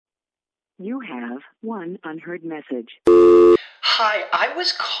You have one unheard message. Hi, I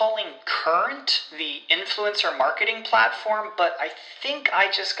was calling Current, the influencer marketing platform, but I think I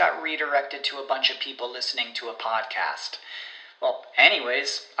just got redirected to a bunch of people listening to a podcast. Well,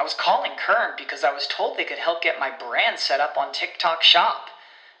 anyways, I was calling Current because I was told they could help get my brand set up on TikTok Shop,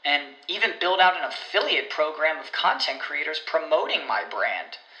 and even build out an affiliate program of content creators promoting my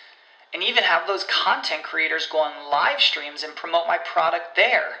brand, and even have those content creators go on live streams and promote my product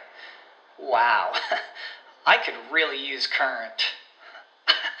there. Wow, I could really use Current.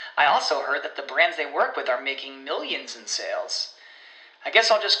 I also heard that the brands they work with are making millions in sales. I guess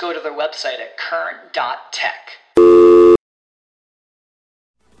I'll just go to their website at current.tech.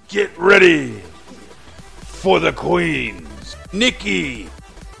 Get ready for the queens. Nikki.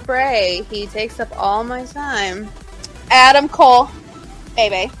 Bray, he takes up all my time. Adam Cole.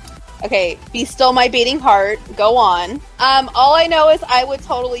 Baby. Okay, be still my beating heart. Go on. All I know is I would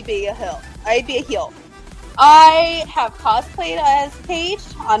totally be a heel. I'd be a heel. I have cosplayed as Paige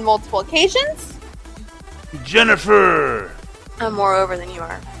on multiple occasions. Jennifer. I'm more over than you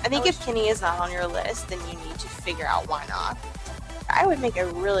are. I think if Kenny is not on your list, then you need to figure out why not. I would make a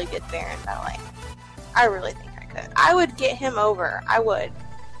really good Baron Ballet. I really think I could. I would get him over. I would.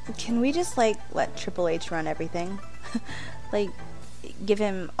 Can we just, let Triple H run everything? Give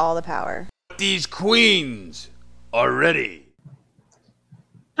him all the power. These queens are ready.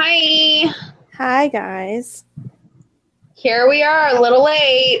 Hi. Hi, guys. Here we are, a little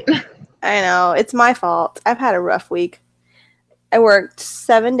late. I know, it's my fault. I've had a rough week. I worked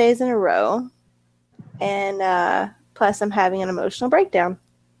 7 days in a row, and plus I'm having an emotional breakdown.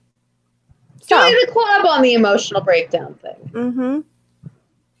 Join the club on the emotional breakdown thing. Mm-hmm.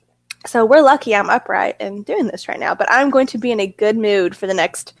 So we're lucky I'm upright and doing this right now, but I'm going to be in a good mood for the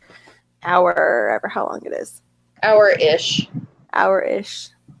next hour, or ever how long it is. Hour-ish. Hour-ish.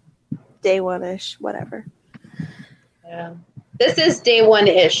 Day one-ish, whatever. Yeah. This is day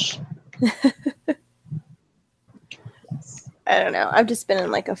one-ish. I don't know. I've just been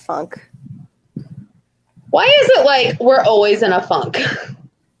in a funk. Why is it we're always in a funk?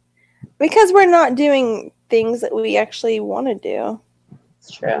 Because we're not doing things that we actually want to do.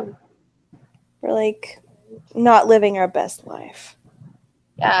 It's true. We're not living our best life.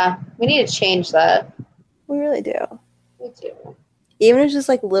 Yeah, we need to change that. We really do. We do. Even if it's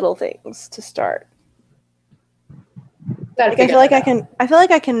just little things to start. I feel like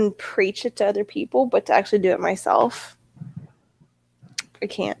I can preach it to other people, but to actually do it myself, I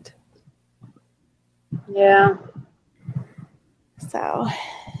can't. Yeah. So,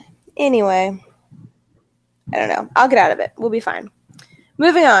 anyway, I don't know. I'll get out of it. We'll be fine.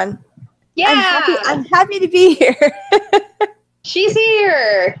 Moving on. Yeah. I'm happy to be here. She's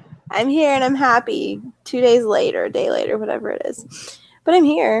here. I'm here and I'm happy. 2 days later, a day later, whatever it is. But I'm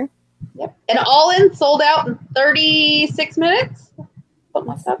here. Yep. And all in sold out in 36 minutes.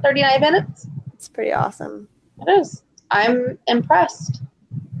 Something like that, 39 minutes. It's pretty awesome. It is. I'm impressed.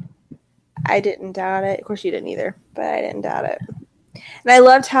 I didn't doubt it. Of course you didn't either, but I didn't doubt it. And I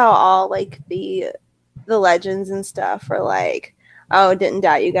loved how all the legends and stuff were oh, didn't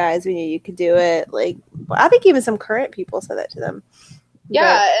doubt you guys. We knew you could do it. I think even some current people said that to them.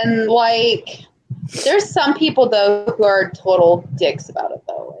 Yeah, and there's some people though who are total dicks about it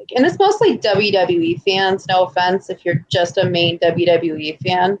though. And it's mostly WWE fans. No offense if you're just a main WWE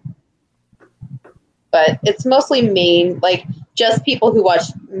fan, but it's mostly just people who watch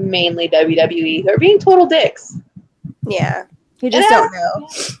mainly WWE who are being total dicks. Yeah, you just don't know.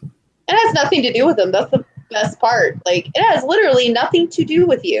 It has nothing to do with them. That's the best part. It has literally nothing to do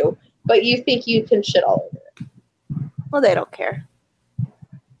with you, but you think you can shit all over it. Well, they don't care.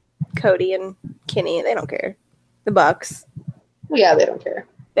 Cody and Kenny, they don't care. The Bucks. Well, yeah, they don't care.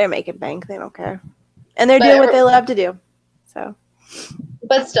 They're making bank. They don't care. And they're doing what they love to do. So.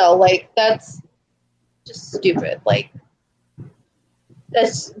 But still, that's just stupid.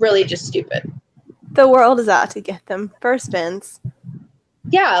 That's really just stupid. The world is out to get them. First Vince.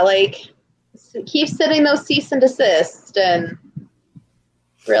 Yeah, keep sending those cease and desist, and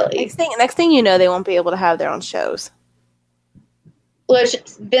really. Next thing you know, they won't be able to have their own shows. Which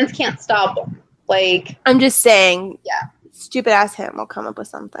Vince can't stop them. I'm just saying. Yeah. Stupid ass him will come up with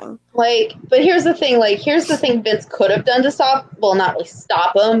something. But here's the thing Vince could have done to stop, well, not really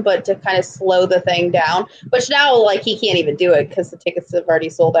stop him, but to kind of slow the thing down. Which now, he can't even do it because the tickets have already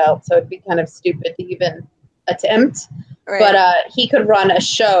sold out, so it'd be kind of stupid to even attempt. Right. But he could run a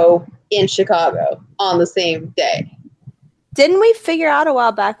show in Chicago on the same day. Didn't we figure out a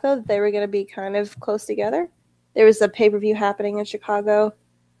while back, though, that they were going to be kind of close together? There was a pay-per-view happening in Chicago.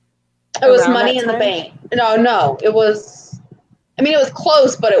 It was Money in the Bank. No, it was... I mean, it was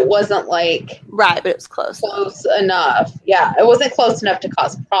close, but it wasn't like Right, but it was close. close enough. Yeah, it wasn't close enough to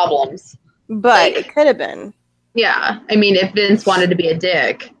cause problems. But Like- it could have been. Yeah, I mean, if Vince wanted to be a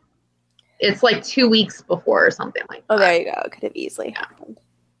dick, it's like 2 weeks before or something like that. Oh, there you go. It could have easily happened.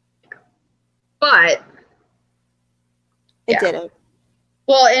 But It Yeah. didn't.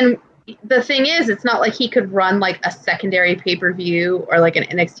 well, and the thing is, it's not like he could run like a secondary pay-per-view or like an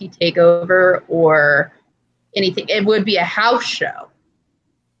NXT takeover or anything. It would be a house show.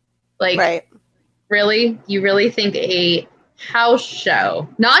 Like, Right. really? You really think a house show,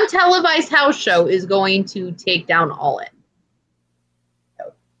 non-televised house show, is going to take down All In?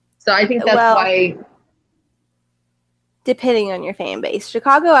 So I think that's Well- why. Depending on your fan base.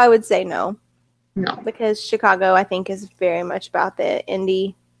 Chicago, I would say no. No. Because Chicago, I think, is very much about the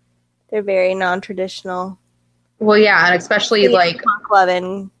indie. They're very non-traditional. Well, yeah, and especially like,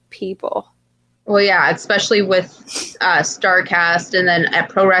 punk-loving people. well, yeah, especially with StarCast, and then at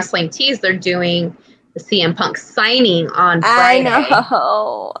Pro Wrestling Tees, they're doing the CM Punk signing on Friday.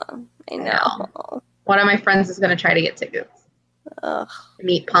 I know. One of my friends is going to try to get tickets Ugh, to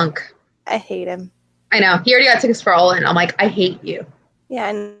meet Punk. I hate him. I know. He already got tickets for All In. I'm like, I hate you. Yeah,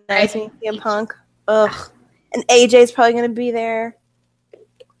 and nice meeting CM Punk. Ugh. And AJ's probably going to be there.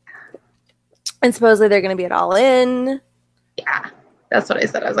 And supposedly they're going to be at All In. Yeah, that's what I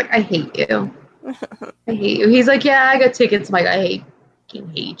said. I was like, I hate you. I hate you. He's like, yeah, I got tickets. I'm like, I fucking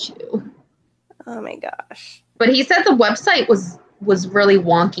hate you. Oh my gosh. But he said the website was really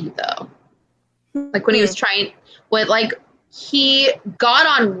wonky though. Like when he was trying, like he got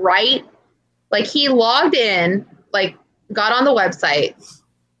on right, like he logged in, like got on the website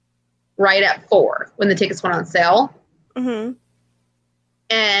right at 4 when the tickets went on sale. Mm-hmm.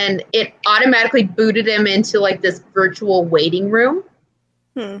 And it automatically booted him into like this virtual waiting room.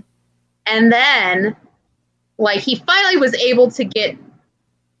 Hmm. And then like he finally was able to get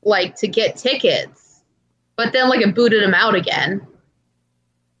tickets, but then like it booted him out again.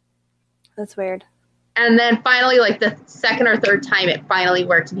 That's weird. And then finally, like the second or third time, it finally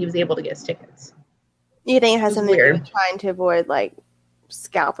worked and he was able to get his tickets. You think it has It's something to do weird. with trying to avoid like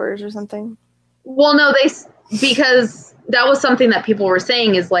scalpers or something? Well, no, because that was something that people were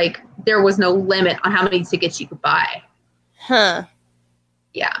saying is like there was no limit on how many tickets you could buy. Huh.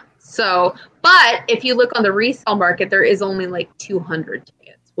 Yeah. So, but if you look on the resale market, there is only like 200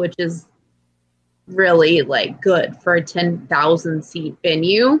 tickets, which is really like good for a 10,000 seat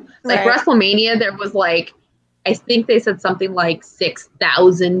venue. Like Right. WrestleMania, there was like, I think they said something like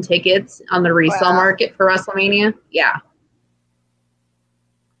 6,000 tickets on the resale Wow. market for WrestleMania. Yeah.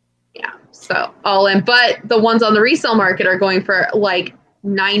 Yeah. So All In, but the ones on the resale market are going for like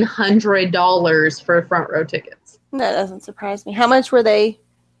 $900 for front row tickets. That doesn't surprise me. How much were they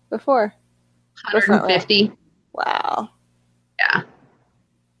before? For front row? 150. Wow. Yeah.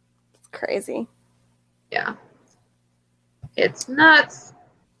 It's crazy. Yeah. It's nuts.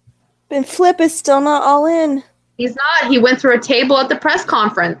 And Flip is still not All In. He's not. He went through a table at the press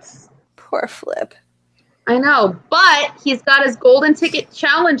conference. Poor Flip. I know, but he's got his golden ticket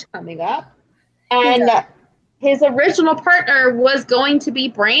challenge coming up. And his original partner was going to be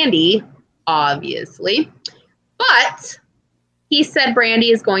Brandy, obviously. But he said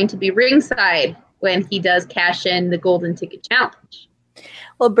Brandy is going to be ringside when he does cash in the golden ticket challenge.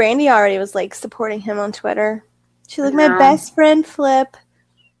 Well, Brandy already was like supporting him on Twitter. She's like, Yeah. my best friend Flip.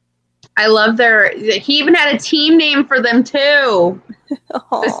 I love he even had a team name for them too. This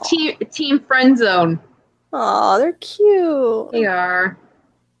Aw, team Friend Zone. Aw, they're cute. They are.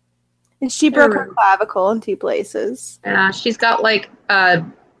 And she broke her clavicle in 2 places. She's got like a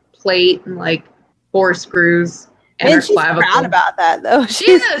plate and like 4 screws and her And she's clavicle. proud about that though.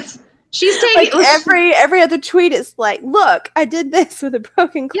 She is. She's like taking every other tweet is like, look, I did this with a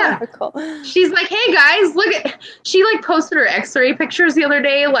broken Yeah. clavicle. She's like, hey guys, look at. She like posted her X-ray pictures the other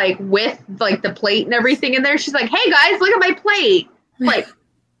day, like with like the plate and everything in there. She's like, hey guys, look at my plate. I'm like,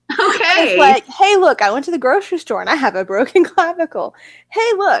 okay. It's like, hey, look, I went to the grocery store and I have a broken clavicle.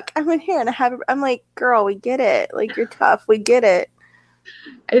 Hey, look, I went here and I have. I'm like, girl, we get it. Like, you're tough. We get it.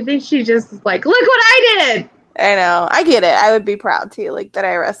 I think she just is like, look what I did. I know. I get it. I would be proud too, like that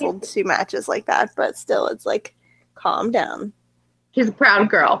I wrestled 2 matches like that. But still, it's like, calm down. She's a proud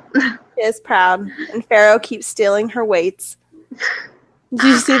girl. She is proud, and Pharaoh keeps stealing her weights. Did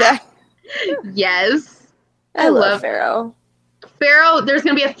you see that? Yes. I love Pharaoh. Pharaoh. There's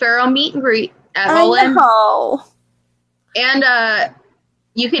gonna be a Pharaoh meet and greet at All In. know. And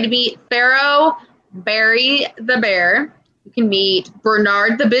you can meet Pharaoh, Barry the Bear. You can meet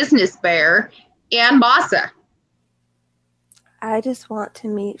Bernard the Business Bear and Massa. I just want to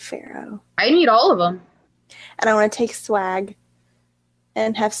meet Pharaoh, I need all of them. and I want to take swag.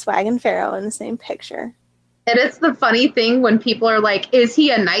 and have Swag and Pharaoh in the same picture. And it's the funny thing when people are like, is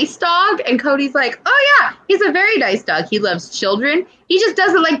he a nice dog? And Cody's like, oh yeah, he's a very nice dog. He loves children. He just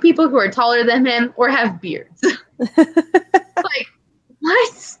doesn't like people who are taller than him or have beards. Like,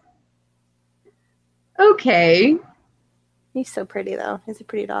 what? Okay. He's so pretty, though. He's a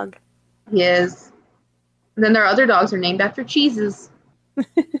pretty dog. He is. And then their other dogs are named after cheeses.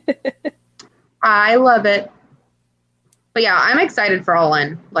 I love it. But yeah, I'm excited for All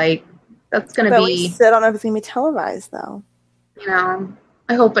In. Like, that's going to be... I don't know if it's going to be televised, though. You know,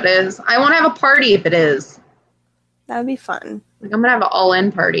 I hope it is. I want to have a party if it is. That would be fun. Like, I'm going to have an All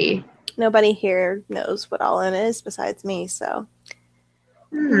In party. Nobody here knows what All In is besides me, so...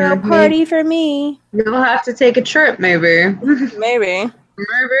 No party for me. You'll have to take a trip, maybe. Maybe.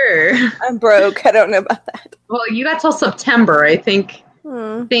 Maybe. I'm broke. I don't know about that. Well, you got till September, I think.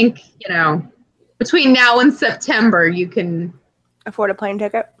 You know, between now and September, you can... Afford a plane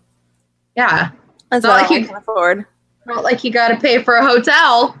ticket? Yeah. That's not like you can afford. Not like you got to pay for a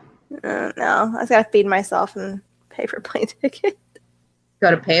hotel. No, I just got to feed myself and pay for a plane ticket.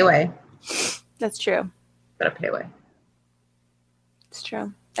 Go to Payway. That's true. Go to Payway. It's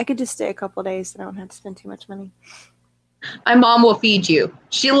true. I could just stay a couple days so I don't have to spend too much money. My mom will feed you.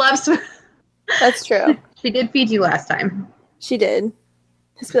 She loves... That's true. She did feed you last time. She did.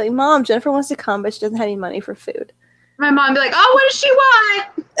 Just be like, Mom, Jennifer wants to come, but she doesn't have any money for food. My mom be like, oh, what does she want?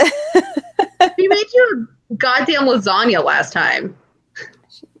 She made you a goddamn lasagna last time.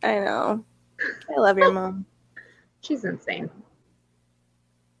 I know. I love your mom. She's insane.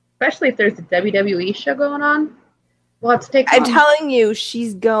 Especially if there's a WWE show going on. We'll have to take I'm telling you,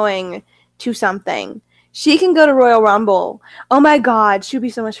 she's going to something. She can go to Royal Rumble. Oh my God, she'd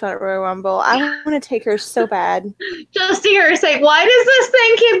be so much fun at Royal Rumble. I want to take her so bad. Just to hear her say, why does this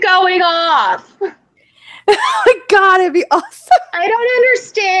thing keep going off? Oh my God, it'd be awesome. I don't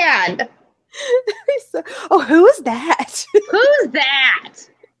understand. Oh, who is that? Who's that?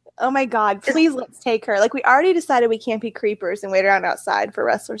 Oh my God, please let's take her. Like, we already decided we can't be creepers and wait around outside for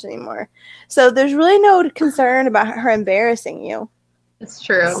wrestlers anymore. So there's really no concern about her embarrassing you. It's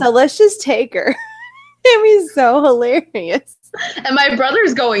true. So let's just take her. It'd be so hilarious. And my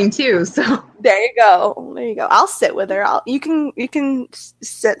brother's going too, so there you go. There you go. I'll sit with her. You can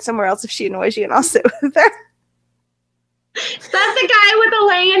sit somewhere else if she annoys you, and I'll sit with her. Is that the guy with the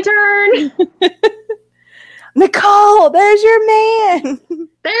lantern? Nicole, there's your man.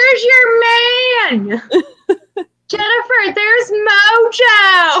 There's your man. Jennifer, there's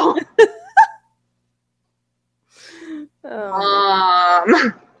Mojo.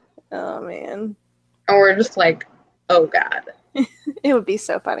 Oh man. And we're just like, oh God. It would be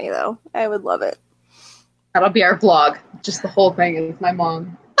so funny though. I would love it. That'll be our vlog. Just the whole thing is my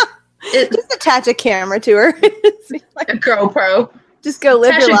mom. Just attach a camera to her. Like a GoPro. Just go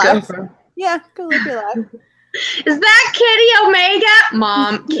live your life. GoPro. Yeah, go live your life. Is that Kenny Omega?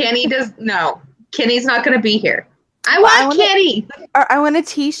 Mom, Kenny no. Kenny's not going to be here. I want Kenny. I want a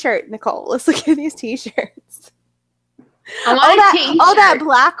t-shirt, Nicole. Let's look at these t-shirts. I want a t-shirt. Oh, that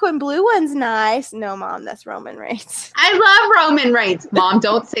black one, blue one's nice. No, Mom, that's Roman Reigns. I love Roman Reigns. Mom,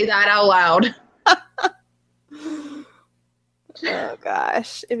 don't say that out loud. Oh,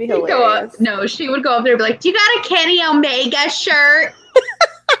 gosh. It'd be hilarious. No, she would go up there and be like, do you got a Kenny Omega shirt?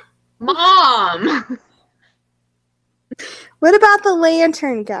 Mom. What about the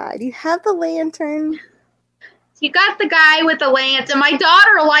lantern guy? Do you have the lantern? You got the guy with the lantern. My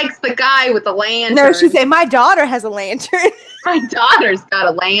daughter likes the guy with the lantern. No, she said, my daughter has a lantern. My daughter's got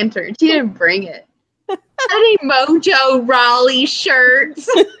a lantern. She didn't bring it. I need Mojo Rawley shirts.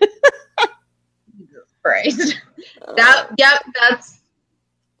 Jesus Christ. That's...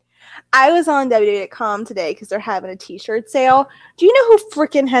 I was on WWE.com today because they're having a t-shirt sale. Do you know who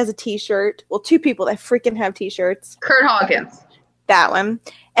freaking has a t-shirt? Well, two people that freaking have t-shirts. Kurt Hawkins. That one.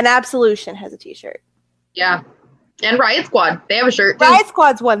 And Absolution has a t-shirt. Yeah. And Riot Squad. They have a shirt, too. Riot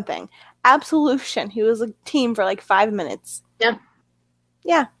Squad's one thing. Absolution. He was a team for like 5 minutes. Yeah.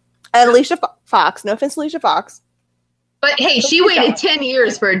 Yeah. And Alicia Fox. No offense, Alicia Fox. But hey, she waited 10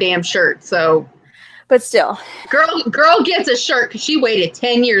 years for a damn shirt, so... But still. Girl gets a shirt because she waited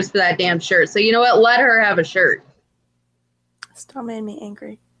 10 years for that damn shirt. So you know what? Let her have a shirt. Still made me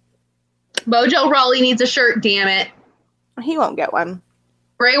angry. Mojo Rawley needs a shirt, damn it. He won't get one.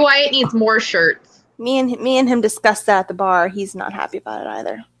 Bray Wyatt needs more shirts. Me and him discussed that at the bar. He's not happy about it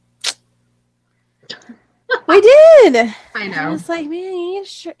either. We did. I know. I was like, man, you need a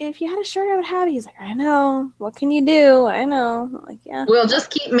shirt. If you had a shirt, I would have it. He's like, I know. What can you do? I know. I'm like, yeah. We'll just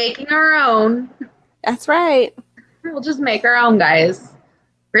keep making our own. That's right. We'll just make our own, guys.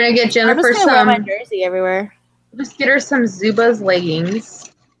 We're gonna get Jennifer I'm just gonna wear my jersey everywhere. Just get her some Zubaz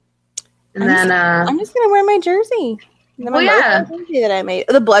leggings. And I'm just gonna wear my jersey. Oh, yeah. Jersey that I made.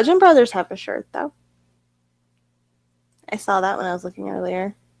 The Bludgeon Brothers have a shirt though. I saw that when I was looking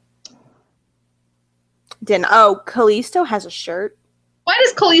earlier. Kalisto has a shirt. Why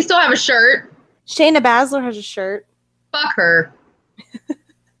does Kalisto have a shirt? Shayna Baszler has a shirt. Fuck her.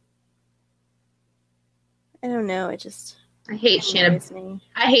 I don't know. I hate Shayna. annoys me.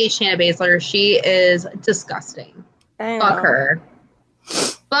 I hate Shayna Baszler. She is disgusting. I Fuck know. her.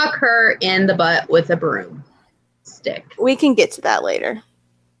 Fuck her in the butt with a broomstick. We can get to that later.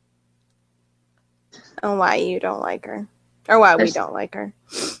 On why you don't like her. Or why we don't like her.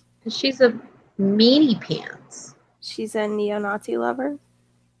 She's a meanie pants. She's a neo-Nazi lover.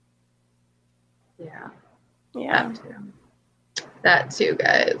 Yeah. Yeah. That too,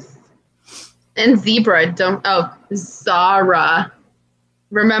 guys. And Zebra, Zara.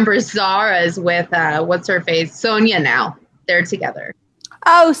 Remember, Zara's with, what's her face? Sonya now. They're together.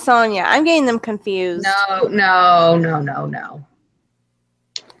 Oh, Sonya. I'm getting them confused. No. I'm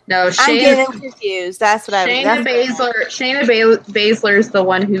getting them confused. That's what Shayna Baszler's the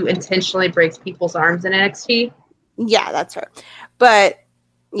one who intentionally breaks people's arms in NXT. Yeah, that's her. But,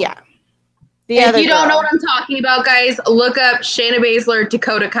 yeah. If you don't know what I'm talking about, guys, look up Shayna Baszler,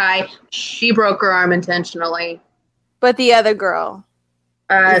 Dakota Kai. She broke her arm intentionally. But the other girl.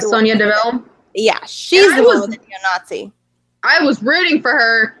 Sonya Deville. Yeah, she's the one with the neo-Nazi. I was rooting for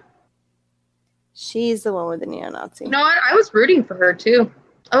her. She's the one with the neo-Nazi. You know what? I was rooting for her, too.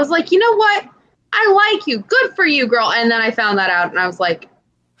 I was like, you know what? I like you. Good for you, girl. And then I found that out, and I was like,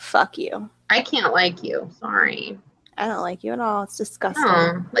 fuck you. I can't like you. Sorry. I don't like you at all. It's disgusting.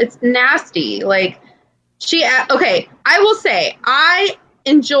 No, it's nasty. Like, okay, I will say, I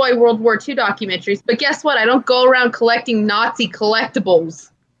enjoy World War II documentaries, but guess what? I don't go around collecting Nazi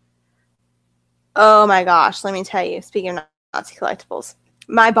collectibles. Oh my gosh, let me tell you, speaking of Nazi collectibles,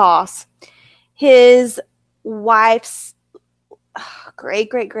 my boss, his wife's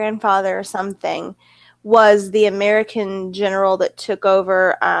great-great-grandfather or something was the American general that took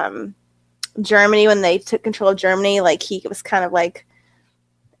over Germany when they took control of Germany. Like, he was kind of like,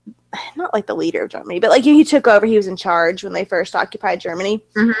 not like the leader of Germany, but like he took over, he was in charge when they first occupied Germany.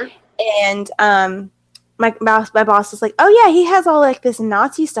 Mm-hmm. And my boss was like, oh yeah, he has all like this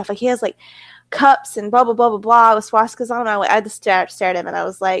Nazi stuff. Like, he has like cups and blah blah blah blah blah with swastikas on. I just stared at him and I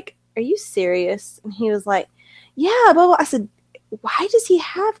was like, are you serious? And he was like, yeah, blah blah. I said, why does he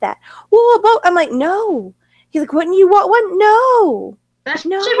have that? Well, I'm like, no. He's like, wouldn't you want one? No. That should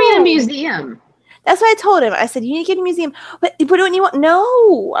be in a museum. That's what I told him. I said, you need to get a museum. But wouldn't you want?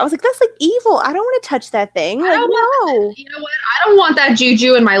 No. I was like, that's like evil. I don't want to touch that thing. Like, no. You know what? I don't want that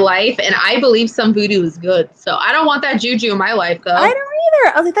juju in my life, and I believe some voodoo is good. So I don't want that juju in my life, though. I don't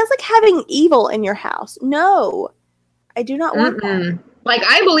either. I was like, that's like having evil in your house. No. I do not want that. Like,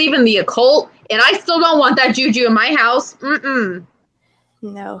 I believe in the occult, and I still don't want that juju in my house. No.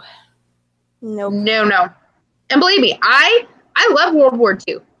 Nope. No. And believe me, I love World War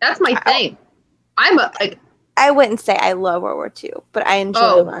II. That's my thing. I wouldn't say I love World War II, but I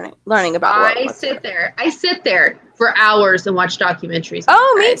enjoy learning about World War II. I sit there for hours and watch documentaries.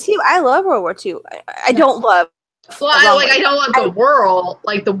 Oh, me too. I love World War II. I don't love. Well, I don't love the world,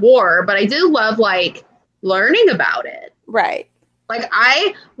 like the war, but I do love like learning about it. Right. Like,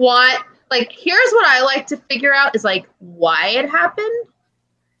 I want, like, here's what I like to figure out is like why it happened.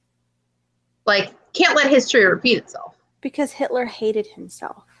 Like, can't let history repeat itself. Because Hitler hated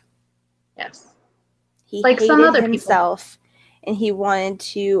himself. Yes. He like hated some other himself, and he wanted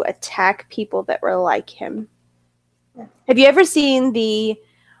to attack people that were like him. Yeah. Have you ever seen the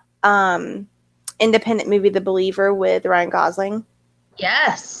independent movie The Believer with Ryan Gosling?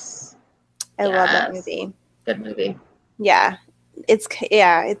 Yes. I love that movie. Good movie. Yeah. It's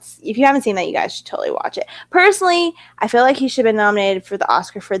if you haven't seen that, you guys should totally watch it. Personally, I feel like he should have been nominated for the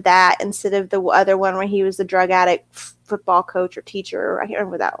Oscar for that instead of the other one where he was the drug addict football coach or teacher. I can't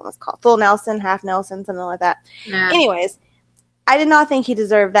remember what that one was called. Full Nelson, Half Nelson, something like that. Yeah. Anyways, I did not think he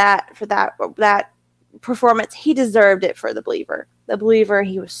deserved that for that performance. He deserved it for The Believer. The Believer,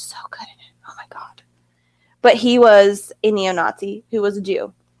 he was so good at it. Oh my God. But he was a neo-Nazi who was a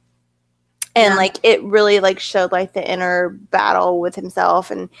Jew. And, like, it really, like, showed, like, the inner battle with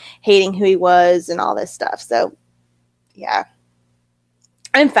himself and hating who he was and all this stuff. So, yeah.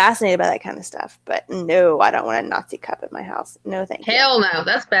 I'm fascinated by that kind of stuff. But, no, I don't want a Nazi cup at my house. No, thank you. Hell no.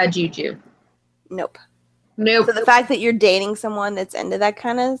 That's bad juju. Nope. So, the fact that you're dating someone that's into that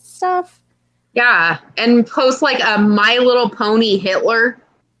kind of stuff. Yeah. And post, like, a My Little Pony Hitler.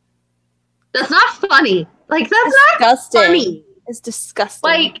 That's not funny. Like, that's disgusting. Not funny. It's disgusting.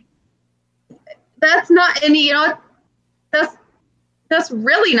 Like, that's not, and you know, that's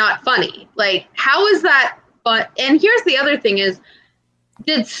really not funny. Like, how is that fun? And here's the other thing is,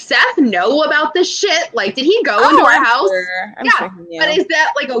 did Seth know about this shit? Like, did he go into her house? Sure. I'm yeah, sure he knew. but is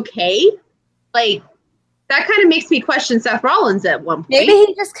that, like, okay? Like, that kind of makes me question Seth Rollins at one point. Maybe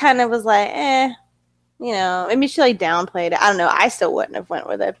he just kind of was like, you know, maybe she like downplayed it. I don't know. I still wouldn't have went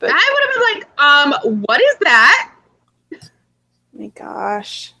with it, but I would have been like, what is that? oh my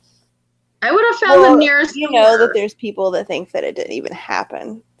gosh. I would have found the nearest You know door. that there's people that think that it didn't even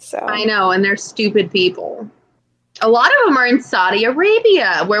happen. So I know, and they're stupid people. A lot of them are in Saudi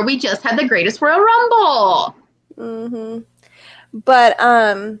Arabia, where we just had the greatest Royal Rumble. But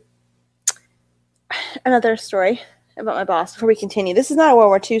another story about my boss before we continue. This is not a World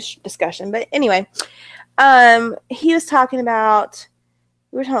War II discussion, but anyway, he was talking about,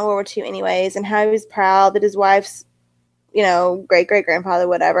 we were talking about World War II anyways, and how he was proud that his wife's, you know, great-great-grandfather,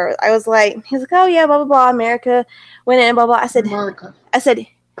 whatever. I was like, he was like, oh yeah, blah, blah, blah, America went in and blah, blah. I said,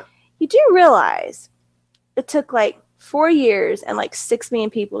 you do realize it took like 4 years and like 6 million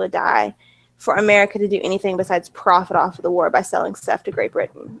people to die for America to do anything besides profit off of the war by selling stuff to Great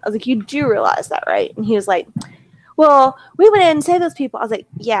Britain. I was like, you do realize that, right? And he was like, well, we went in and saved those people. I was like,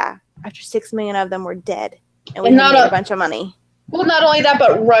 yeah, after 6 million of them were dead. And we made a bunch of money. Well, not only that,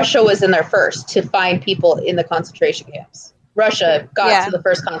 but Russia was in there first to find people in the concentration camps. Russia got to the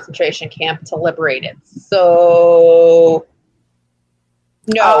first concentration camp to liberate it. So,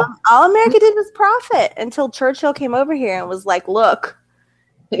 no. All America did was profit until Churchill came over here and was like, look,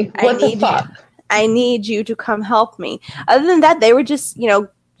 what the fuck? I need you to come help me. Other than that, they were just, you know,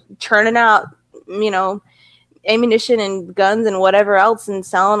 churning out, you know, ammunition and guns and whatever else and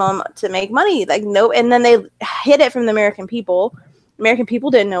selling them to make money. Like, no, and then they hid it from the American people. American people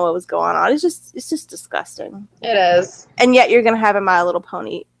didn't know what was going on. It's just disgusting. It is. And yet you're going to have a My Little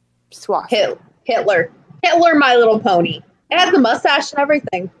Pony swastika. Hitler, My Little Pony. It had the mustache and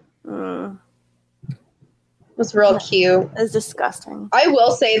everything. It was real cute. It's disgusting. I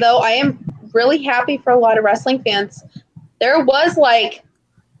will say, though, I am really happy for a lot of wrestling fans. There was, like,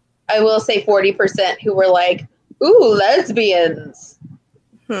 I will say 40% who were like, ooh, lesbians.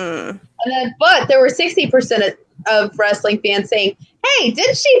 And then, but there were 60% of wrestling fans saying, hey,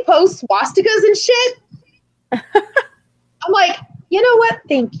 didn't she post swastikas and shit? I'm like, you know what?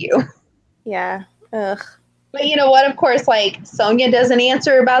 Thank you. Yeah. Ugh. But you know what? Of course, like, Sonya doesn't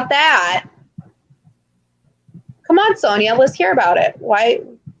answer about that. Come on, Sonya, let's hear about it. Why?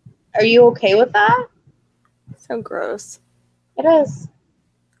 Are you okay with that? So gross. It is.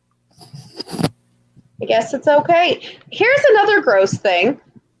 I guess it's okay. Here's another gross thing.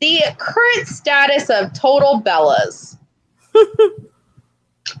 The current status of Total Bellas.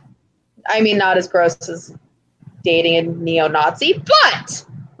 I mean, not as gross as dating a neo-Nazi, but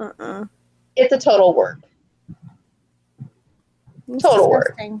it's a total work. Total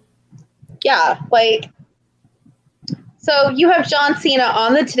work. Yeah, like, so you have John Cena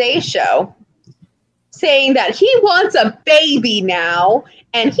on the Today Show saying that he wants a baby now,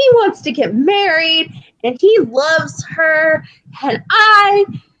 and he wants to get married, and he loves her, and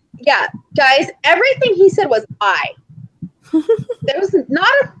guys, everything he said was I. There was not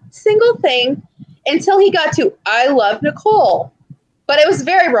a single thing until he got to I love Nicole. But it was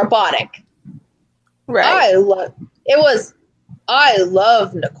very robotic. Right. I love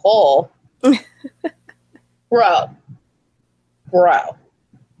Nicole. Bro.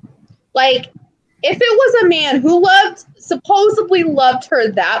 Like, if it was a man who supposedly loved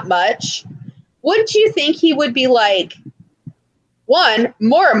her that much, wouldn't you think he would be like, one,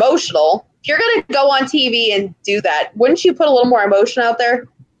 more emotional? If you're going to go on TV and do that, wouldn't you put a little more emotion out there?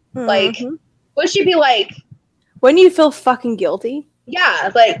 Like, wouldn't you be like... Wouldn't you feel fucking guilty? Yeah,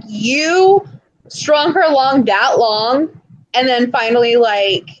 like, you strung her along that long, and then finally,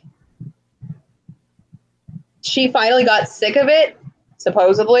 like, she finally got sick of it,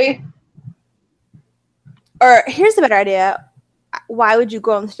 supposedly. Or, here's a better idea. Why would you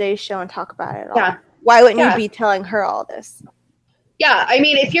go on Today's Show and talk about it at all? Yeah. Why wouldn't you be telling her all this? Yeah, I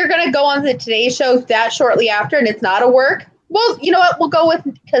mean, if you're going to go on the Today Show that shortly after and it's not a work, well, you know what? We'll go with,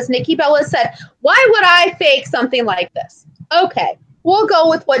 because Nikki Bella said, why would I fake something like this? Okay, we'll go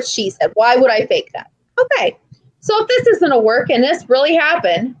with what she said. Why would I fake that? Okay, so if this isn't a work and this really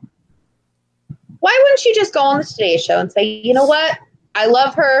happened, why wouldn't you just go on the Today Show and say, you know what? I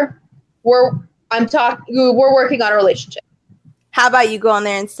love her. We're working on a relationship. How about you go on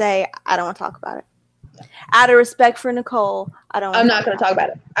there and say, I don't want to talk about it. Out of respect for Nicole, I'm not going to talk about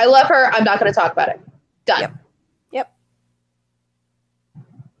it. I love her. I'm not going to talk about it. Done. Yep.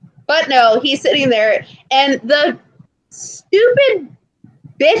 But no, he's sitting there, and the stupid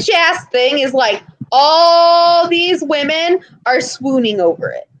bitch ass thing is like, all these women are swooning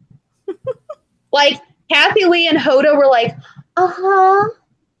over it. Like, Kathy Lee and Hoda were like, uh-huh,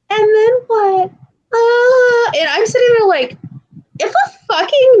 and then what? And I'm sitting there like, if a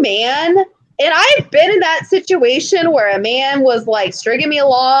fucking man, and I've been in that situation where a man was like stringing me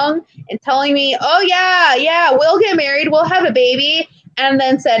along and telling me, oh yeah, we'll get married, we'll have a baby, and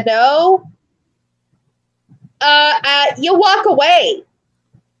then said no, you walk away.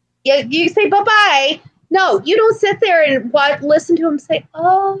 You say bye-bye. No, you don't sit there and listen to him say,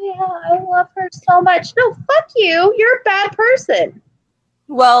 oh yeah, I love her so much. No, fuck you. You're a bad person.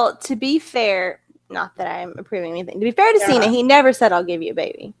 Well, to be fair, not that I'm approving anything. To be fair to Cena, he never said, I'll give you a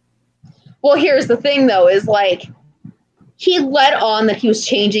baby. Well, here's the thing, though, is like, he let on that he was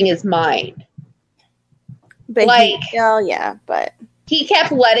changing his mind. But like, but he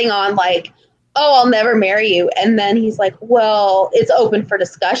kept letting on like, oh, I'll never marry you. And then he's like, well, it's open for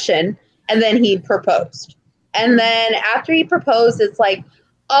discussion. And then he proposed. And then after he proposed, it's like,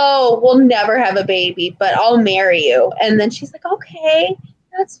 oh, we'll never have a baby, but I'll marry you. And then she's like, okay,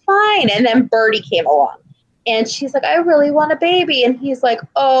 that's fine. And then Birdie came along. And she's like, I really want a baby. And he's like,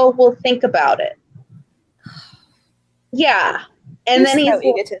 oh, we'll think about it. Yeah. And then so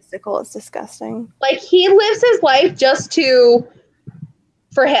egotistical. It's disgusting. Like, he lives his life just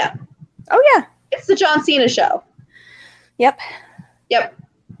for him. Oh, yeah. It's the John Cena show. Yep.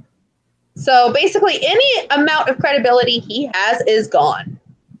 So basically, any amount of credibility he has is gone.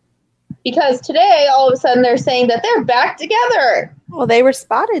 Because today, all of a sudden, they're saying that they're back together. Well, they were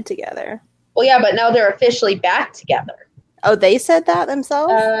spotted together. Well, yeah, but now they're officially back together. Oh, they said that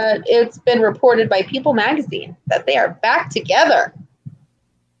themselves? It's been reported by People magazine that they are back together.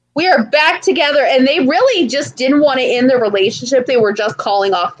 We are back together, and they really just didn't want to end the relationship. They were just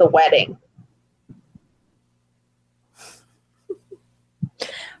calling off the wedding.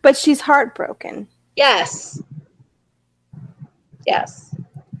 But she's heartbroken. Yes.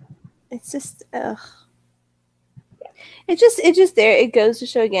 It's just, ugh. It just there. It goes to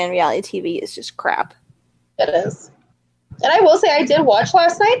show again, reality TV is just crap. It is. And I will say I did watch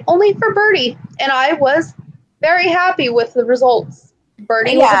last night only for Birdie, and I was very happy with the results.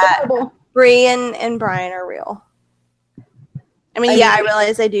 Birdie was adorable. Bree and Brian are real. I mean, I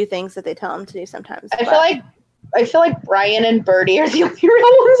realize they do things that they tell them to do sometimes. I feel like Brian and Birdie are the only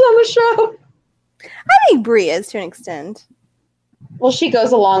real ones on the show. I think Bree is to an extent. Well, she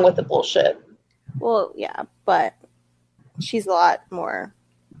goes along with the bullshit. Well, yeah, but she's a lot more.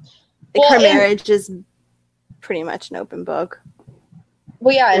 Her marriage is pretty much an open book.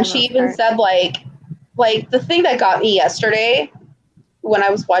 Well, yeah, and she even said like the thing that got me yesterday when I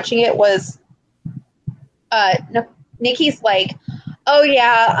was watching it was, Nikki's like, oh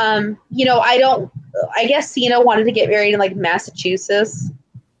yeah, I guess Cena wanted to get married in like Massachusetts,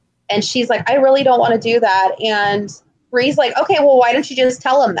 and she's like, I really don't want to do that, and Bree's like, okay, well, why don't you just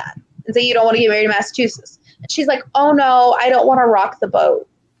tell him that and say you don't want to get married in Massachusetts? And she's like, oh no, I don't want to rock the boat.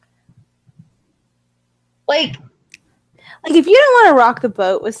 Like if you don't want to rock the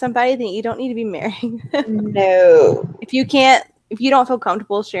boat with somebody, then you don't need to be marrying them. No. If you don't feel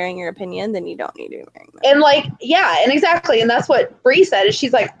comfortable sharing your opinion, then you don't need to be marrying them. And and exactly, and that's what Bree said, is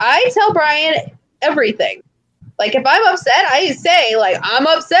she's like, I tell Brian everything. Like, if I'm upset, I say, like, I'm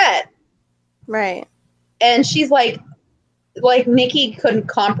upset. Right. And she's like Nikki couldn't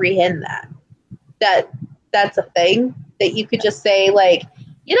comprehend that that's a thing, that you could just say, like,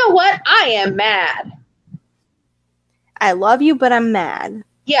 you know what? I am mad. I love you, but I'm mad.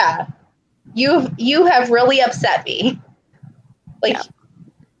 Yeah. You have really upset me. Like,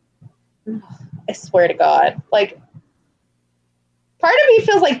 yeah. I swear to God. Like, part of me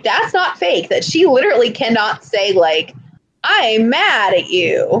feels like that's not fake, that she literally cannot say, like, I'm mad at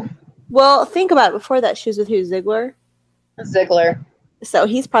you. Well, think about it. Before that, she was with who? Ziggler? So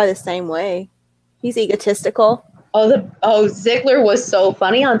he's probably the same way. He's egotistical. Oh, Ziggler was so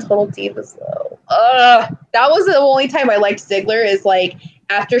funny on Total Divas, though. That was the only time I liked Ziggler, is like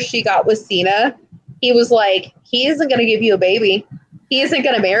after she got with Cena, he was like, he isn't going to give you a baby. He isn't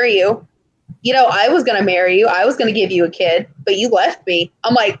going to marry you. You know, I was going to marry you. I was going to give you a kid, but you left me.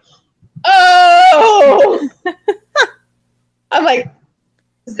 I'm like, oh! I'm like,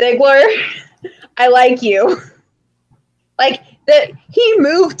 Ziggler, I like you. Like, that he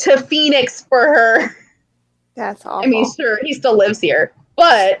moved to Phoenix for her. That's awful. I mean, sure, he still lives here,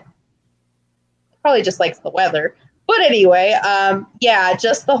 but probably just likes the weather. But anyway, yeah,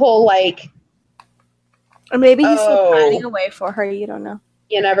 just the whole, like... Or maybe he's still pining away for her. You don't know.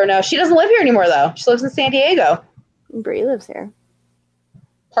 You never know. She doesn't live here anymore, though. She lives in San Diego. Bree lives here.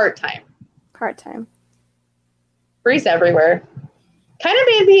 Part-time. Part-time. Bree's everywhere. Kind of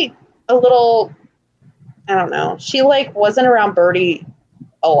made me a little I don't know. She like wasn't around Birdie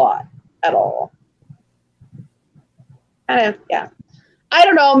a lot at all. Kind of, yeah. I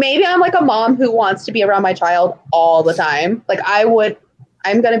don't know. Maybe I'm like a mom who wants to be around my child all the time. Like I'm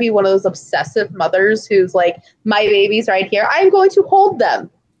going to be one of those obsessive mothers who's like, my baby's right here. I'm going to hold them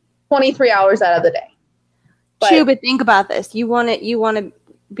 23 hours out of the day. True, but think about this. You want to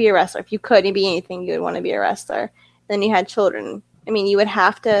be a wrestler. If you could be anything, you would want to be a wrestler. Then you had children. I mean, you would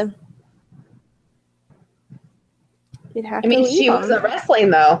have to. You'd have. I mean, she wasn't wrestling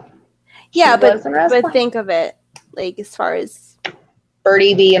though. Yeah, but think of it like as far as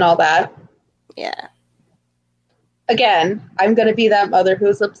Birdie B and all that. Yeah. Again, I'm gonna be that mother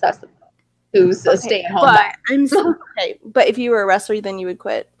who's obsessive, who's a stay-at-home mom. Okay, but if you were a wrestler, then you would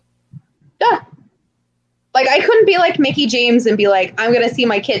quit. Yeah. Like, I couldn't be like Mickie James and be like, I'm going to see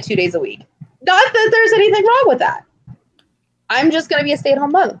my kid 2 days a week. Not that there's anything wrong with that. I'm just going to be a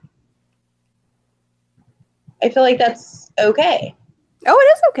stay-at-home mom. I feel like that's okay. Oh,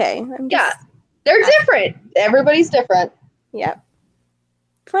 it is okay. Yeah. They're different. Everybody's different. Yeah.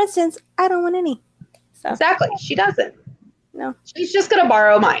 For instance, I don't want any. So. Exactly. She doesn't. No. She's just going to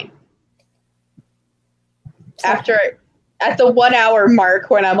borrow mine. At the 1 hour mark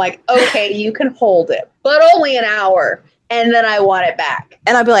when I'm like, okay, you can hold it, but only an hour. And then I want it back.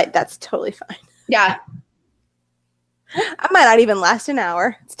 And I'll be like, that's totally fine. Yeah. I might not even last an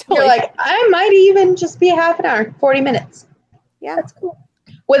hour. It's totally You're like, I might even just be a half an hour, 40 minutes. Yeah. That's cool.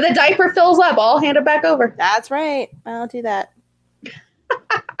 When the diaper fills up, I'll hand it back over. That's right. I don't do that.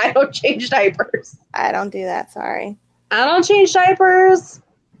 I don't change diapers. I don't do that. Sorry. I don't change diapers.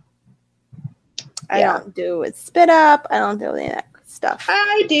 I don't do it spit up. I don't do any of that stuff.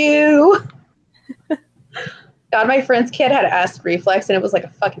 I do. God, my friend's kid had acid reflux and it was like a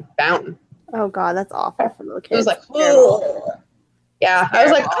fucking fountain. Oh God, that's awful for little kids. It was like, ugh. Yeah. I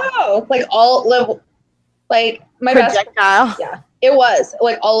was like, oh, like all level, like my projectile. Yeah, it was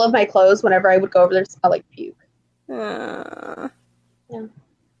like all of my clothes. Whenever I would go over there, smelled like puke. Yeah,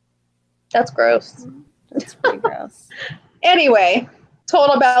 that's gross. That's pretty gross. Anyway,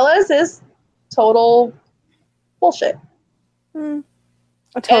 Total Bellas is total bullshit. And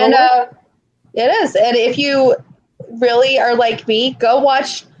it is. And if you really are like me, go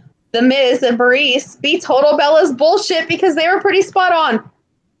watch The Miz and Maurice be Total Bellas bullshit because they were pretty spot on.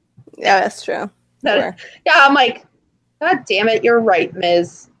 Yeah, that's true. Yeah, I'm like, God damn it, you're right,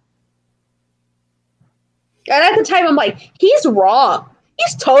 Miz. And at the time, I'm like, he's wrong.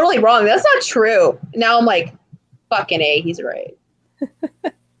 He's totally wrong. That's not true. Now I'm like, fucking A, he's right.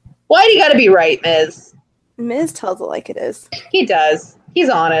 Why do you gotta be right, Miz? Miz tells it like it is. He does. He's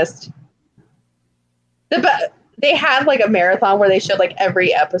honest. They had like a marathon where they showed like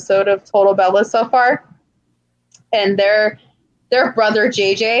every episode of Total Bellas so far. And their brother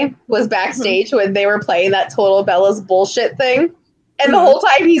JJ was backstage when they were playing that Total Bellas bullshit thing. And the whole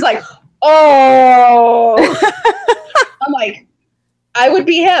time he's like, oh. I'm like, I would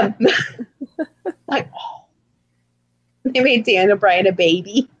be him. Like, oh. They made Daniel Bryan a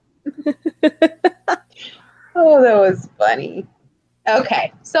baby. Oh, that was funny.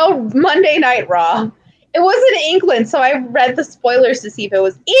 Okay, so Monday Night Raw. It was in England, so I read the spoilers to see if it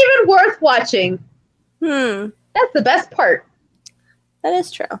was even worth watching. That's the best part. That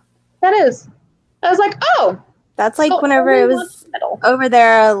is true. That is. I was like, oh. That's like whenever it was over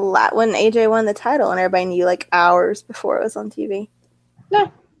there when AJ won the title and everybody knew like hours before it was on TV. Yeah.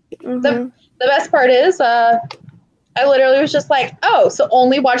 The best part is I literally was just like, oh, so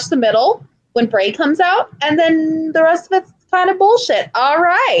only watch the middle when Bray comes out, and then the rest of it's kind of bullshit. All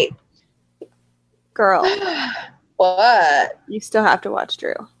right. Girl. What? You still have to watch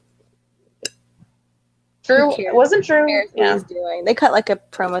Drew. Drew, it wasn't Drew. Yeah. He's doing. They cut like a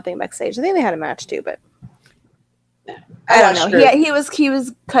promo thing backstage. I think they had a match too, but I don't know. Drew. Yeah, he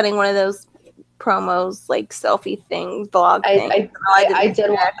was cutting one of those promos, like selfie thing, vlog thing.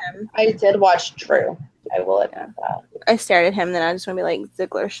 I did watch Drew. I will admit that. I stared at him, then I just want to be like,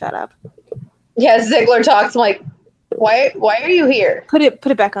 Ziggler, shut up. Yeah, Ziggler talks. I'm like, why are you here? Put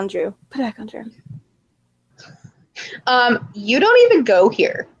it back on Drew. Put it back on Drew. You don't even go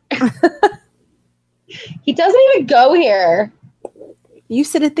here. He doesn't even go here. You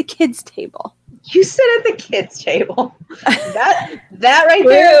sit at the kids' table. You sit at the kids' table. That right Drew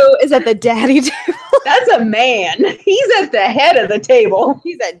there is at the daddy table. That's a man. He's at the head of the table.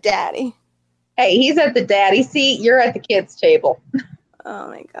 He's at daddy. Hey, he's at the daddy seat. You're at the kids' table. Oh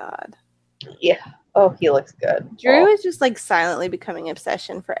my God. Yeah. Oh, he looks good. Drew is just like silently becoming an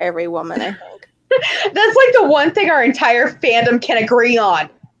obsession for every woman, I think. That's like the one thing our entire fandom can agree on.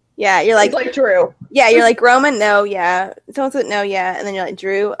 Yeah, you're like, Drew. yeah, you're like Roman. No, yeah. Someone said no, yeah, and then you're like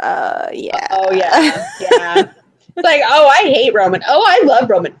Drew. Yeah. Oh yeah, yeah. It's like, oh, I hate Roman. Oh, I love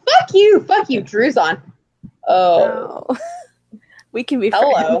Roman. Fuck you. Drew's on. Oh, Oh. We can be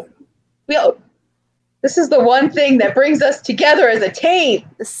hello. friends. This is the one thing that brings us together as a team.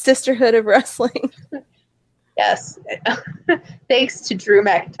 The sisterhood of wrestling. Yes. Thanks to Drew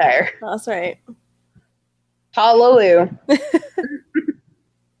McIntyre. That's right. Hallelujah.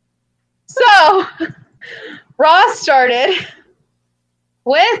 So, Raw started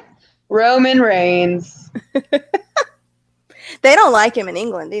with Roman Reigns. They don't like him in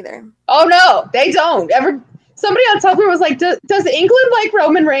England either. Oh no, they don't. Somebody on Tumblr was like, "Does England like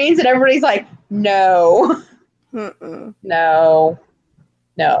Roman Reigns?" And everybody's like, "No, Mm-mm. no,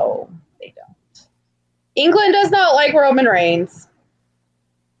 they don't." England does not like Roman Reigns,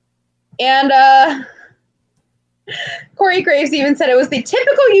 and Corey Graves even said it was the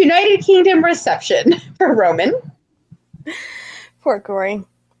typical United Kingdom reception for Roman. Poor Corey.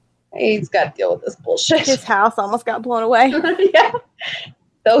 He's got to deal with this bullshit. His house almost got blown away. Yeah.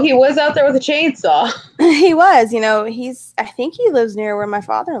 Though he was out there with a chainsaw. He was, I think he lives near where my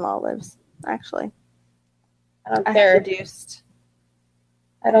father-in-law lives, actually. I don't I care. have deduced.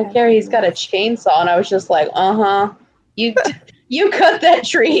 I don't care. He's got a chainsaw, and I was just like, you cut that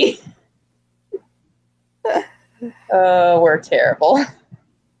tree. We're terrible.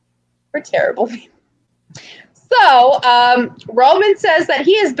 We're terrible. So, Roman says that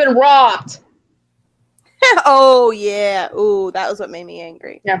he has been robbed. Oh, yeah. Ooh, that was what made me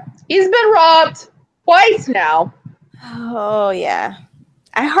angry. Yeah. He's been robbed twice now. Oh, yeah.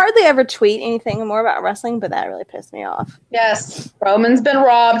 I hardly ever tweet anything more about wrestling, but that really pissed me off. Yes, Roman's been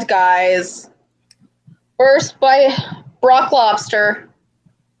robbed, guys. First by Brock Lobster,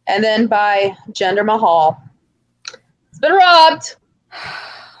 and then by Jinder Mahal. He's been robbed.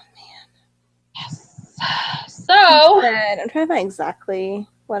 So, I'm trying to find exactly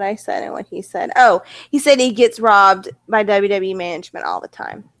what I said and what he said. Oh, he said he gets robbed by WWE management all the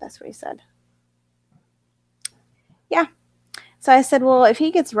time. That's what he said. Yeah. So I said, well, if he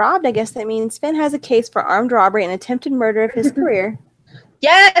gets robbed, I guess that means Finn has a case for armed robbery and attempted murder of his career.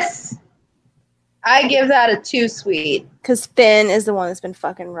 yes! I give that a 2 sweet. Because Finn is the one that's been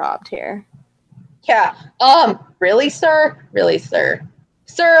fucking robbed here. Yeah. Really, sir? Really, sir?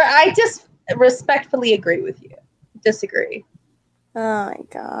 Sir, I just respectfully agree with you. Disagree. Oh my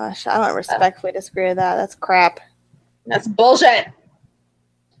gosh. I don't respectfully disagree with that. That's crap. That's bullshit.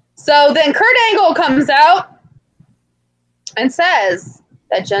 So then Kurt Angle comes out and says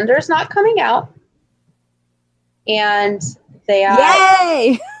that Jinder's not coming out. And they are.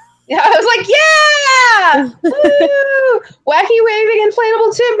 Yay! Yeah, I was like, yeah! Woo! Wacky waving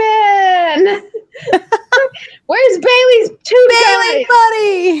inflatable tube man! Where's Bailey's tube Bailey, guy?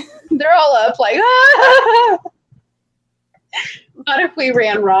 buddy! They're all up like, ah! What if we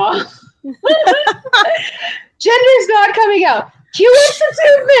ran Raw? Jinder's not coming out. Cue up the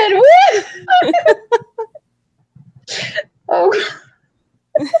tube man! Woo! Oh.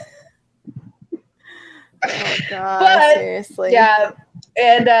 Oh god, But, seriously. yeah,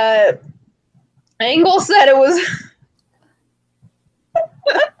 and Angle said it was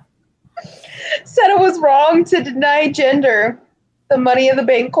wrong to deny Jinder the Money in the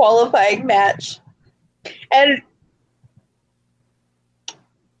Bank qualifying match, and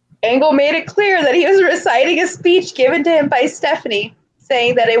Angle made it clear that he was reciting a speech given to him by Stephanie,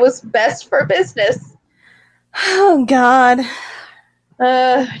 saying that it was best for business. Oh god.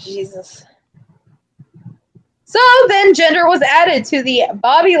 Jesus. So then Jinder was added to the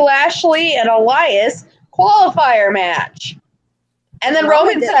Bobby Lashley and Elias qualifier match. And then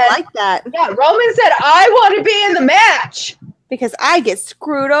Roman didn't said, like that. yeah, Roman said, I want to be in the match Because I get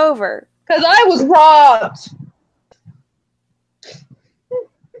screwed over. because I was robbed.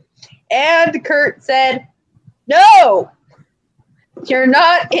 And Kurt said, no, you're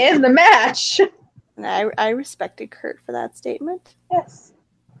not in the match. And I respected Kurt for that statement. Yes.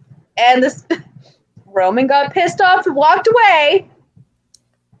 And this Roman got pissed off and walked away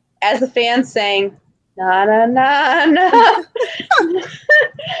as the fans sang, na na na na.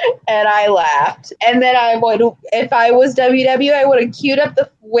 And I laughed. And then I would, if I was WWE, I would have queued up the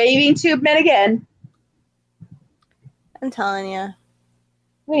waving tube men again. I'm telling you.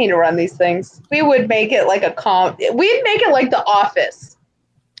 We need to run these things. We would make it like we'd make it like The Office.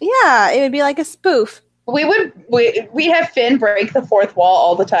 Yeah, it would be like a spoof. We have Finn break the fourth wall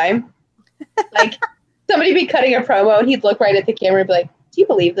all the time. Like, somebody be cutting a promo and he'd look right at the camera and be like, do you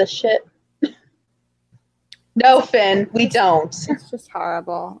believe this shit? No, Finn, we don't. It's just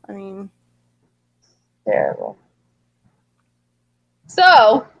horrible. I mean, Terrible.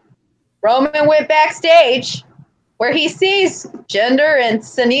 So, Roman went backstage where he sees Jinder and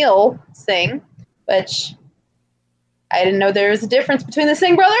Sunil Singh, which I didn't know there was a difference between the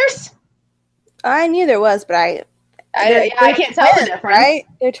Singh brothers. I knew there was, but I can't tell the difference. Right?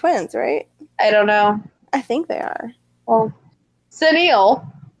 They're twins, right? I don't know. I think they are. Well, Sunil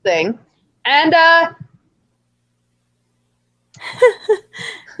Singh and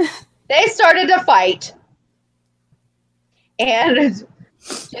they started to fight, and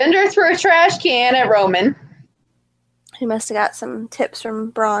Jinder threw a trash can at Roman. He must have got some tips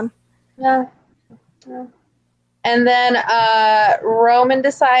from Braun. Yeah. And then Roman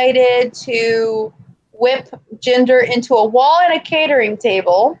decided to whip Jinder into a wall at a catering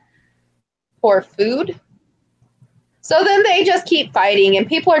table for food. So then they just keep fighting, and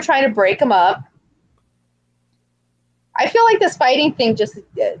people are trying to break them up. I feel like this fighting thing just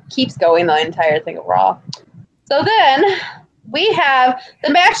keeps going the entire thing of Raw. So then we have the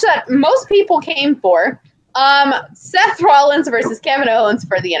match that most people came for. Seth Rollins versus Kevin Owens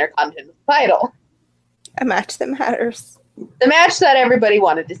for the Intercontinental title. A match that matters. The match that everybody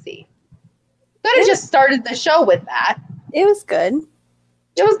wanted to see. Could have just started the show with that. It was good.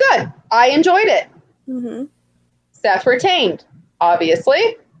 It was good. I enjoyed it. Mm-hmm. Seth retained,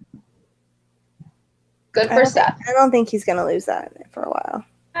 obviously. Good for Seth. I don't think he's going to lose that for a while.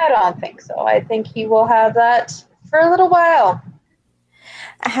 I don't think so. I think he will have that for a little while.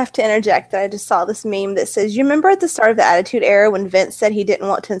 I have to interject that I just saw this meme that says, you remember at the start of the Attitude Era when Vince said he didn't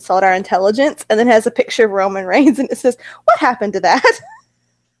want to insult our intelligence? And then has a picture of Roman Reigns and it says, what happened to that?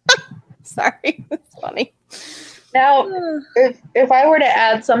 Sorry. It's funny. Now, if I were to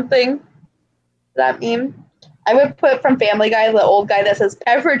add something to that meme, I would put from Family Guy, the old guy that says,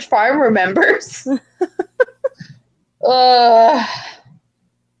 Pepperidge Farm remembers. I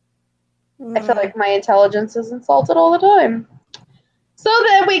feel like my intelligence is insulted all the time. So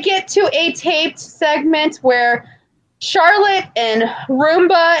then we get to a taped segment where Charlotte and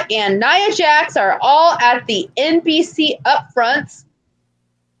Roomba and Nia Jax are all at the NBC upfronts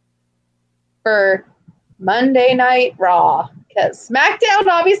for Monday Night Raw. Because SmackDown,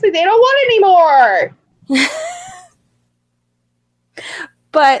 obviously, they don't want anymore.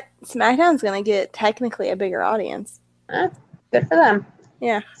 But SmackDown's going to get technically a bigger audience. Good for them.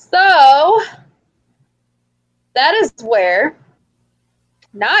 Yeah. So that is where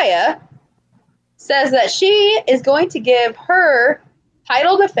Nia says that she is going to give her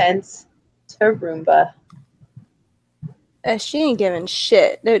title defense to Roomba. She ain't giving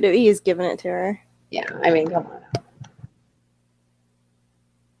shit. WWE is giving it to her. Yeah, I mean, come on.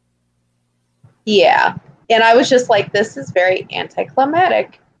 Yeah. And I was just like, this is very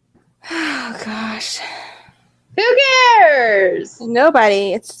anticlimactic. Oh, gosh. Who cares?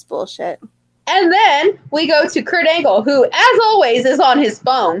 Nobody. It's just bullshit. And then we go to Kurt Angle, who, as always, is on his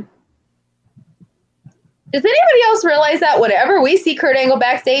phone. Does anybody else realize that whenever we see Kurt Angle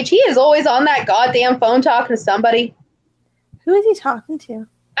backstage, he is always on that goddamn phone talking to somebody? Who is he talking to?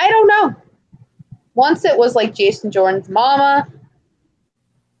 I don't know. Once it was like Jason Jordan's mama.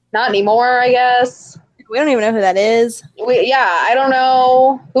 Not anymore, I guess. We don't even know who that is. I don't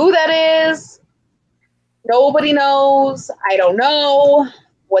know who that is. Nobody knows. I don't know.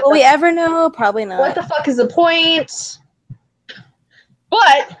 Will we ever know? Probably not. What the fuck is the point?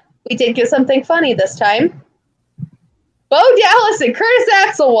 But we did get something funny this time. Bo Dallas and Curtis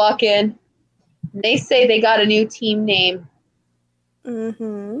Axel walk in. And they say they got a new team name.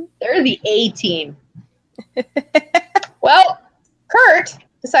 Mm-hmm. They're the A-Team. Well, Kurt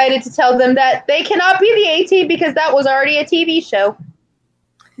decided to tell them that they cannot be the A-Team because that was already a TV show.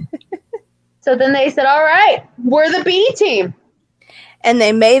 So then they said, all right, we're the B-Team. And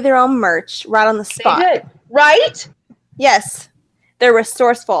they made their own merch right on the spot. They did. Right? Yes. They're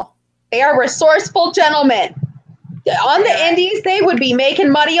resourceful. They are resourceful gentlemen. On the indies, they would be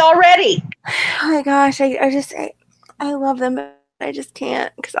making money already. Oh my gosh, I love them, but I just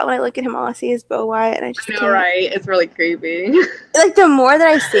can't. Because when I look at him, all I see is Bo Wyatt, and I just can't. Right? It's really creepy. Like, the more that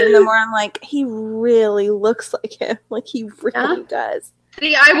I see him, the more I'm like, he really looks like him. Like, he really does.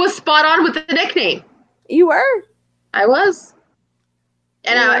 See, I was spot on with the nickname. You were. I was.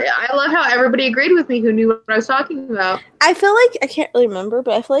 And I love how everybody agreed with me who knew what I was talking about. I feel like, I can't really remember,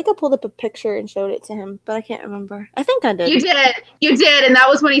 but I feel like I pulled up a picture and showed it to him, but I can't remember. I think I did. You did, and that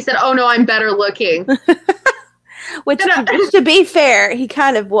was when he said, oh no, I'm better looking. Which, to be fair, he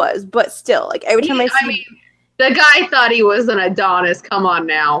kind of was, but still, like, every time I mean, the guy thought he was an Adonis, come on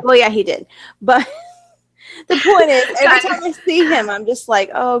now. Well, yeah, he did. But the point is, every time I see him, I'm just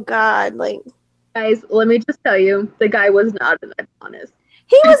like, oh God, like. Guys, let me just tell you, the guy was not an Adonis.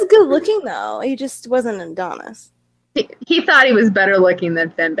 He was good looking, though. He just wasn't an Adonis. He thought he was better looking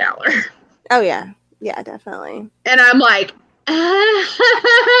than Finn Balor. Oh yeah, yeah, definitely. And I'm like,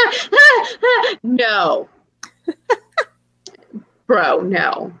 no. Bro,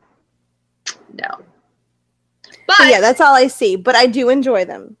 no. But yeah, that's all I see. But I do enjoy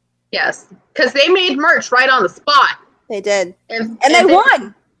them. Yes, because they made merch right on the spot. They did. And they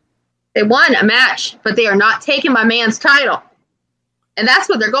won. They won a match, but they are not taking my man's title. And that's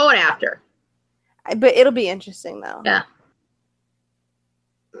what they're going after. But it'll be interesting, though. Yeah.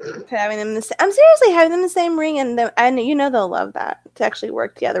 Having them I'm seriously having them in the same ring, and they'll love that, to actually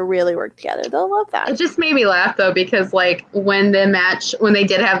work together, really work together. They'll love that. It just made me laugh, though, because, like, when they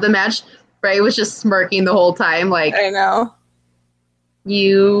did have the match, Bray was just smirking the whole time, like, I know.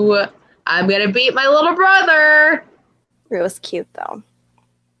 I'm gonna beat my little brother. It was cute, though.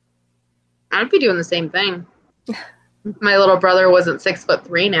 I'd be doing the same thing. My little brother wasn't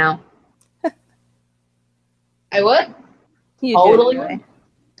 6'3" now. I would. You totally do, would.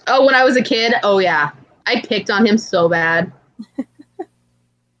 Oh, when I was a kid? Oh, yeah. I picked on him so bad.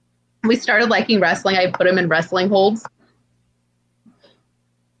 We started liking wrestling. I put him in wrestling holds.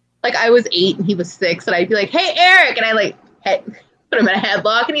 Like, I was 8 and he was 6, and I'd be like, hey, Eric! And I, put him in a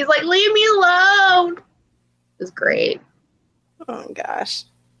headlock, and he's like, leave me alone! It was great. Oh, my gosh.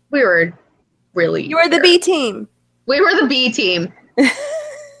 We were really... You were the B team. We were the B team.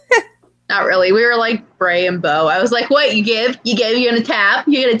 Not really. We were like Bray and Bo. I was like, what, you give? You're going to tap?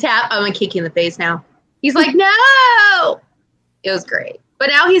 You're going to tap? I'm going to kick you in the face now. He's like, no! It was great. But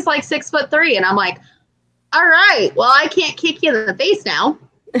now he's like 6'3", and I'm like, all right, well, I can't kick you in the face now.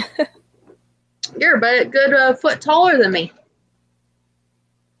 You're a good foot taller than me.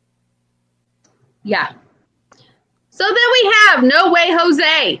 Yeah. So then we have No Way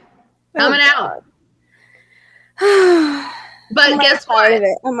Jose coming out. But guess what?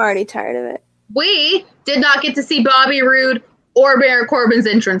 I'm already tired of it. We did not get to see Bobby Roode or Baron Corbin's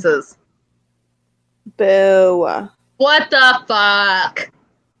entrances. Boo. What the fuck?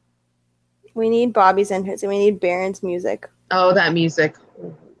 We need Bobby's entrance, and we need Baron's music. Oh, that music.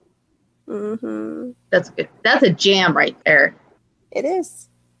 Mm-hmm. That's good. That's a jam right there. It is.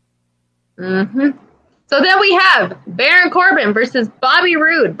 Mm-hmm. So then we have Baron Corbin versus Bobby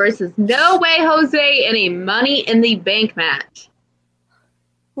Roode versus No Way Jose in a Money in the Bank match.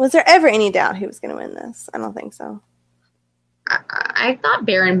 Was there ever any doubt who was going to win this? I don't think so. I thought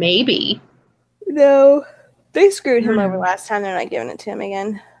Baron maybe. No. They screwed him over last time. They're not giving it to him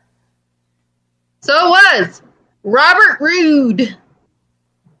again. So it was Robert Roode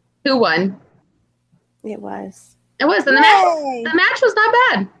who won. It was. It was. And the match was not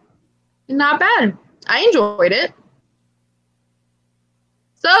bad. Not bad. I enjoyed it.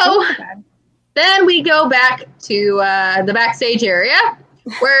 So then we go back to the backstage area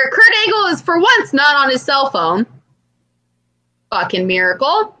where Kurt Angle is for once not on his cell phone. Fucking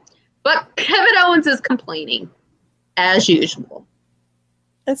miracle. But Kevin Owens is complaining, as usual.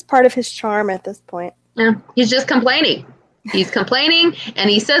 It's part of his charm at this point. Yeah, he's just complaining. He's complaining, and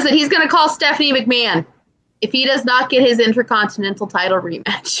he says that he's going to call Stephanie McMahon if he does not get his Intercontinental title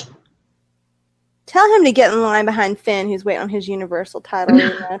rematch. Tell him to get in line behind Finn, who's waiting on his Universal title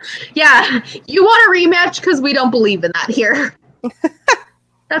rematch. Yeah, you want a rematch because we don't believe in that here.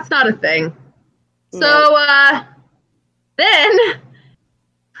 That's not a thing. So, then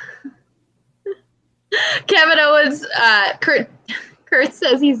Kevin Owens, Kurt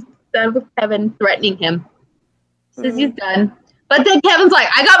says he's done with Kevin threatening him. Says he's done. But then Kevin's like,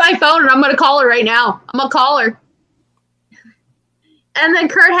 I got my phone and I'm going to call her right now. I'm going to call her. And then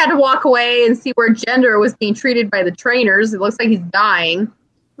Kurt had to walk away and see where Jinder was being treated by the trainers. It looks like he's dying.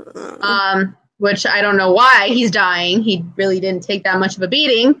 Which I don't know why he's dying. He really didn't take that much of a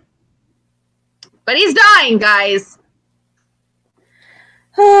beating. But he's dying, guys.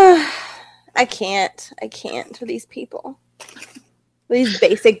 I can't for these people. These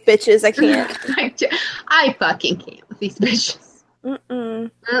basic bitches, I can't. I fucking can't with these bitches.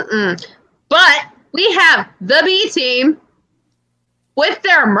 But we have the B team with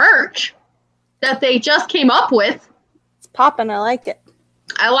their merch that they just came up with. It's popping. I like it.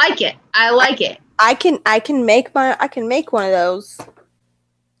 I like it. I can make one of those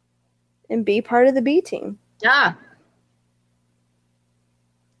and be part of the B team. Yeah.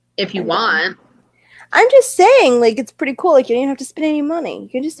 If you want. I'm just saying, like, it's pretty cool. Like, you don't even have to spend any money. You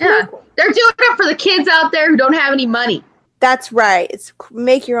can just They're doing it for the kids out there who don't have any money. That's right. It's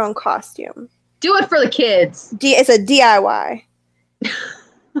make your own costume. Do it for the kids. It's a DIY.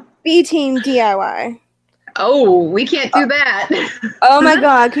 B team DIY. Oh, we can't do that. Oh my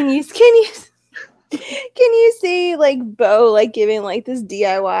God! Can you? Can you see like Bo like giving like this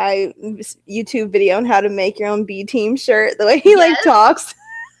DIY YouTube video on how to make your own B team shirt? The way he like Yes. talks.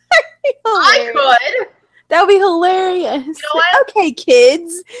 I could. That would be hilarious. You know what? Okay,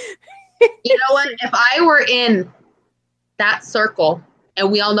 kids. You know what? If I were in that circle,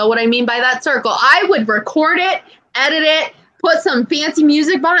 and we all know what I mean by that circle, I would record it, edit it, put some fancy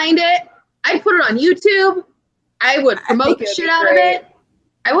music behind it. I'd put it on YouTube. I would promote think the it would shit be out great. of it.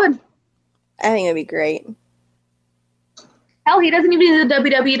 I would. I think it'd be great. Hell, he doesn't even need the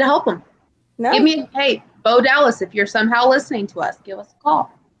WWE to help him. No, Hey, Bo Dallas, if you're somehow listening to us, give us a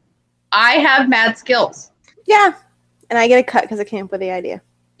call. I have mad skills. yeah, and I get a cut because I came up with the idea.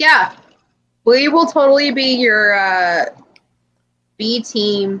 Yeah. We will totally be your B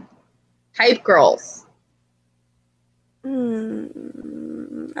team hype girls. I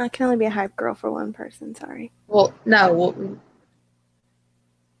can only be a hype girl for one person. Sorry. Well, no.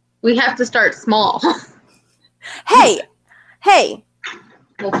 We have to start small. Hey,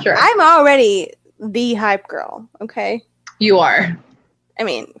 Well, sure. I'm already the hype girl. Okay. You are. I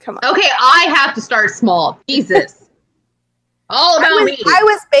mean, come on. Okay, I have to start small. Jesus. All about me. I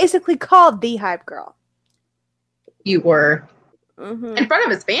was basically called the hype girl. You were. Mm-hmm. In front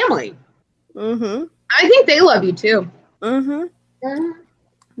of his family. Mm-hmm. I think they love you too. Mm-hmm.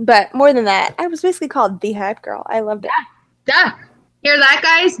 But more than that, I was basically called the hype girl. I loved it. Yeah. Hear that,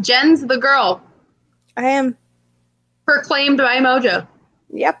 guys? Jen's the girl. I am. Proclaimed by Mojo.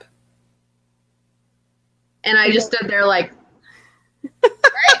 Yep. And I just stood there like, all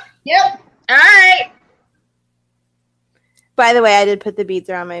right, yep, all right. By the way, I did put the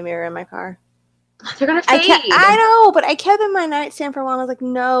beads around my mirror in my car. They're going to fade. I know, but I kept them in my nightstand for a while. I was like,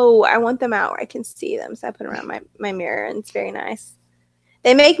 no, I want them out where I can see them. So I put them around my mirror, and it's very nice.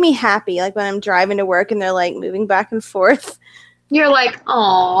 They make me happy, like when I'm driving to work and they're like moving back and forth. You're like,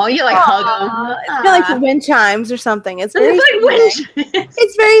 oh, you like hug them. It's kind of like wind chimes or something. It's very It's soothing. like wind.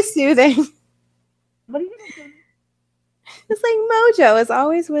 It's very soothing. What are you doing? It's like Mojo is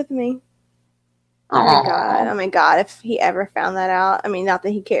always with me. Oh my god! If he ever found that out, I mean, not that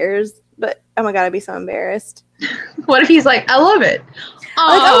he cares, but oh my god, I'd be so embarrassed. What if he's like, I love it. Like,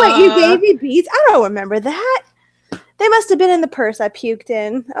 oh wait, you gave me beads? I don't remember that. They must have been in the purse I puked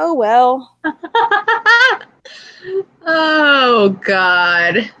in. Oh well. Oh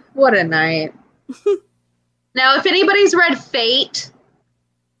God, what a night. Now, if anybody's read Fate,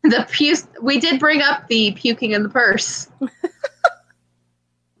 we did bring up the puking in the purse.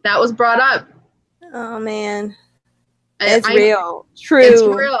 That was brought up. Oh man, it's real. True. It's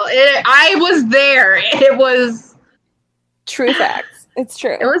real. I was there. It was true facts. It's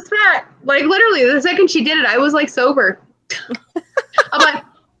true. It was fact. Like literally, the second she did it, I was like sober. I'm like,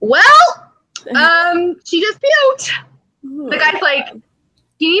 well, she just puked. The guy's like, "Do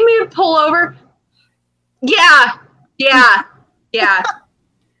you need me to pull over?" Yeah.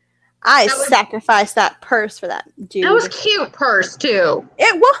 I sacrificed that purse for that dude. That was a cute purse too.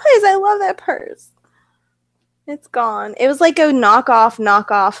 It was. I love that purse. It's gone. It was like a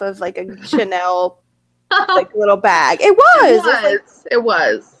knockoff of like a Chanel like little bag. It was. It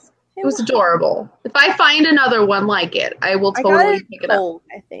was adorable. If I find another one like it, I will totally pick it up.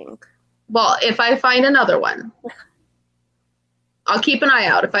 I think. Well, if I find another one, I'll keep an eye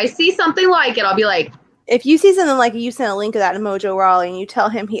out. If I see something like it, I'll be like, if you see something like it, you send a link of that to Mojo Raleigh and you tell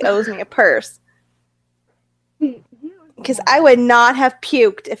him he owes me a purse. Because I would not have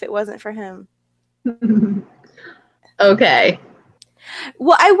puked if it wasn't for him. Okay.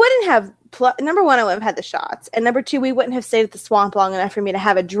 Well, I wouldn't have. Number one, I would have had the shots. And number two, we wouldn't have stayed at the swamp long enough for me to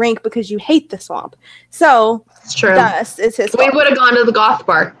have a drink because you hate the swamp. So, it's true. Thus, it's his We fault. would have gone to the goth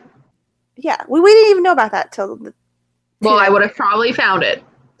bar. Yeah. We didn't even know about that till. Well, I would have probably found it.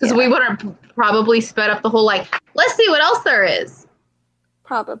 Because we would have probably sped up the whole, like, let's see what else there is.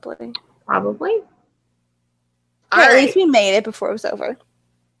 Probably. Hey, at least we made it before it was over.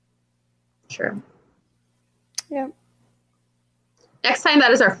 Sure. Yeah. Next time,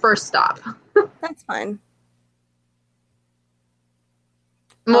 that is our first stop. That's fine.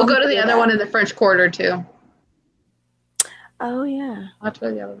 And we'll go to the other one in the French Quarter, too. Oh, yeah. I'll have to go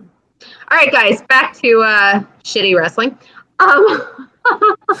to the other one. All right, guys, back to shitty wrestling.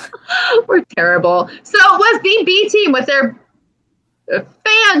 We're terrible. So it was the B team with their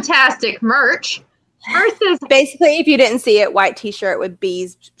fantastic merch versus basically, if you didn't see it, white t-shirt with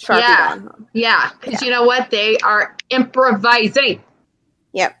bees Sharpie on. Yeah, because you know what? They are improvising.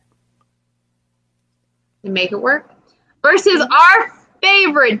 Yep. To make it work. Versus our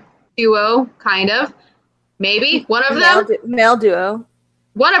favorite duo, kind of. Maybe one of them. Male duo.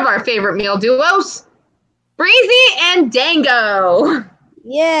 One of our favorite male duos. Breezy and Dango.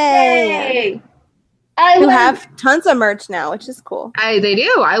 Yay! Who have tons of merch now, which is cool. They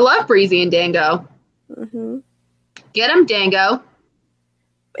do. I love Breezy and Dango. Mm-hmm. Get them, Dango.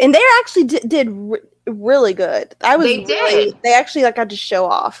 And they actually did really good. They actually got to show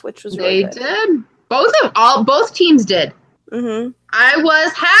off, which was really good. They did. Both teams did. Mm-hmm. I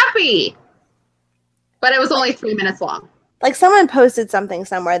was happy, but it was only 3 minutes long. Like someone posted something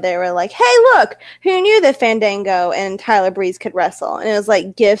somewhere. They were like, "Hey, look! Who knew that Fandango and Tyler Breeze could wrestle?" And it was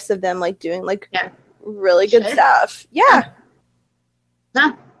like gifs of them like doing like really good stuff. Yeah.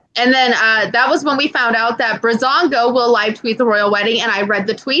 Yeah. And then that was when we found out that Brazongo will live tweet the royal wedding, and I read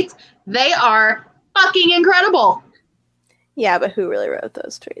the tweets. They are fucking incredible. Yeah, but who really wrote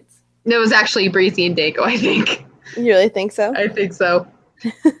those tweets? It was actually Breezy and Dango, I think. You really think so? I think so.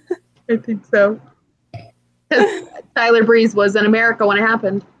 I think so. Because Tyler Breeze was in America when it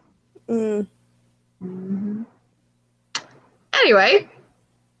happened. Mm. Mm-hmm. Anyway,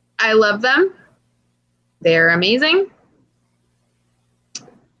 I love them. They're amazing.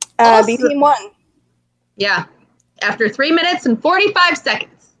 B team won. Yeah. After 3 minutes and 45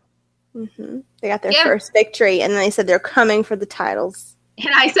 seconds. Mm-hmm. They got their first victory, and then they said they're coming for the titles.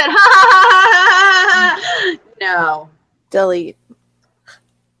 And I said, ha ha ha ha ha! No. Delete.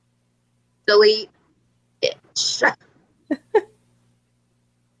 Bitch.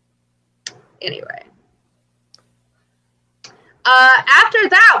 Anyway. After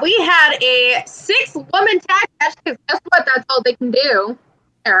that, we had a 6-woman tag match, because guess what? That's all they can do,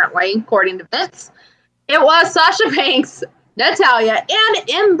 apparently, according to Vince. It was Sasha Banks, Natalya, and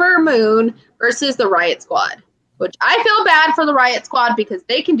Ember Moon versus the Riot Squad, which I feel bad for the Riot Squad because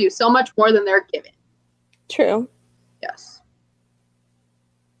they can do so much more than they're given. True. Yes.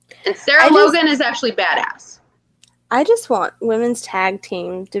 And Sarah Logan is actually badass. I just want women's tag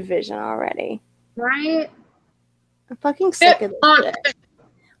team division already. Right? I'm fucking sick of this shit.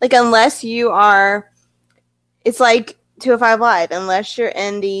 Like, unless you are... It's like 205 Live. Unless you're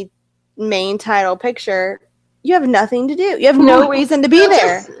in the main title picture, you have nothing to do. You have no reason to be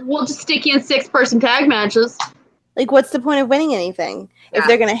there. We'll just stick you in 6-person tag matches. Like, what's the point of winning anything? Yeah. If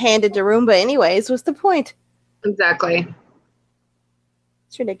they're going to hand it to Roomba anyways, what's the point? Exactly.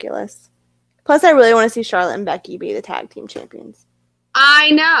 It's ridiculous. Plus, I really want to see Charlotte and Becky be the tag team champions.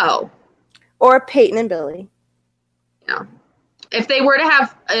 I know. Or Peyton and Billy. Yeah. If they were to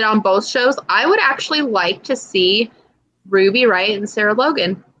have it on both shows, I would actually like to see Ruby Riott and Sarah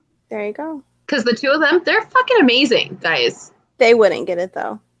Logan. There you go. Because the two of them, they're fucking amazing, guys. They wouldn't get it,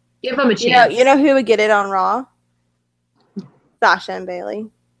 though. Give them a chance. You know who would get it on Raw? Sasha and Bayley.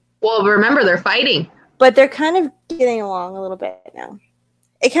 Well, remember, they're fighting. But they're kind of getting along a little bit now.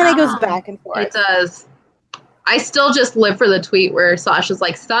 It kind of goes back and forth. It does. I still just live for the tweet where Sasha's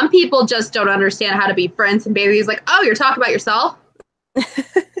like, some people just don't understand how to be friends. And Bayley's like, oh, you're talking about yourself?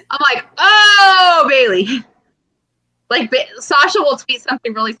 I'm like, oh, Bayley. Like, Sasha will tweet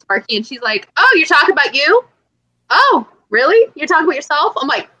something really snarky, and she's like, oh, you're talking about you? Oh, really? You're talking about yourself? I'm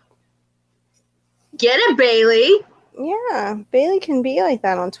like, get it, Bayley. Yeah, Bayley can be like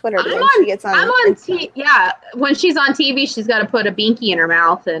that on Twitter. But she gets on. When she's on TV, she's got to put a binky in her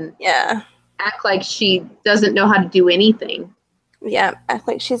mouth and act like she doesn't know how to do anything. Yeah, act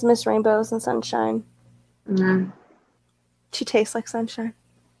like she's Miss Rainbows and Sunshine. Mm-hmm. She tastes like sunshine.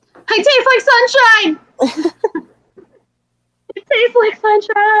 I taste like sunshine. It tastes like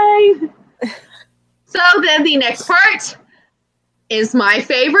sunshine. So then the next part is my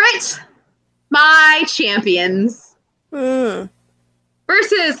favorite. My champions.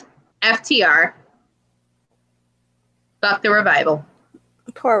 Versus FTR. Fuck the Revival.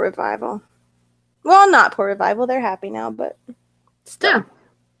 Poor Revival. Well, not poor Revival. They're happy now, but still. Yeah.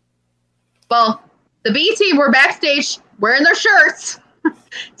 Well, the B team were backstage wearing their shirts,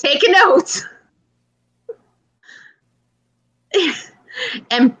 taking notes.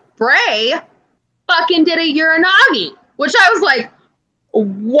 And Bray fucking did a Uranagi, which I was like,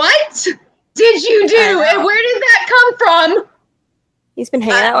 what did you do? And where did that come from? He's been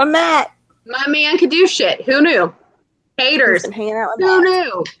hanging out with Matt. My man could do shit. Who knew? Haters. He's been hanging out with Who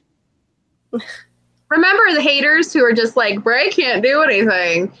Matt. knew? Remember the haters who are just like, Bray can't do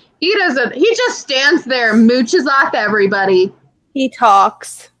anything. He just stands there, mooches off everybody. He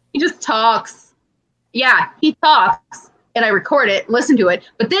talks. He just talks. Yeah, he talks. And I record it, listen to it.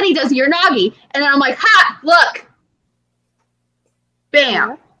 But then he does Uranagi. And then I'm like, ha, look. Bam.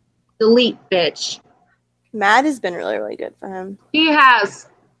 Yeah. Delete, bitch. Matt has been really, really good for him. He has.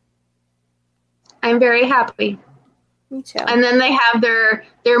 I'm very happy. Me too. And then they have their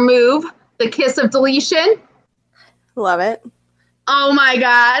move, the kiss of deletion. Love it. Oh my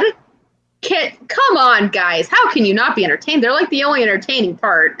god. Come on, guys. How can you not be entertained? They're like the only entertaining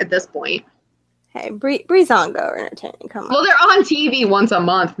part at this point. Hey, Breezango are entertaining. Come on. Well, they're on TV once a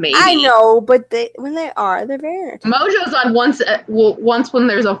month, maybe. I know, but when they are, they're very entertaining. Mojo's on once when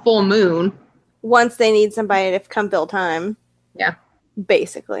there's a full moon. Once they need somebody to come fill time. Yeah.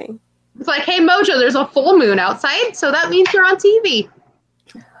 Basically. It's like, hey, Mojo, there's a full moon outside, so that means you're on TV.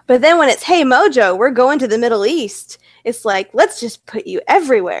 But then when it's, hey, Mojo, we're going to the Middle East, it's like, let's just put you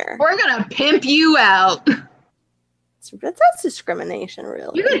everywhere. We're going to pimp you out. That's discrimination,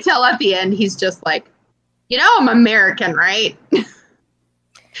 really. You can tell at the end, he's just like, you know, I'm American, right?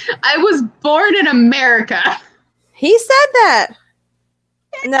 I was born in America. He said that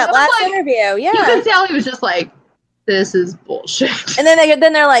in that last interview. Yeah. You can tell he was just like, this is bullshit. And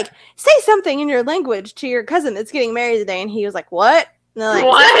then they're like, say something in your language to your cousin that's getting married today. And he was like, what? And they're like,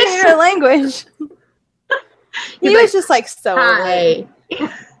 what? Say in your language. He was just like, so. Hi.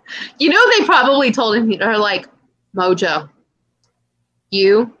 You know, they probably told him, they're like, Mojo,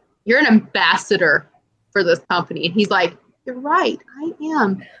 you're an ambassador for this company. And he's like, you're right, I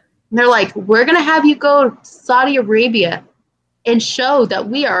am. And they're like, we're going to have you go to Saudi Arabia and show that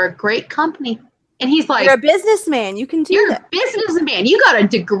we are a great company. And he's like, you're a businessman. You can do you're that. You're a businessman. You got a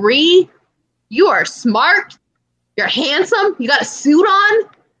degree. You are smart. You're handsome. You got a suit on.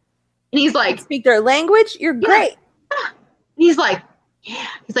 And he's like, you speak their language. You're great. And he's like, yeah.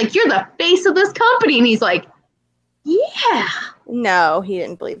 He's like, you're the face of this company. And he's like, yeah. No, he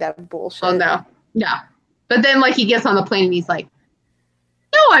didn't believe that bullshit. Oh, no. But then, like, he gets on the plane and he's like,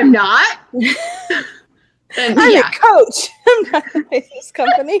 no, I'm not. And, I'm a coach. I'm not the face of this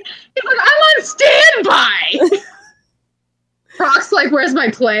company. He's like, I'm on standby. Croc's like, where's my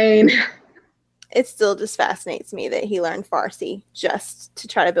plane? It still just fascinates me that he learned Farsi just to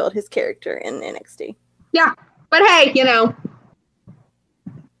try to build his character in NXT. Yeah. But hey, you know,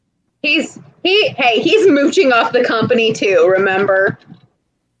 he's mooching off the company too, remember?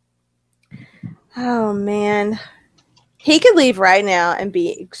 Oh man. He could leave right now and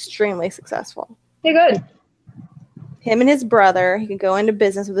be extremely successful. He could. Him and his brother, he could go into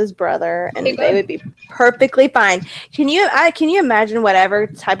business with his brother and they would be perfectly fine. Can you imagine whatever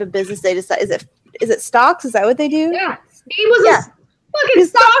type of business they decide? Is it stocks? Is that what they do? Yeah. He was a fucking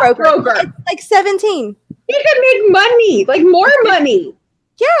stockbroker. It's like 17. He could make money, like more money.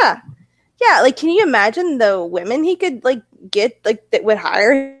 Yeah. Yeah, like, can you imagine the women he could, like, get, like, that would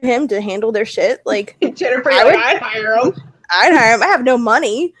hire him to handle their shit? Like, Jennifer, I'd hire him. I'd hire him. I have no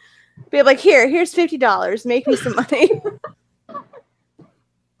money. Be like, here's $50. Make me some money.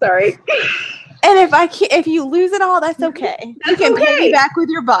 Sorry. And if you lose it all, that's okay. You can pay me back with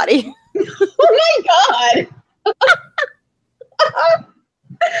your body. Oh my god.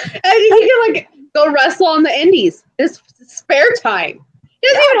 And he can, like, go wrestle on the indies. His spare time. He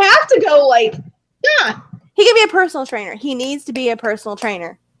doesn't even have to go, like, He can be a personal trainer. He needs to be a personal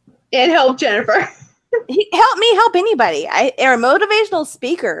trainer. And help Jennifer. Help me help anybody. Or a motivational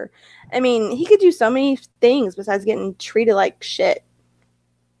speaker. I mean, he could do so many things besides getting treated like shit.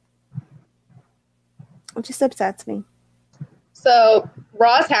 It just upsets me. So,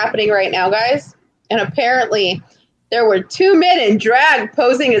 Raw's happening right now, guys. And apparently, there were 2 men in drag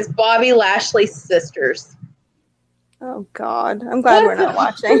posing as Bobby Lashley's sisters. Oh, God. I'm glad we're not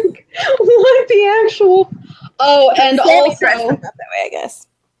watching. What the actual... Oh, and also... That way, I guess.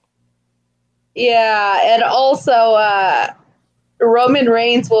 Yeah, and also, Roman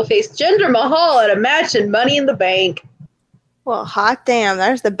Reigns will face Jinder Mahal at a match in Money in the Bank. Well, hot damn.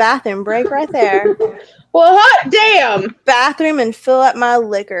 There's the bathroom break right there. Well, hot damn. Bathroom and fill up my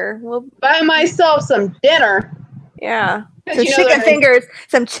liquor. We'll buy myself some dinner. Yeah. Some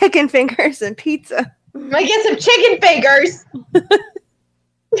chicken fingers and pizza. I get some chicken fingers.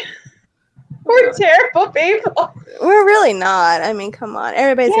 We're terrible people. We're really not. I mean, come on.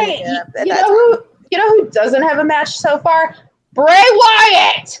 Everybody's going to get up at that time. You know who doesn't have a match so far? Bray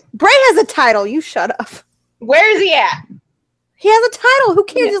Wyatt. Bray has a title. You shut up. Where's he at? He has a title. Who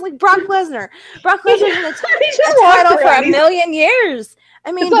cares? He's like Brock Lesnar. Brock Lesnar's had a title for a million years.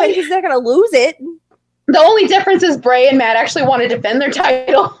 I mean, but he's not going to lose it. The only difference is Bray and Matt actually want to defend their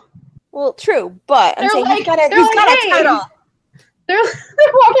title. Well, true, but I'm saying he's got a title. They're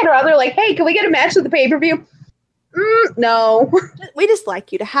walking around. They're like, "Hey, can we get a match at the pay-per-view?" No. We just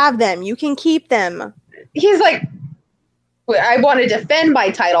like you to have them. You can keep them. He's like, I want to defend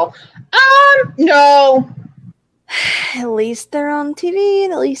my title. No. At least they're on TV,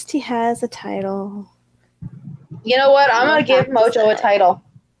 and at least he has a title. You know what? I'm going to give Mojo a title.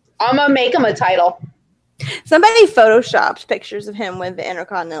 I'm going to make him a title. Somebody photoshopped pictures of him with the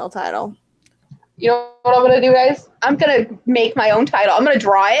Intercontinental title. You know what I'm going to do, guys? I'm going to make my own title. I'm going to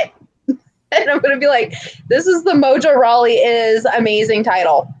draw it. And I'm going to be like, this is the Mojo Rawley is amazing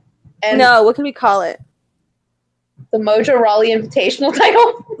title. And No, what can we call it? the Mojo Rawley Invitational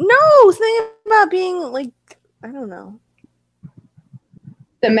title. No, something about being like, I don't know.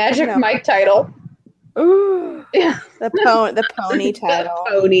 The Magic No. Mike title. Ooh, Yeah. the pony title.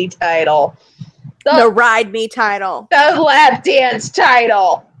 The pony title. The ride me title. The lap dance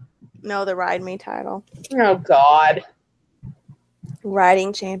title. No, the ride me title. Oh, God.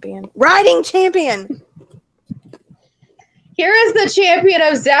 Riding champion. Riding champion. Here is the champion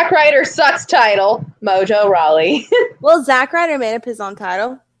of Zack Ryder Sucks title, Mojo Rawley. Well, Zack Ryder made up his own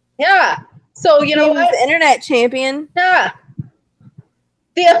title. Yeah. So, you know He was what? the internet champion. Yeah.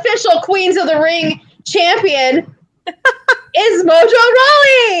 The official Queens of the Ring champion is Mojo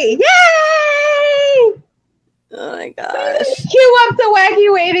Rawley. Yay! Oh my gosh. Cue up the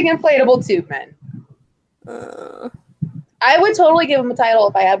wacky waving inflatable tube men. I would totally give him a title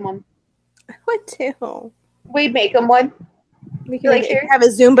if I had one. I would too. We'd make him one. We You like could here? have a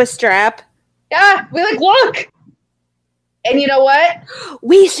Zumba strap. Yeah, we like, look. And you know what?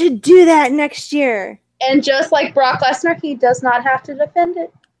 We should do that next year. And just like Brock Lesnar, he does not have to defend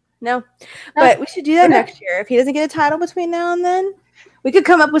it. No, but we should do that next year. If he doesn't get a title between now and then, we could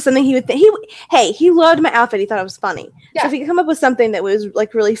come up with something he would think. He loved my outfit. He thought it was funny. Yeah. So if we could come up with something that was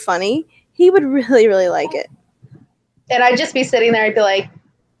like really funny, he would really, really like it. And I'd just be sitting there and be like,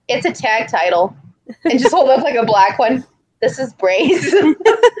 it's a tag title. And just hold up like a black one. This is Bray's.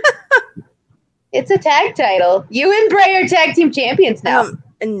 It's a tag title. You and Bray are tag team champions now.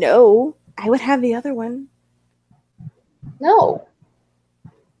 No, I would have the other one. No.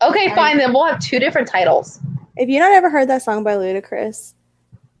 Okay, fine. Then we'll have two different titles. If you not ever heard that song by Ludacris,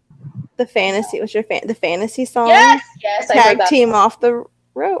 the fantasy, the fantasy song? Yes, yes. I heard Tag that. team off the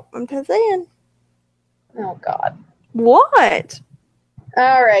rope. I'm just saying. Oh, God. What?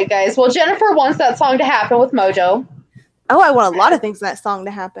 All right, guys. Well, Jennifer wants that song to happen with Mojo. Oh, I want a lot of things in that song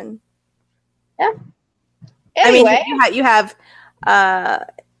to happen. Yeah. Anyway. I mean, you have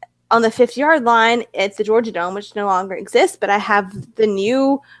on the 50-yard line, it's the Georgia Dome, which no longer exists, but I have the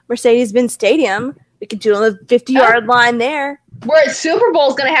new Mercedes-Benz Stadium. We could do it on the 50-yard line there. Where Super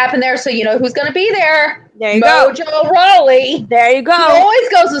Bowl's going to happen there, so you know who's going to be there. There you Mojo go. Rawley. There you go. He always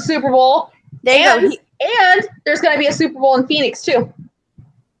goes to the Super Bowl. There you go. And there's going to be a Super Bowl in Phoenix, too.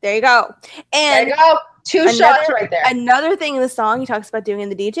 There you go. And there you go. Two shots right there. Another thing in the song he talks about doing in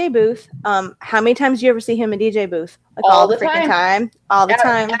the DJ booth. How many times do you ever see him in DJ booth? Like all the freaking time. All the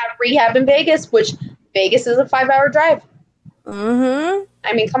time. At rehab in Vegas, which Vegas is a 5-hour drive. Mm-hmm.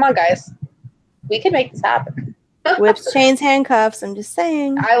 I mean, come on, guys. We can make this happen. Whips, chains, handcuffs. I'm just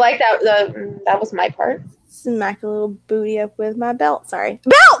saying. I like that. That was my part. Smack a little booty up with my belt. Sorry.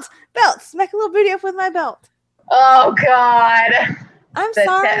 Belt! Smack a little booty up with my belt. Oh, God. I'm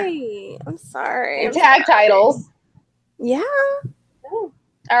sorry. I'm sorry. Tag titles. Yeah. Oh.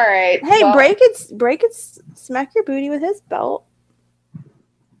 All right. Hey, well, Bray could smack your booty with his belt.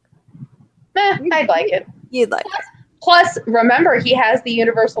 I'd like it. You'd like it. Plus, remember, he has the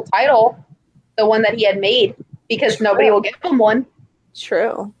Universal title, the one that he had made, because nobody will give him one.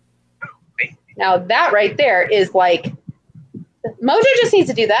 True. Now, that right there is like, Mojo just needs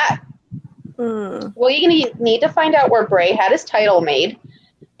to do that. Well, you're going to need to find out where Bray had his title made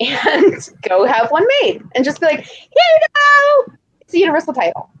and go have one made. And just be like, here you go! It's the Universal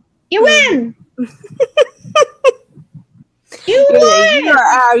title. You win! You won! You are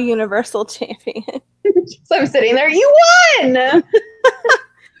our Universal champion. So I'm sitting there, you won!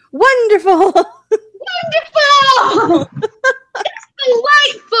 Wonderful! Wonderful! It's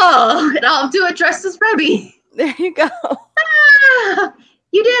delightful! And I'll do it dressed as Rebby. There you go. Ah,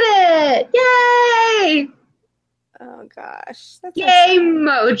 you did it! Yay! Oh gosh. That's Yay,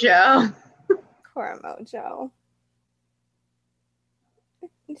 Mojo. Poor Mojo.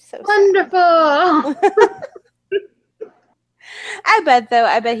 He's so wonderful. I bet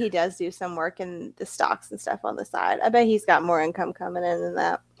he does do some work in the stocks and stuff on the side. I bet he's got more income coming in than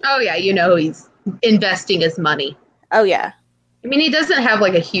that. Oh yeah, you know he's investing his money. Oh yeah. I mean, he doesn't have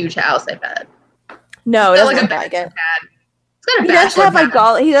like a huge house, I bet. No, it doesn't look look like it. He does have like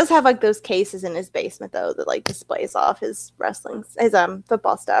he does have like those cases in his basement though that like displays off his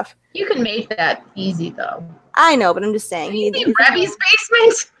football stuff. You can make that easy though. I know, but I'm just saying he's in Rebby's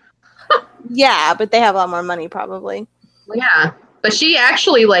basement. Yeah, but they have a lot more money probably. Yeah, but she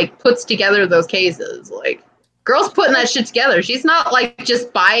actually like puts together those cases. Like, girl's putting that shit together. She's not like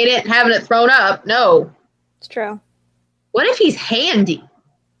just buying it and having it thrown up. No, it's true. What if he's handy?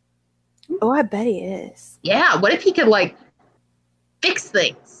 Oh, I bet he is. Yeah. What if he could like fix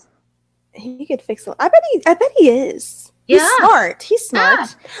things? He could fix it. I bet he is. Yeah. He's smart. He's smart. Yeah.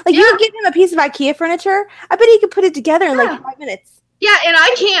 Like you could give him a piece of IKEA furniture. I bet he could put it together in like 5 minutes. Yeah, and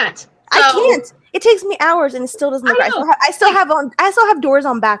I can't. I So- can't. It takes me hours, and it still doesn't look I right. know. I still have doors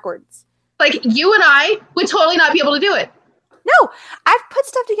on backwards. Like, you and I would totally not be able to do it. No, I've put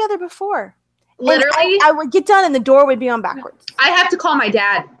stuff together before. And Literally, I would get done, and the door would be on backwards. I have to call my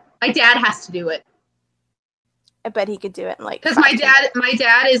dad. My dad has to do it. I bet he could do it in like. Because 5 my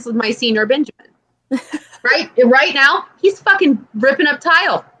dad is my senior Benjamin. Right now, he's fucking ripping up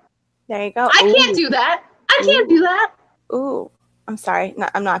tile. There you go. I can't do that. I can't do that. Ooh, I'm sorry.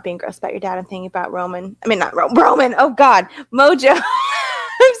 I'm not being gross about your dad. I'm thinking about Roman. I mean, not Roman. Oh God, Mojo.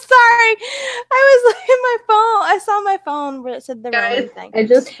 I'm sorry. I was looking at my phone. I saw my phone where it said the Guys, Roman thing. I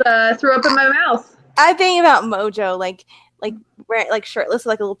just threw up in my mouth. I think about Mojo, like wearing like shirtless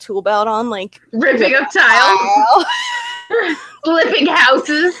with like a little tool belt on, like Ripping up tile. Flipping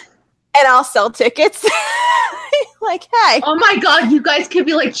houses. and I'll sell tickets. Like, hey. Oh my god, you guys could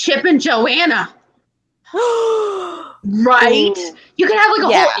be like Chip and Joanna. Right? Ooh. You could have like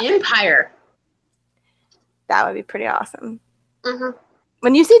a Yeah. whole empire. That would be pretty awesome. Mm-hmm.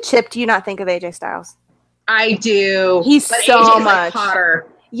 When you see Chip, do you not think of AJ Styles? I do. He's But so AJ's much like hotter.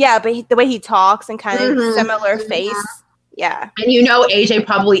 Yeah, but the way he talks and kind of Mhm. similar face. Yeah. And you know AJ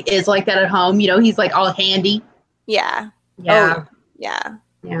probably is like that at home. You know, he's like all handy. Yeah. Yeah. Oh, yeah.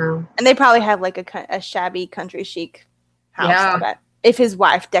 Yeah. And they probably have like a shabby country chic house. Yeah. I bet. If his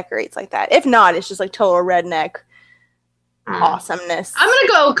wife decorates like that. If not, it's just like total redneck awesomeness. I'm gonna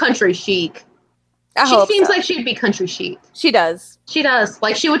go country chic. I She hope seems so. like she'd be country chic. She does. She does.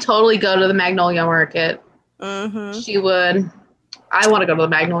 Like she would totally go to the Magnolia Market. Mm-hmm. She would. I want to go to the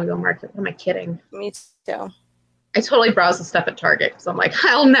Magnolia Market. What am I kidding? Me too. I totally browse the stuff at Target because I'm like,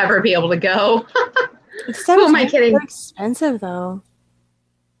 I'll never be able to go. Except Who am I it's kidding? so expensive though.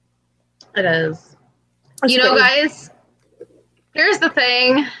 It is. It's You know, crazy. guys, here's the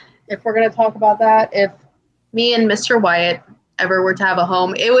thing. If we're going to talk about that, if me and Mr. Wyatt ever were to have a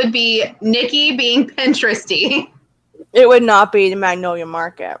home, it would be Nikki being Pinteresty. It would not be the Magnolia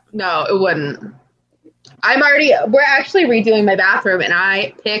Market. No, it wouldn't. We're actually redoing my bathroom, and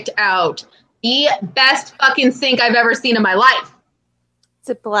I picked out the best fucking sink I've ever seen in my life. Is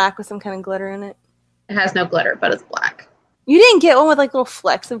it black with some kind of glitter in it? It has no glitter, but it's black. You didn't get one with like little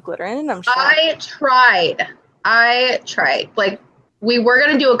flecks of glitter in it, I'm sure. I tried. Like, we were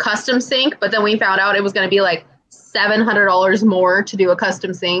going to do a custom sink, but then we found out it was going to be like $700 more to do a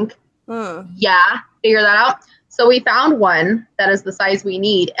custom sink. Yeah, figure that out. So we found one that is the size we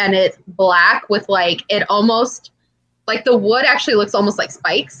need, and it's black with like, it almost, like the wood actually looks almost like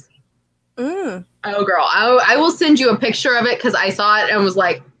spikes. Mm. Oh, girl, I will send you a picture of it because I saw it and was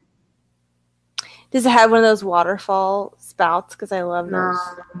like, Does it have one of those waterfall spouts? Because I love those.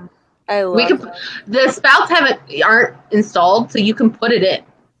 I love we could, those. the spouts aren't installed, so you can put it in.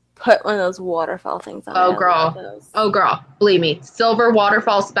 Put one of those waterfall things on. Oh, it. I girl. love those. Oh, girl, believe me, silver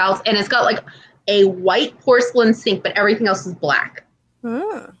waterfall spouts, and it's got like a white porcelain sink, but everything else is black.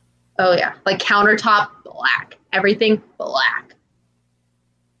 Mm. Oh yeah, like countertop black, everything black.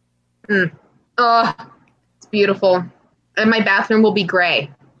 Oh, it's beautiful, and my bathroom will be gray.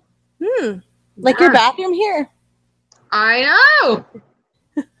 Like your bathroom here. I know.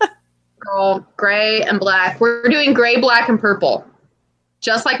 Girl, gray and black. We're doing gray, black, and purple,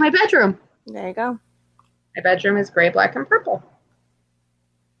 just like my bedroom. There you go. My bedroom is gray, black, and purple.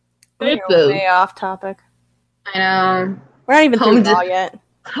 We're Boo. way off topic. I know. We're not even Home through law yet.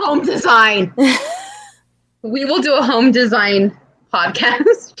 Home design. We will do a home design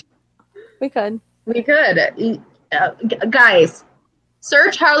podcast. We could. We could. Guys,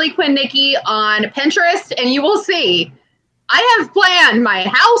 search Harley Quinn Nikki on Pinterest and you will see I have planned my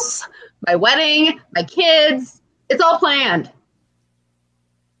house, my wedding, my kids. It's all planned.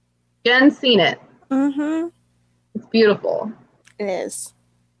 Jen's seen it. Mm-hmm. It's beautiful. It is.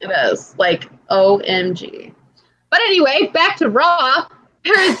 It is. Like, OMG. But anyway, back to Raw.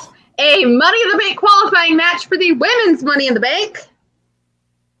 There's a Money in the Bank qualifying match for the women's Money in the Bank.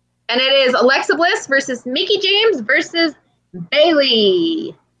 And it is Alexa Bliss versus Mickie James versus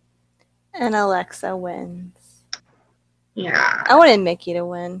Bayley. And Alexa wins. Yeah. I wanted Mickey to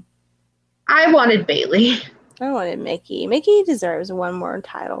win. I wanted Bayley. I wanted Mickey. Mickey deserves one more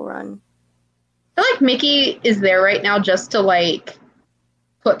title run. I feel like Mickie is there right now just to, like,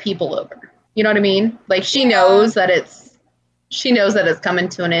 put people over. You know what I mean? Like, she knows that it's coming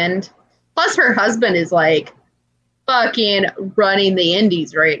to an end. Plus, her husband is, like, fucking running the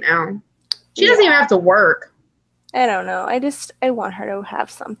indies right now. She doesn't even have to work. I don't know. I want her to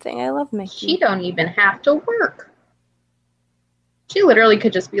have something. I love Mickey. She don't even have to work. She literally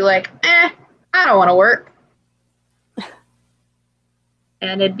could just be like, I don't want to work.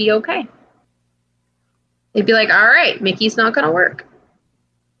 And it'd be okay. They'd be like, all right, Mickey's not going to work.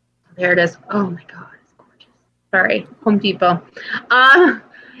 There it is. Oh my god, it's gorgeous. Sorry, Home Depot.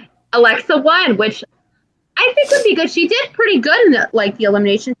 Alexa won, which I think would be good. She did pretty good in the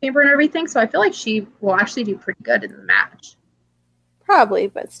Elimination Chamber and everything, so I feel like she will actually do pretty good in the match. Probably,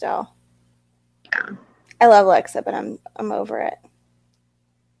 but still. Yeah. I love Alexa, but I'm over it.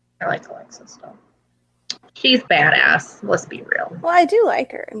 I like Alexa still. She's badass. Let's be real. Well, I do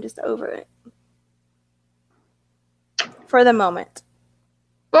like her. I'm just over it. For the moment.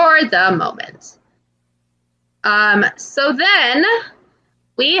 For the moment. So then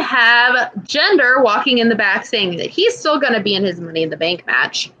we have Jinder walking in the back saying that he's still going to be in his Money in the Bank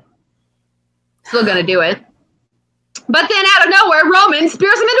match. Still going to do it. But then out of nowhere, Roman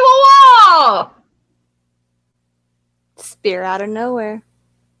spears him into a wall! Spear out of nowhere.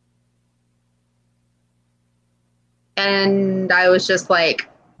 And I was just like,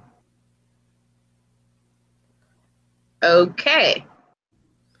 okay.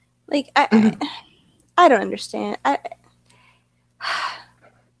 Like, I don't understand.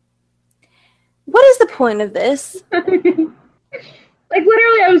 What is the point of this? Like,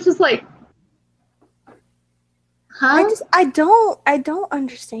 literally, I was just like, huh? I don't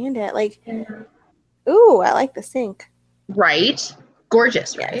understand it. Like, ooh, I like the sink. Right?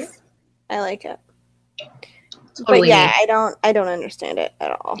 Gorgeous, right? Yes. I like it. Totally but yeah, neat. I don't understand it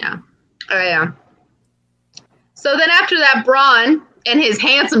at all. Yeah. Oh, yeah. So then after that, Braun and his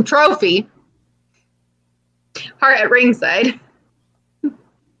handsome trophy are at ringside.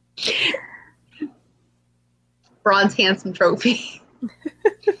 Braun's handsome trophy.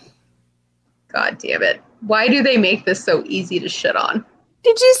 God damn it. Why do they make this so easy to shit on?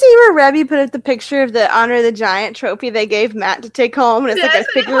 Did you see where Rebby put up the picture of the Honor the Giant trophy they gave Matt to take home? And it's like a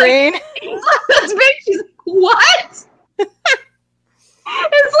figurine. That's big. She's like, what?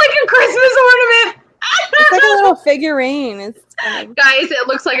 It's like a Christmas ornament. It's like a little figurine. It's Guys, it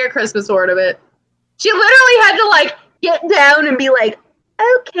looks like a Christmas ornament. She literally had to like get down and be like,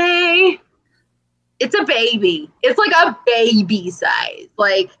 okay. It's a baby. It's like a baby size.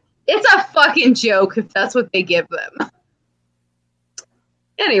 Like, it's a fucking joke if that's what they give them.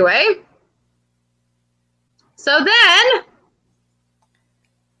 Anyway. So then,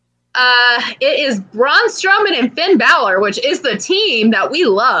 it is Braun Strowman and Finn Balor, which is the team that we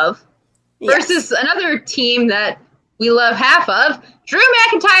love, versus another team that we love half of, Drew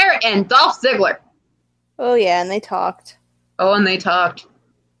McIntyre and Dolph Ziggler. Oh, yeah, and they talked. Oh, and they talked.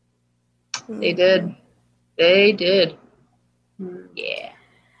 They did. They did. Yeah.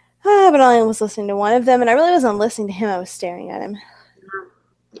 But I only was listening to one of them, and I really wasn't listening to him. I was staring at him.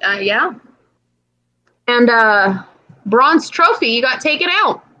 Yeah. And Braun's trophy got taken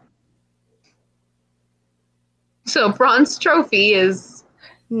out. So Braun's trophy is...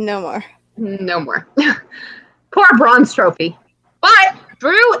 No more. No more. Poor Braun's trophy. But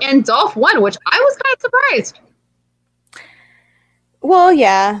Drew and Dolph won, which I was kind of surprised. Well,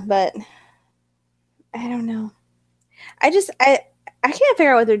 yeah, but I don't know. I can't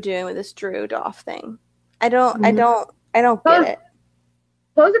figure out what they're doing with this Drew Dolph thing. I don't get it.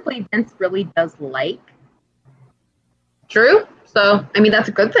 Supposedly Vince really does like Drew, so I mean that's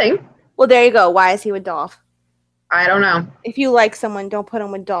a good thing. Well, there you go. Why is he with Dolph? I don't know. If you like someone, don't put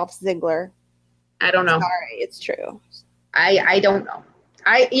him with Dolph Ziggler. I don't know. Sorry, it's true. I don't know.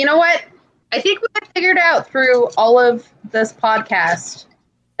 You know what? I think we have figured out through all of this podcast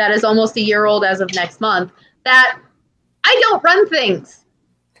that is almost a year old as of next month that I don't run things.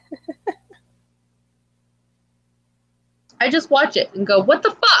 I just watch it and go, what the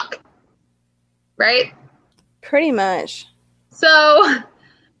fuck? Right? Pretty much. So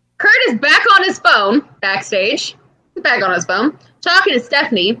Kurt is back on his phone backstage. He's back on his phone talking to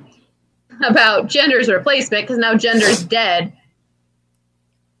Stephanie about Jinder's replacement because now Jinder's dead.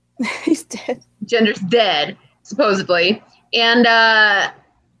 He's dead. Jinder's dead, supposedly. And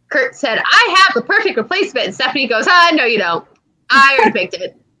Kurt said, I have the perfect replacement. And Stephanie goes, no, you don't. I already picked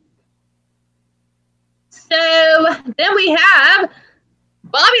it. So then we have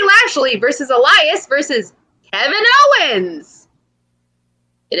Bobby Lashley versus Elias versus Kevin Owens.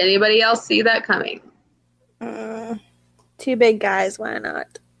 Did anybody else see that coming? Two big guys. Why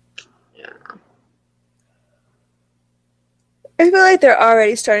not? Yeah. I feel like they're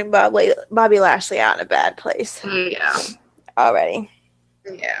already starting Bobby Lashley out in a bad place. Yeah. Already.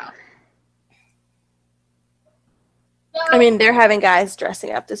 Yeah. I mean, they're having guys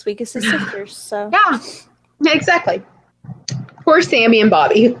dressing up this week as his sisters, so. Yeah, exactly. Poor Sammy and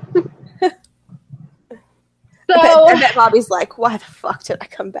Bobby. I bet Bobby's like, why the fuck did I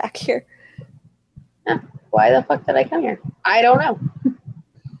come back here? Yeah, why the fuck did I come here? I don't know.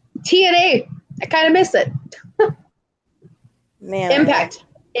 TNA. I kind of miss it. Man. Impact.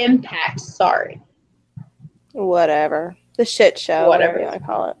 Impact. Sorry. Whatever. The shit show. Whatever. Whatever you want to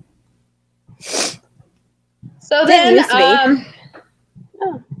call it. So Didn't then, used to be.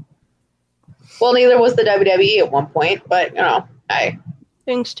 oh. Well, neither was the WWE at one point, but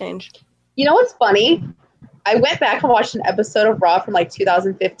Things changed. You know what's funny? I went back and watched an episode of Raw from like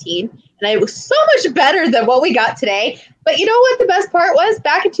 2015, and it was so much better than what we got today. But you know what the best part was?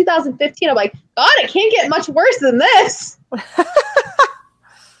 Back in 2015, I'm like, God, it can't get much worse than this.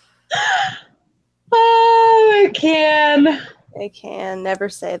 Oh, it can. They can never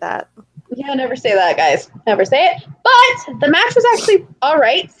say that. Yeah, never say that, guys. Never say it. But the match was actually all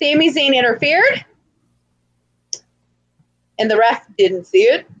right. Sami Zayn interfered, and the ref didn't see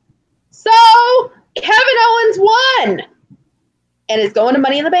it. So Kevin Owens won and is going to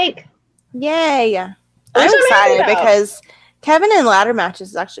Money in the Bank. Yay. I'm Which I'm happy excited about. because Kevin in ladder matches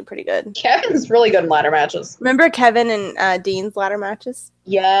is actually pretty good. Kevin's really good in ladder matches. Remember Kevin and Dean's ladder matches?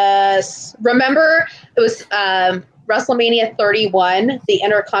 Yes. Remember, it was WrestleMania 31, the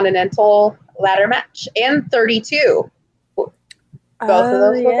Intercontinental ladder match, and 32. Both of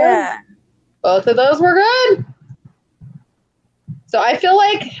those were good. Both of those were good. So I feel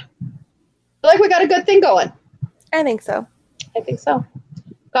like we got a good thing going. I think so. I think so.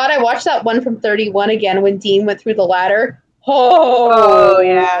 God, I watched that one from 31 again when Dean went through the ladder. Oh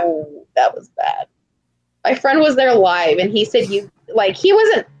yeah. That was bad. My friend was there live, and he said he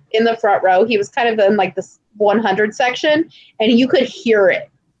wasn't in the front row. He was kind of in like this 100 section, and you could hear it.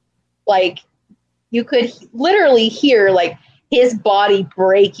 Like, you could literally hear like his body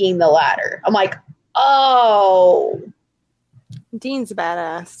breaking the ladder. I'm like, oh. Dean's a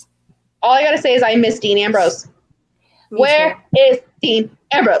badass. All I gotta say is I miss Dean Ambrose. Me Where too. is Dean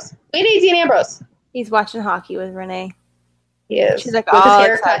Ambrose? We need Dean Ambrose. He's watching hockey with Renee. He is. She's like, with his all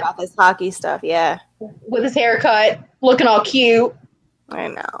haircut, excited about this hockey stuff. Yeah, with his haircut, looking all cute. I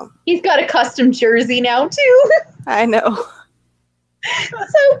know. He's got a custom jersey now too. I know.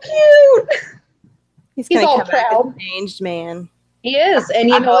 So cute. He's He's gonna all come back proud. a changed man. He is, and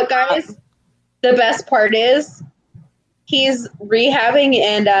you I know what, hope not. guys? The best part is he's rehabbing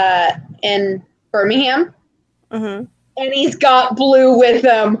in Birmingham, Mm-hmm. and he's got Blue with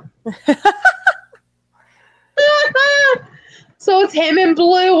him. So it's him and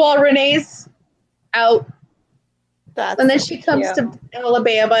Blue while Renee's out. And then she comes to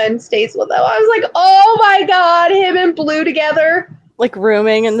Alabama and stays with them. I was like, oh my God, him and Blue together. like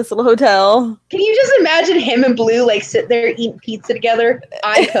rooming in this little hotel Can you just imagine him and Blue like sit there eating pizza together?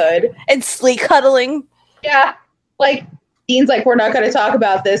 I could. and sleep cuddling. Yeah. Like, Dean's like, we're not going to talk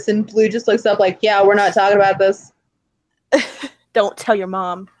about this. And Blue just looks up like, yeah, we're not talking about this. Don't tell your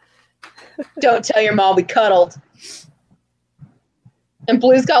mom. Don't tell your mom we cuddled. And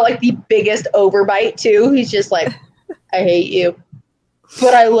Blue's got like the biggest overbite too. He's just like, I hate you,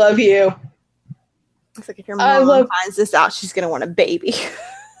 but I love you. It's like if your mom finds this out, she's gonna want a baby.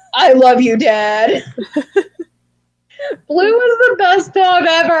 I love you, Dad. Blue is the best dog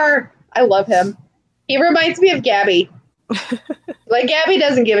ever. I love him. He reminds me of Gabby. Like, Gabby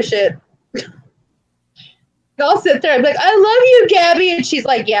doesn't give a shit. I'll sit there and be like, I love you, Gabby. And she's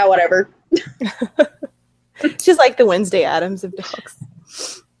like, yeah, whatever. She's like the Wednesday Addams of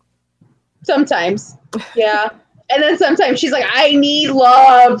dogs. Sometimes. Yeah. And then sometimes she's like, I need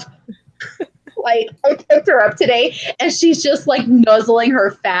love. Like, I picked her up today and she's just like nuzzling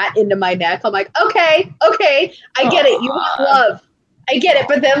her fat into my neck. I'm like, okay, I get it. You want love. I get it.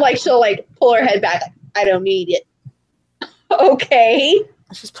 But then like she'll like pull her head back. I don't need it. Okay.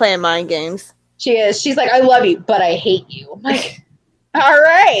 She's playing mind games. She is. She's like, I love you, but I hate you. I'm like, all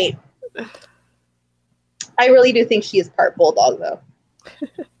right. I really do think she is part bulldog though.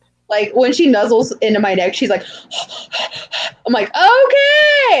 Like when she nuzzles into my neck, she's like, I'm like,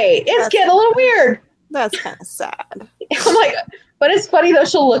 okay, it's getting a little weird. That's kind of sad. I'm like, but it's funny though.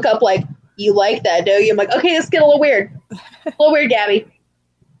 She'll look up like, you like that, don't you? I'm like, okay, let's get a little weird. A little weird, Gabby.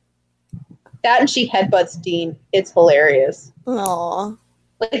 That and she headbutts Dean. It's hilarious. Aww.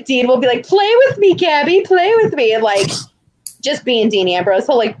 Like Dean will be like, play with me, Gabby, play with me. And like, just being Dean Ambrose,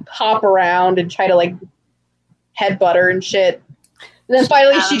 he'll like hop around and try to like headbutt her and shit. And then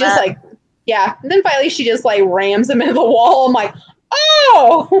finally she just like, yeah. And then finally she just like rams him into the wall. I'm like,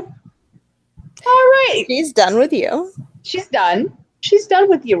 oh, all right. She's done with you. She's done. She's done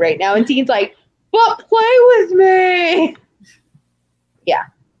with you right now. And Dean's like, but play with me. Yeah.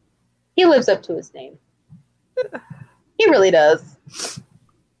 He lives up to his name. He really does.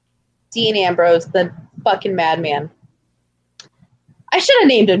 Dean Ambrose, the fucking madman. I should have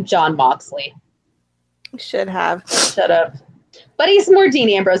named him John Moxley. Should have. Shut up. But he's more Dean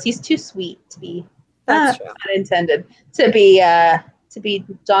Ambrose. He's too sweet to be. That's true. Not intended to be to be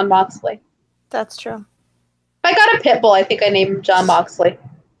John Moxley. That's true. If I got a pit bull, I think I named him John Moxley.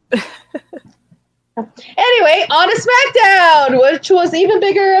 Anyway, on to SmackDown, which was even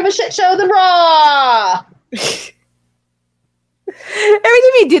bigger of a shit show than Raw. Every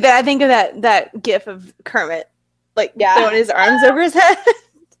time you do that, I think of that gif of Kermit, like throwing his arms over his head.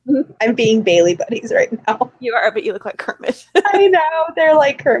 I'm being Bailey buddies right now. You are, but you look like Kermit. I know, they're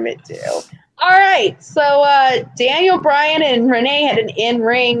like Kermit too. All right, so Daniel Bryan and Renee had an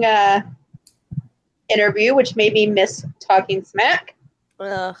in-ring interview, which made me miss talking smack.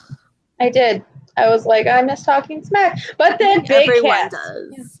 Ugh. I did. I was like, I miss talking smack. But then Big Everyone Cass.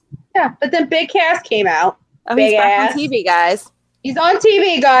 does. Yeah, but then Big Cass came out. Oh, Big he's back ass. on TV, guys. He's on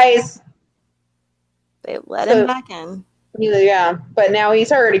TV, guys. They let him back in. Yeah, but now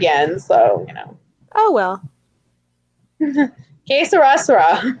he's hurt again, so, you know. Oh, well. Que sera,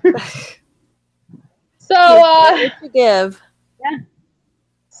 sera. So, forgive. Yeah.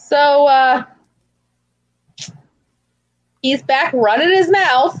 So, he's back running his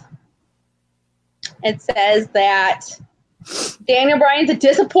mouth and says that Daniel Bryan's a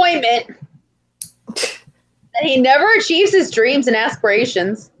disappointment, that he never achieves his dreams and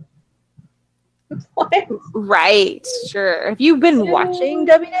aspirations. What? Right, sure. Have you been watching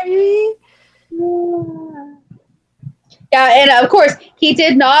WWE? Yeah, and of course, he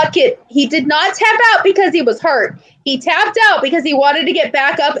did not tap out because he was hurt. He tapped out because he wanted to get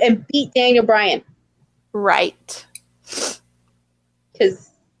back up and beat Daniel Bryan. Right. Because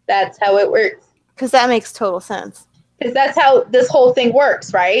that's how it works. Because that makes total sense. Because that's how this whole thing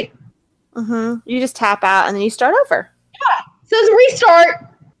works, right? Mm-hmm. You just tap out and then you start over. Yeah. So it's a restart.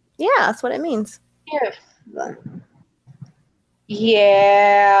 Yeah, that's what it means. Yeah.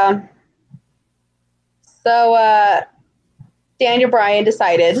 So, Daniel Bryan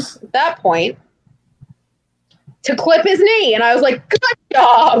decided at that point to clip his knee. And I was like, good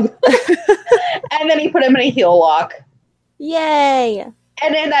job. And then he put him in a heel lock. Yay.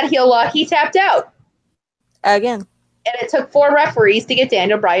 And in that heel lock, he tapped out. Again. And it took 4 referees to get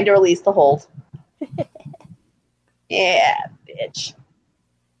Daniel Bryan to release the hold. Yeah, bitch.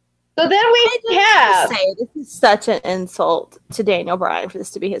 So then we have... This is such an insult to Daniel Bryan for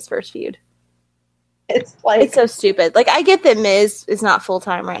this to be his first feud. It's like... It's so stupid. Like, I get that Miz is not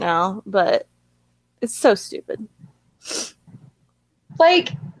full-time right now, but it's so stupid. Like,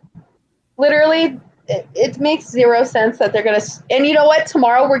 literally... It makes zero sense that they're gonna. And you know what?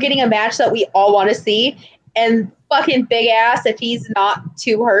 Tomorrow we're getting a match that we all want to see, and fucking Big Ass, if he's not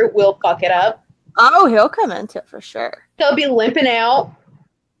too hurt, will fuck it up. Oh, he'll come into it for sure. He'll be limping out.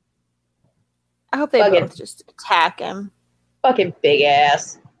 I hope they both just attack him. Fucking Big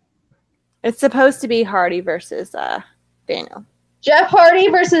Ass. It's supposed to be Hardy versus Daniel. Jeff Hardy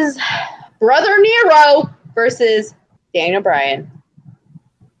versus Brother Nero versus Daniel Bryan.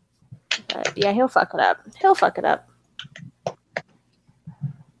 But yeah, he'll fuck it up. He'll fuck it up.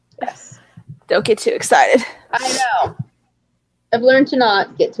 Yes. Don't get too excited. I know. I've learned to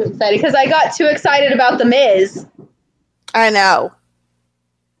not get too excited because I got too excited about The Miz. I know.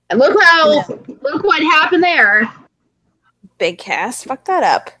 And look what happened there. Big Cass, fuck that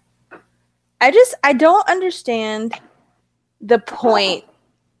up. I don't understand the point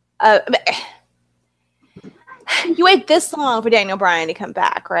of... You wait this long for Daniel Bryan to come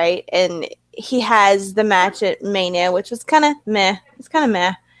back, right? And he has the match at Mania, which was kind of meh. It's kind of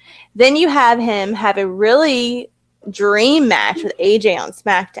meh. Then you have him have a really dream match with AJ on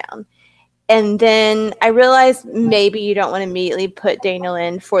SmackDown. And then I realized maybe you don't want to immediately put Daniel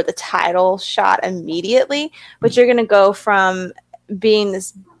in for the title shot immediately, but you're going to go from being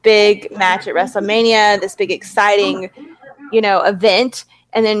this big match at WrestleMania, this big exciting, event,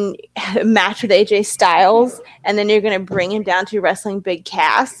 and then a match with AJ Styles, and then you're going to bring him down to wrestling Big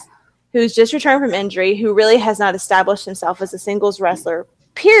Cass, who's just returned from injury, who really has not established himself as a singles wrestler,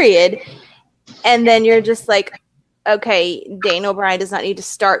 period. And then you're just like, okay, Daniel Bryan does not need to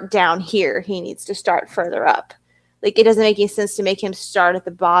start down here. He needs to start further up. Like, it doesn't make any sense to make him start at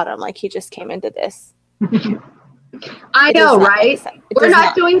the bottom like he just came into this. I know, right? We're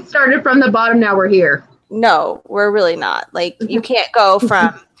not doing started from the bottom, now we're here. No, we're really not. Like, you can't go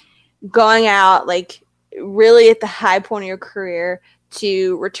from going out, like, really at the high point of your career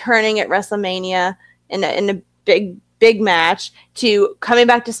to returning at WrestleMania in a big match to coming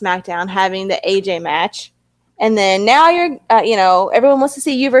back to SmackDown, having the AJ match. And then now you're, everyone wants to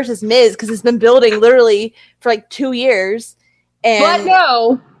see you versus Miz because it's been building literally for like 2 years.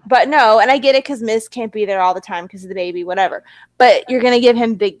 But no, and I get it because Miz can't be there all the time because of the baby, whatever. But you're going to give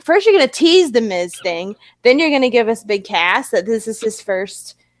him first you're going to tease the Miz thing. Then you're going to give us Big Cass that this is his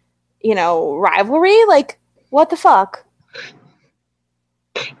first, rivalry. Like, what the fuck?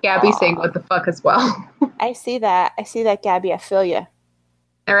 Gabby's saying what the fuck as well. I see that. I see that, Gabby. I feel you.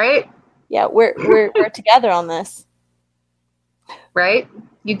 All right? Yeah, we're together on this. Right?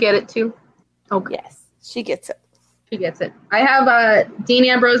 You get it too? Okay. Yes, she gets it. She gets it. I have Dean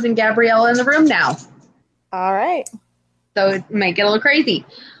Ambrose and Gabriella in the room now. All right. So it might get a little crazy.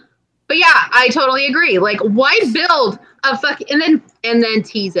 But yeah, I totally agree. Like, why build a and then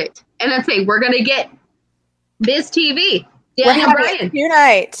tease it? And then say, we're gonna get Biz TV. Daniel Bryan.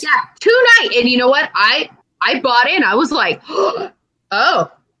 Tonight. Yeah, tonight. And you know what? I bought in. I was like, oh.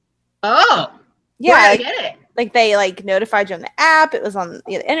 Yeah, I get it. Like they like notified you on the app. It was on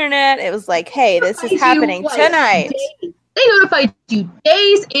the internet. It was like, hey, this is happening tonight. They notified you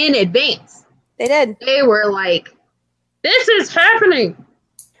days in advance. They did. They were like, this is happening.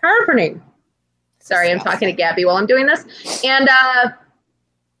 Sorry, I'm talking to Gabby while I'm doing this. And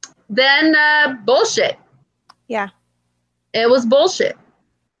then bullshit. Yeah. It was bullshit.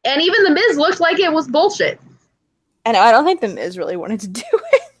 And even The Miz looked like it was bullshit. I know. I don't think The Miz really wanted to do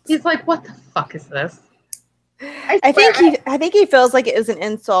it. He's like, what the fuck is this? I think he feels like it was an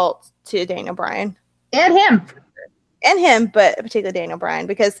insult to Daniel Bryan. And him. But particularly Daniel Bryan,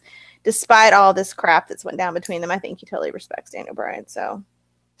 because despite all this crap that's went down between them, I think he totally respects Daniel Bryan. So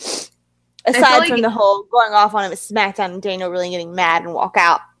aside from the whole going off on him at SmackDown and Daniel really getting mad and walk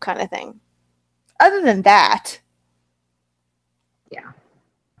out kind of thing. Other than that, yeah,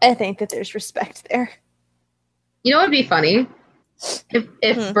 I think that there's respect there. You know what would be funny?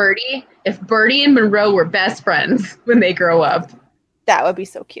 If Birdie and Monroe were best friends when they grow up. That would be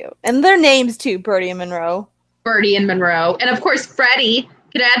so cute. And their names too, Birdie and Monroe. Birdie and Monroe. And of course Freddie.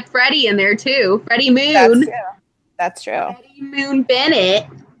 Could add Freddie in there too. Freddie Moon. That's true. Freddie Moon Bennett.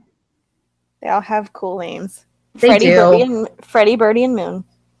 They all have cool names. They do. Freddie, Birdie, and Moon.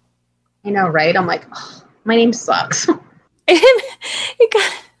 I know, right? I'm like, oh, my name sucks. It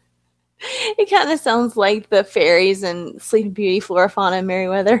kind of sounds like the fairies in Sleeping Beauty, Flora, Fauna, and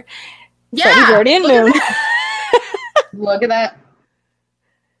Merryweather. Yeah. Freddie, Birdie, and Moon. Look at that.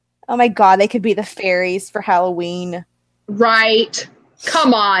 Oh my god, they could be the fairies for Halloween. Right.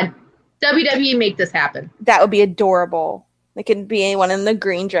 Come on. WWE, make this happen. That would be adorable. They could be one in the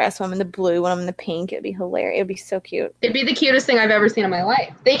green dress, one in the blue, one in the pink. It'd be hilarious. It'd be so cute. It'd be the cutest thing I've ever seen in my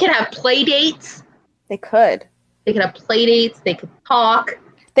life. They could have play dates. They could. They could have play dates. They could talk.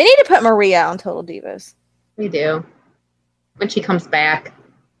 They need to put Maria on Total Divas. They do. When she comes back.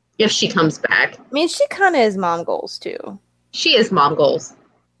 If she comes back. I mean, she kind of is mom goals, too. She is mom goals.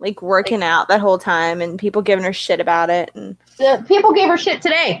 Like, working out that whole time and people giving her shit about it. And the people gave her shit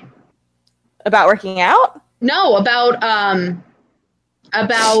today. About working out? No, about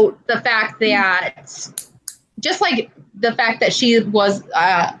the fact that, just like the fact that she was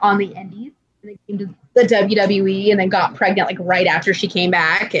on the Indies and then came to the WWE and then got pregnant like right after she came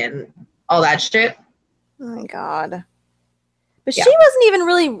back and all that shit. Oh my god. But she wasn't even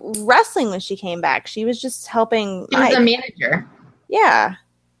really wrestling when she came back. She was just helping She was a manager. Yeah.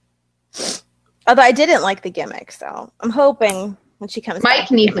 Although I didn't like the gimmick, so I'm hoping when she comes back.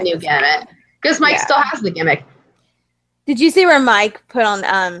 Mike needs a new gimmick. Because Mike still has the gimmick. Did you see where Mike put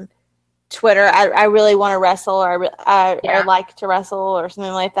on Twitter, I really want to wrestle, or I like to wrestle, or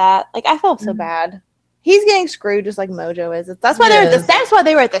something like that? Like, I felt so bad. He's getting screwed just like Mojo is. That's why that's why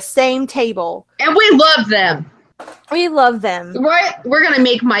they were at the same table. And we love them. We love them. We're gonna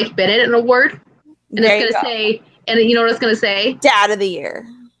make Mike Bennett an award. And it's gonna say, and you know what it's gonna say? Dad of the Year.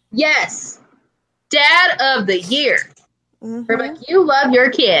 Yes. Dad of the Year. Mm-hmm. We're like, you love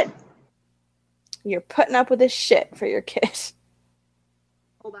your kid. You're putting up with this shit for your kid.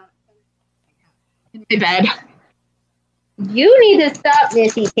 Hold on. In my bed. You need to stop,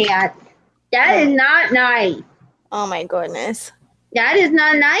 Missy Cat. That is not nice. Oh my goodness. That is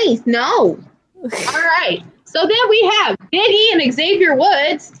not nice. No. All right. So then we have Big E and Xavier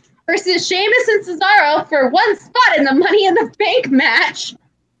Woods versus Sheamus and Cesaro for one spot in the Money in the Bank match.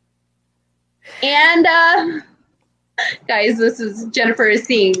 And guys, Jennifer is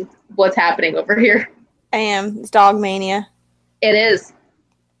seeing what's happening over here. I am. It's dog mania. It is.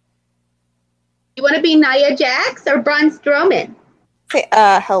 You want to be Nia Jax or Braun Strowman? Hey,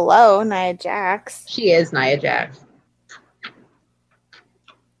 hello, Nia Jax. She is Nia Jax.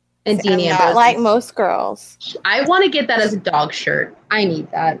 And I'm not like most girls. I want to get that as a dog shirt. I need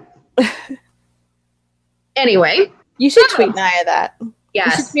that. Anyway. You should tweet Nia that. Yes.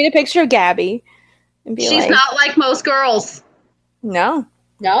 You should tweet a picture of Gabby. And be she's not like most girls. No.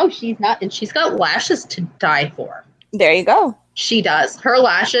 No, she's not. And she's got lashes to die for. There you go. She does. Her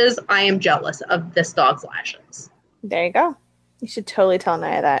lashes, I am jealous of this dog's lashes. There you go. You should totally tell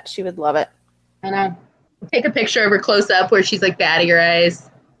Nia that. She would love it. I know. take a picture of her close up where she's like batting her eyes.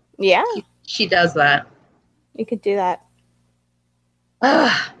 Yeah, She does that. you could do that.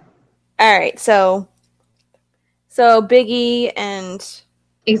 Ugh. All right, so Biggie and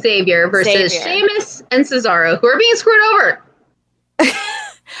Xavier versus Xavier. Sheamus and Cesaro, who are being screwed over.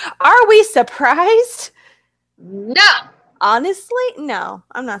 are we surprised? No, Honestly, no,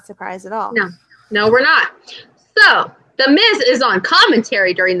 I'm not surprised at all. no, we're not. So The Miz is on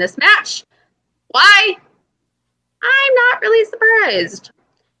commentary during this match. Why? I'm not really surprised.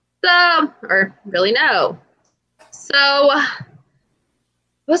 So, or really no. So,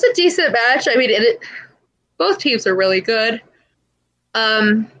 it was a decent match. I mean, both teams are really good.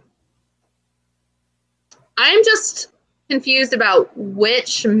 I'm just confused about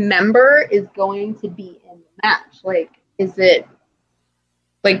which member is going to be in the match. Like, is it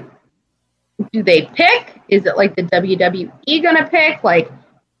like, do they pick? Is it like the WWE gonna pick? Like,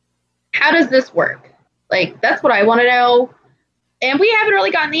 how does this work? Like, that's what I want to know. And we haven't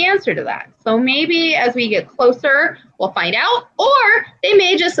really gotten the answer to that. So maybe as we get closer, we'll find out. Or they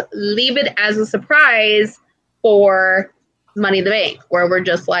may just leave it as a surprise for Money in the Bank, where we're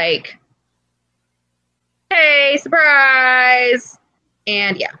just like, hey, surprise.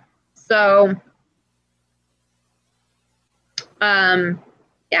 And yeah. So,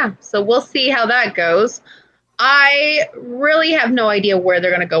 yeah, so we'll see how that goes. I really have no idea where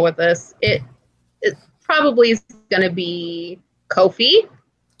they're going to go with this. It probably is going to be Kofi.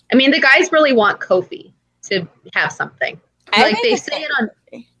 I mean, the guys really want Kofi to have something. Like they say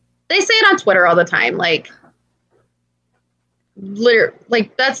it on Twitter all the time. Like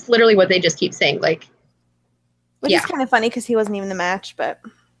that's literally what they just keep saying. Like, Which is kind of funny because he wasn't even in the match, but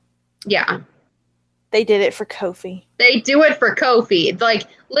yeah, they did it for Kofi. they do it for Kofi. Like,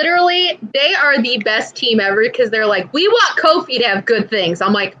 literally, they are the best team ever because they're like, we want Kofi to have good things.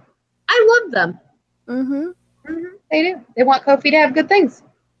 I'm like, I love them. Mm-hmm. They do. They want Kofi to have good things.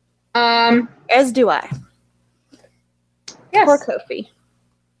 As do I. Yes. Poor Kofi.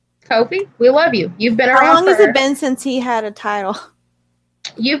 Kofi, we love you. You've been How around. long has it been since he had a title?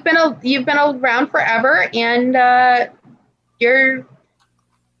 You've been around forever, and you're.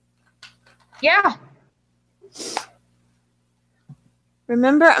 Yeah.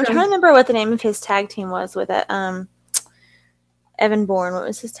 Remember, I'm trying to remember what the name of his tag team was with it. Evan Bourne. What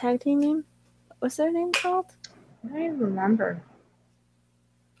was his tag team name? What was their name called? I don't even remember.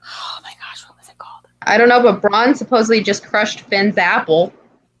 Oh my gosh, what was it called? I don't know, but Braun supposedly just crushed Finn's apple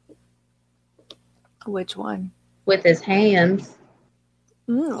Which one? with his hands.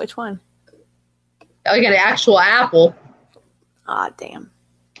 Which one? Like an actual apple. Ah, damn.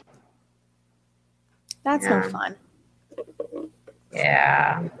 That's Yeah. no fun.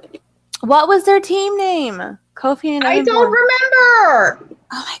 Yeah. What was their team name? Kofi and I Evan don't Bourne. remember.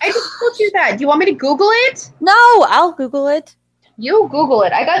 Oh my I god. just told you that. Do you want me to Google it? No, I'll Google it. You Google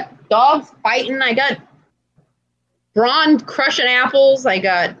it. I got dogs fighting. I got Braun crushing apples. I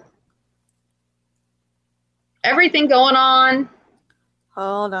got everything going on.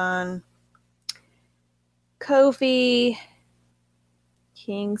 Hold on. Kofi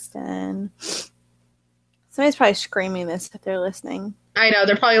Kingston. Somebody's probably screaming this if they're listening. I know.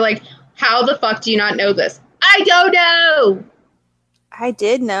 They're probably like, how the fuck do you not know this? I don't know. I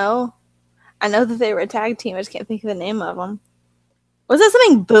did know. I know that they were a tag team. I just can't think of the name of them. Was that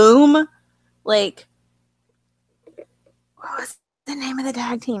something Boom? Like, what was the name of the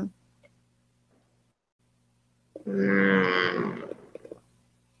tag team? Well,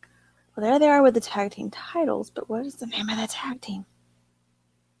 there they are with the tag team titles, but what is the name of the tag team?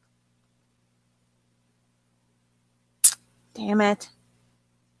 Damn it.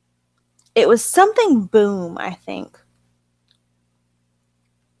 It was something Boom, I think.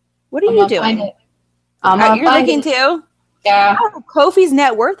 What are you doing? You're looking too? Yeah. Oh, Kofi's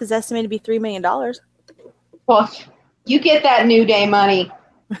net worth is estimated to be $3 million. Well, you get that New Day money.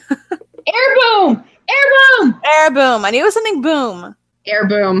 Air Boom! Air Boom! Air Boom. I knew it was something Boom. Air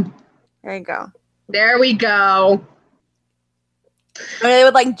Boom. There you go. There we go. Or they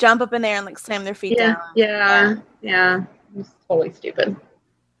would like jump up in there and like slam their feet down. Yeah. It's totally stupid.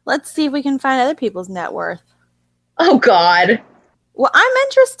 Let's see if we can find other people's net worth. Oh, God. Well, I'm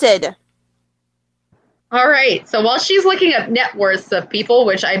interested. All right. So while she's looking up net worths of people,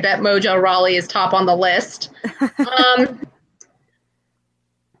 which I bet Mojo Rawley is top on the list,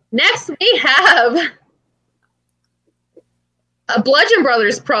 next we have a Bludgeon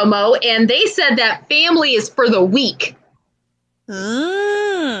Brothers promo, and they said that family is for the weak.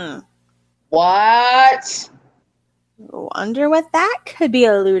 What? Wonder what that could be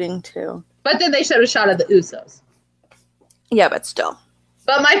alluding to. But then they showed a shot of the Usos. Yeah, but still.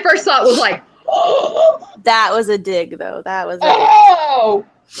 But my first thought was like, That was a dig, though. That was a dig. Oh!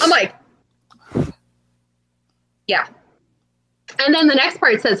 I'm like, yeah. And then the next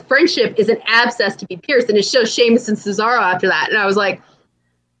part says, friendship is an abscess to be pierced. And it shows Sheamus and Cesaro after that. And I was like,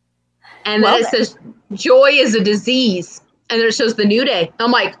 and then it says, joy is a disease. And then it shows the New Day.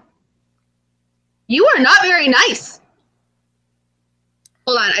 I'm like, you are not very nice.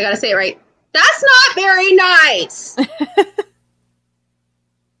 Hold on, I gotta say it right. That's not very nice.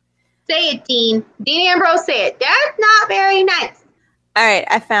 Say it, Dean. Dean Ambrose, say it. That's not very nice. All right,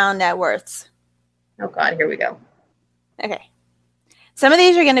 I found net worths. Oh, God, here we go. Okay. Some of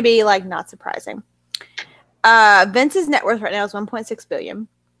these are going to be, like, not surprising. Vince's net worth right now is $1.6 billion.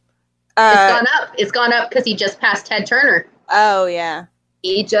 It's gone up. It's gone up because he just passed Ted Turner. Oh, yeah.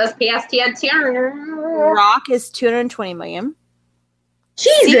 He just passed Ted Turner. Rock is $220 million.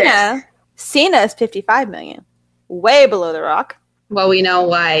 Jesus. Cena is $55 million. Way below The Rock. Well, we know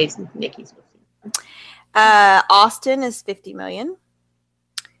why Nikki's with him. Austin is $50 million.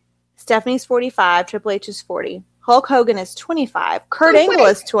 Stephanie's 45. Triple H is 40. Hulk Hogan is 25. Kurt Angle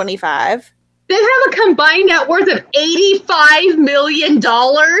is 25. They have a combined net worth of $85 million.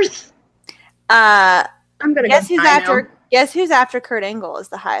 I'm gonna guess who's after. Now. Guess who's after Kurt Angle is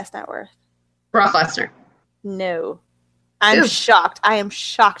the highest net worth? Brock Lesnar. No, I'm shocked. I am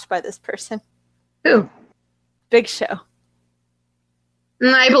shocked by this person. Who? Big Show.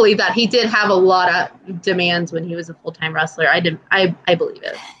 I believe that he did have a lot of demands when he was a full-time wrestler. I believe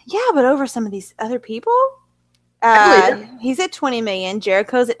it. Yeah, but over some of these other people, he's at $20 million.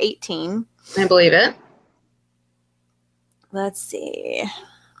 Jericho's at 18. I believe it. Let's see.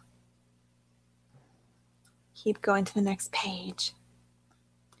 Keep going to the next page.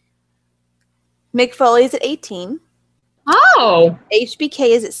 Mick Foley's at 18. Oh. HBK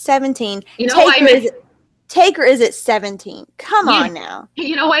is at 17. You know Taker is at 17. Come on now.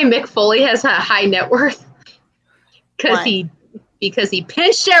 You know why Mick Foley has a high net worth? Because he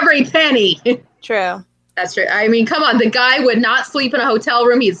pinched every penny. True. That's true. I mean, come on. The guy would not sleep in a hotel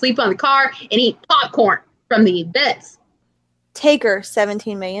room. He'd sleep on the car and eat popcorn from the beds. Taker,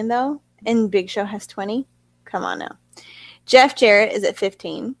 $17 million, though. And Big Show has 20. Come on now. Jeff Jarrett is at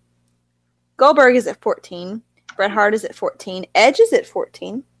 15. Goldberg is at 14. Bret Hart is at 14. Edge is at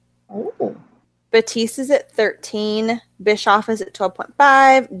 14. Oh. Batista's at 13. Bischoff is at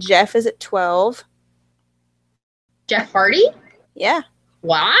 12.5. Jeff is at 12. Jeff Hardy? Yeah.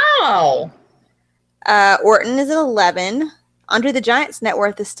 Wow. Orton is at 11. Andre the Giant's net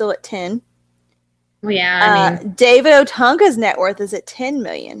worth is still at 10. Yeah, I mean, David Otunga's net worth is at $10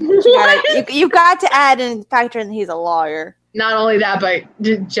 million. You've got to add and factor in that he's a lawyer. Not only that, but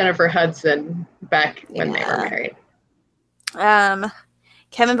Jennifer Hudson back when they were married.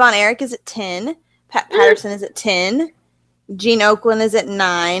 Kevin Von Erich is at 10. Pat Patterson is at 10. Gene Okerlund is at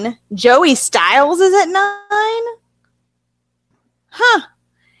 9. Joey Styles is at 9. Huh.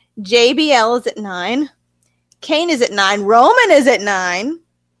 JBL is at 9. Kane is at 9. Roman is at 9.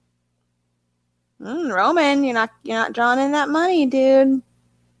 Roman, you're not drawing in that money, dude.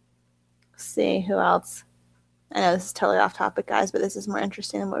 Let's see who else. I know this is totally off topic, guys, but this is more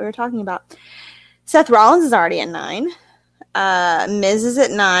interesting than what we were talking about. Seth Rollins is already at 9. Miz is at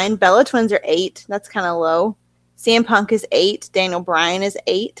 9. Bella Twins are 8. That's kind of low. CM Punk is 8. Daniel Bryan is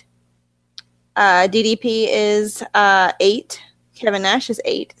 8. DDP is 8. Kevin Nash is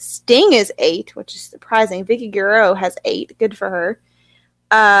 8. Sting is 8, which is surprising. Vicky Guerrero has 8. Good for her.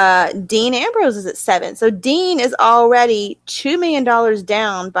 Dean Ambrose is at 7. So Dean is already $2 million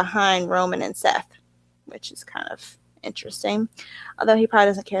down behind Roman and Seth, which is kind of interesting. Although he probably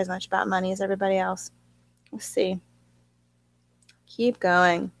doesn't care as much about money as everybody else. Let's see. Keep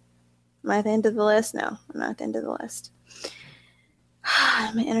going. Am I at the end of the list? No, I'm not at the end of the list.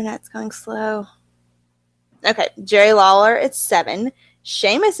 My internet's going slow. Okay, Jerry Lawler at 7.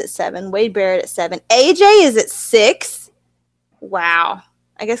 Sheamus at 7. Wade Barrett at 7. AJ is at 6. Wow.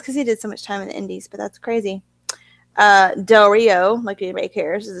 I guess because he did so much time in the Indies, but that's crazy. Del Rio, like anybody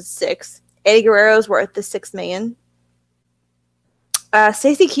cares, is at 6. Eddie Guerrero's worth the $6 million.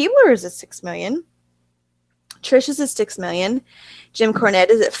 Stacy Keibler is at $6 million. Trish is at $6 million. Jim Cornette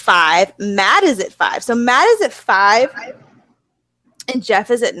is at 5. Matt is at 5. So Matt is at 5, and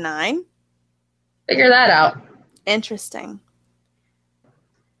Jeff is at 9. Figure that out. Interesting.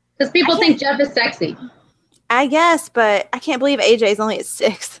 Because people think Jeff is sexy. I guess, but I can't believe AJ's only at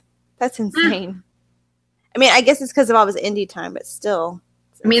 6. That's insane. I mean, I guess it's because of all his indie time, but still.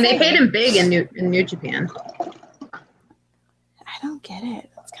 I mean, they paid him big in New Japan. I don't get it.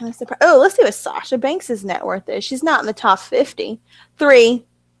 It's kind of surprising. Oh, let's see what Sasha Banks' net worth is. She's not in the top 50. 3.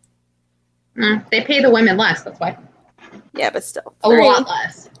 They pay the women less, that's why. Yeah, but still. A lot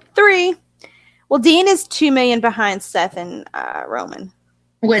less. 3. Well, Dean is $2 million behind Seth and Roman.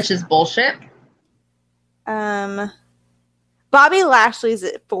 Which is bullshit. Bobby Lashley's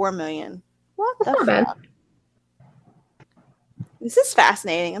at $4 million. What That's the not fuck? This is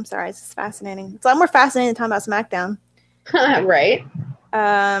fascinating. I'm sorry, this is fascinating. It's a lot more fascinating than talking about SmackDown. Right.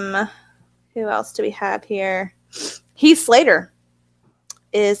 Who else do we have here? Heath Slater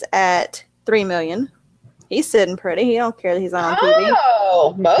is at $3 million. He's sitting pretty. He don't care that he's on TV.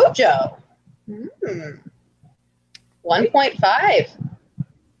 Oh, Mojo. 1.5.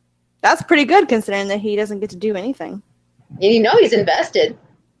 That's pretty good considering that he doesn't get to do anything. And you know he's invested.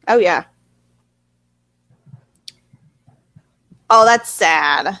 Oh yeah. Oh, that's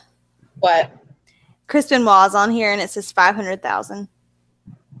sad. What? Chris Benoit's on here and it says 500,000.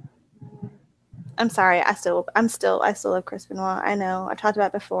 I'm sorry. I still love Chris Benoit. I know. I talked about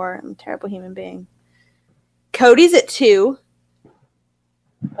it before. I'm a terrible human being. Cody's at 2.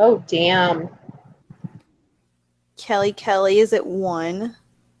 Oh, damn. Kelly is at 1.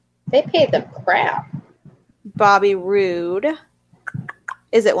 They paid them crap. Bobby Roode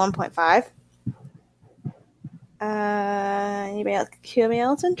is at 1.5. Anybody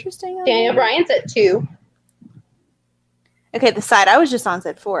else interesting? Daniel Bryan's at 2. Okay, the site I was just on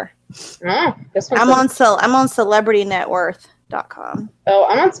said 4. Oh, this I'm one's on celebritynetworth.com. Oh,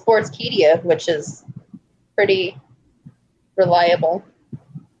 I'm on Sportskeeda, which is pretty reliable.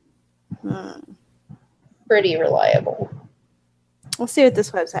 Pretty reliable. We'll see what this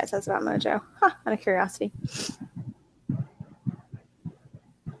website says about Mojo. Out of curiosity.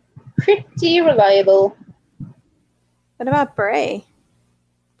 Pretty reliable. What about Bray?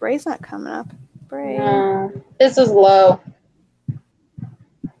 Bray's not coming up. Bray. No, this is low.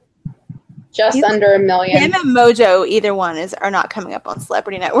 Just under $1 million. Him and Mojo, either one are not coming up on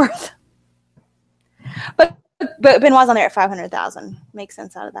Celebrity Net Worth. But Benoit's on there at 500,000. Makes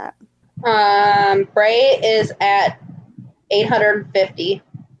sense out of that. Bray is at 850.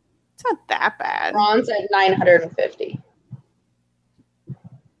 It's not that bad. Ron's at 950.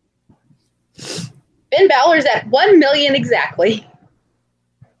 Finn Balor's at 1 million exactly.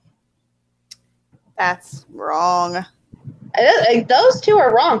 That's wrong. Those two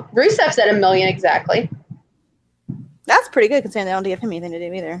are wrong. Rusev's at 1 million exactly. That's pretty good considering they don't give him anything to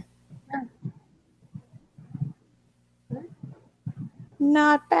do either.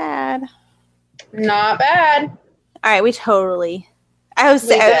 Not bad. Not bad. All right, we totally. I was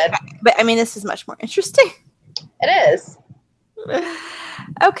saying, but I mean, this is much more interesting. It is.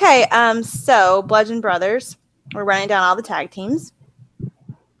 Okay, so Bludgeon Brothers. We're running down all the tag teams.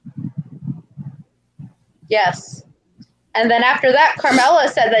 Yes. And then after that, Carmella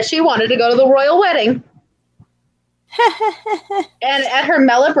said that she wanted to go to the royal wedding. And at her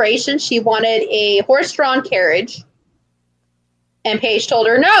celebration, she wanted a horse-drawn carriage. And Paige told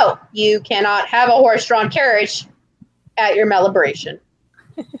her, no, you cannot have a horse-drawn carriage at your celebration.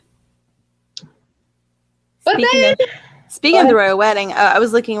 But Speaking of the royal wedding, I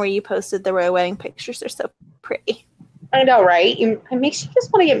was looking where you posted the royal wedding pictures. They're so pretty. I know, right? It makes you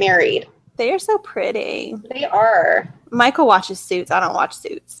just want to get married. They are so pretty. They are. Michael watches Suits. I don't watch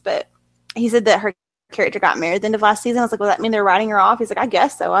Suits, but he said that her character got married at the end of last season. I was like, well, that mean they're writing her off? He's like, I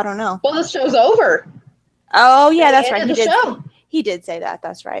guess so. I don't know. Well, the show's over. Oh, yeah, that's right. He did say that.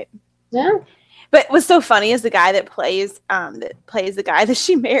 That's right. Yeah. But what's so funny is the guy that plays the guy that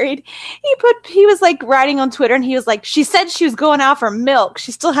she married. He was like writing on Twitter, and he was like, she said she was going out for milk.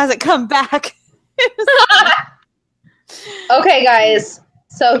 She still hasn't come back. Okay, guys.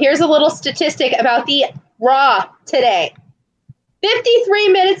 So here's a little statistic about the Raw today. 53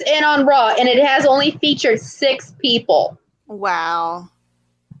 minutes in on Raw, and it has only featured 6 people. Wow.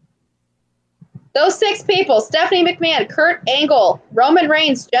 Those 6 people: Stephanie McMahon, Kurt Angle, Roman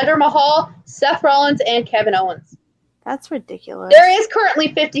Reigns, Jinder Mahal, Seth Rollins, and Kevin Owens. That's ridiculous. There is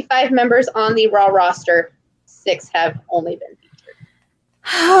currently 55 members on the Raw roster. 6 have only been featured.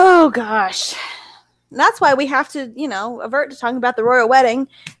 Oh, gosh. That's why we have to, avert to talking about the royal wedding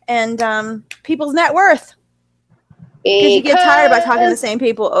and people's net worth. Because you get tired about talking to the same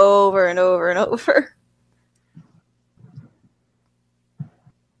people over and over and over.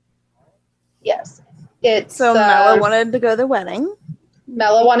 Yes. So Mella wanted to go to the wedding.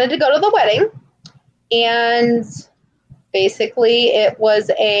 Mella wanted to go to the wedding. And basically it was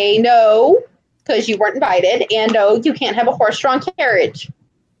a no, because you weren't invited. And no, you can't have a horse-drawn carriage.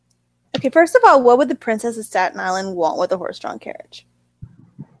 Okay, first of all, what would the princess of Staten Island want with a horse-drawn carriage?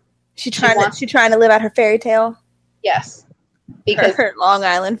 She trying to live out her fairy tale? Yes. Because her Long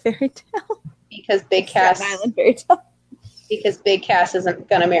Island fairy tale. Because Big Cass Staten Island fairy tale. Because Big Cass isn't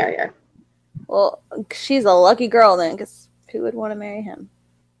gonna marry her. Well, she's a lucky girl then, because who would want to marry him?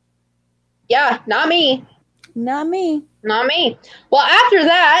 Yeah, not me. Not me. Not me. Well, after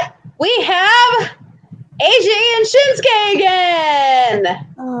that, we have AJ and Shinsuke again.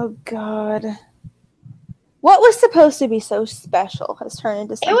 Oh God. What was supposed to be so special has turned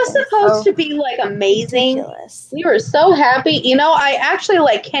into something It was supposed to be like amazing. ridiculous. We were so happy. You know, I actually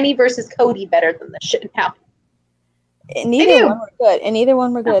like Kenny versus Cody better than this shit now. And neither one were good. And neither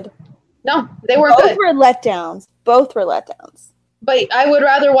one were good. No, they were Both good. were letdowns. Both were letdowns. But I would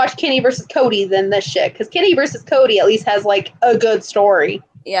rather watch Kenny versus Cody than this shit. Because Kenny versus Cody at least has like a good story.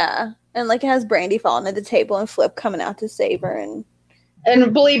 Yeah. And like it has Brandy falling at the table and Flip coming out to save her.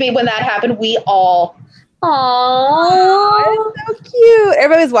 And believe me, when that happened, we all... Oh, it's so cute.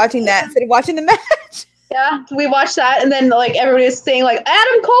 Everybody was watching that instead of watching the match. Yeah, we watched that, and then like everybody was saying like,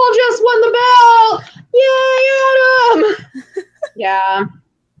 Adam Cole just won the belt! Yay, Adam! Yeah.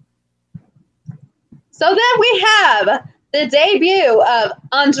 So then we have the debut of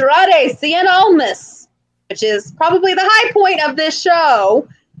Andrade Cien Almas, which is probably the high point of this show,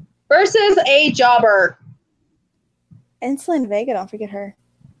 versus a jobber. And Selena Vega, don't forget her.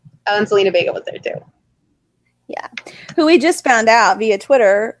 Oh, and Selena Vega was there too. Yeah. Who we just found out via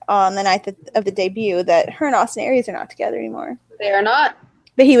Twitter on the night of the debut that her and Austin Aries are not together anymore. They are not.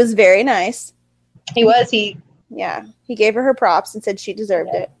 But he was very nice. He was. He gave her props and said she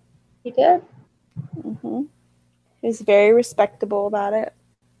deserved it. He did. Mm-hmm. He was very respectable about it.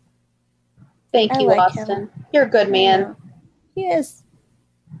 Thank I you, like Austin. him. You're a good man. He is.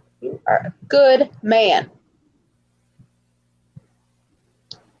 You are a good man.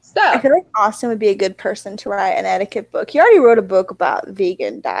 So, I feel like Austin would be a good person to write an etiquette book. He already wrote a book about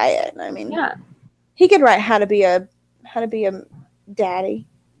vegan diet. I mean, yeah, he could write how to be a daddy,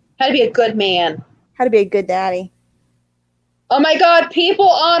 how to be a good man, how to be a good daddy. Oh my God! People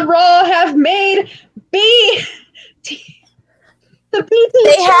on Raw have made the BT.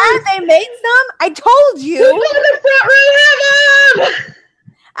 They have. They made some. I told you. People in the front row have them.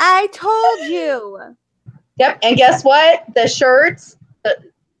 I told you. Yep. And guess what? The shirts.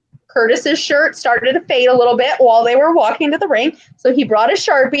 Curtis's shirt started to fade a little bit while they were walking to the ring. So he brought a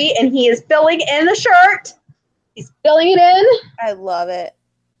Sharpie and he is filling in the shirt. He's filling it in. I love it.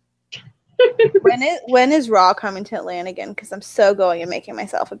 When is Raw coming to Atlanta again? Because I'm so going and making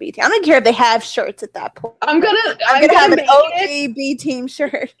myself a B team. I don't care if they have shirts at that point. I'm gonna have an make OG B team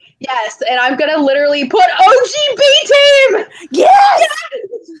shirt. Yes, and I'm gonna literally put OG B team. Yes.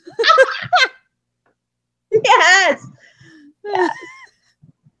 Yes. Yes.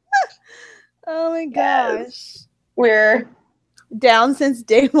 Oh my gosh. We're down since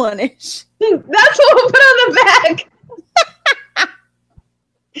day one-ish. That's what we'll put on the back.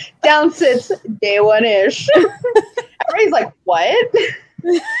 Down since day one-ish. Everybody's like, what?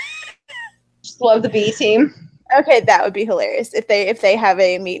 Just love the B team. Okay, that would be hilarious. If they have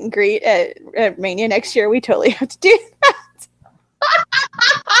a meet and greet at Mania next year, we totally have to do that.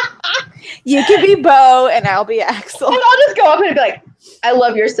 You can be Bo and I'll be Axel. And I'll just go up and be like, I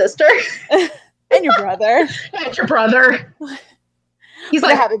love your sister. And your brother. And your brother. He's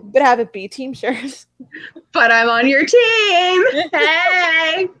like, but have a B team shirt. But I'm on your team.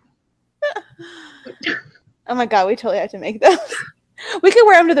 Hey. Oh my God, we totally have to make those. We could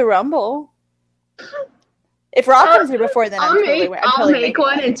wear them to the Rumble. If Raw comes here before then, I'll make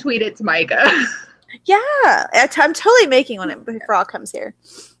one and tweet it to Micah. Yeah, I'm totally making one if Raw comes here.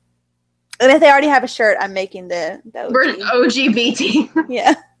 And if they already have a shirt, I'm making the OG BT.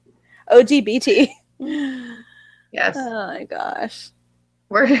 Yeah. OG BT. Yes. Oh my gosh.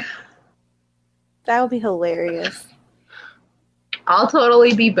 That would be hilarious. I'll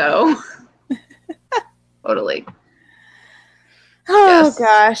totally be Bo. Totally. Oh yes.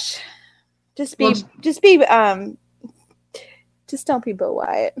 Gosh. Just don't be Bo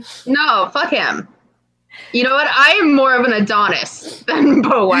Wyatt. No, fuck him. You know what? I am more of an Adonis than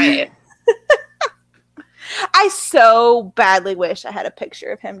Bo Wyatt. I so badly wish I had a picture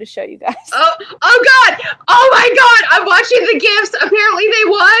of him to show you guys. Oh God! Oh my God! I'm watching the gifts. Apparently they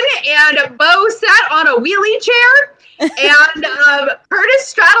won, and Bo sat on a wheelie chair, and Curtis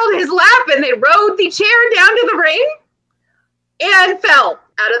straddled his lap, and they rode the chair down to the ring, and fell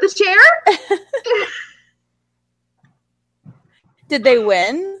out of the chair. Did they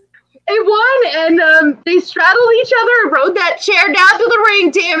win? They won, and they straddled each other and rode that chair down to the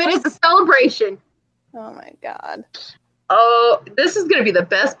ring. Damn it, it's a celebration. Oh my God. Oh, this is going to be the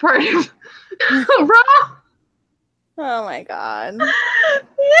best part of Raw. Oh my God. Yeah.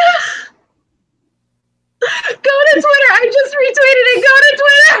 Go to Twitter. I just retweeted it. Go to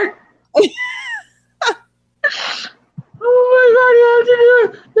Twitter. Oh my God, you have to do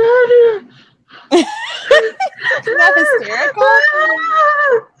it. Isn't that hysterical?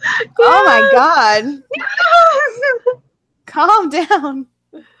 Oh my god. Calm down.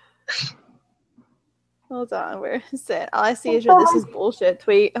 Hold on, where is it? All I see is your "this is bullshit"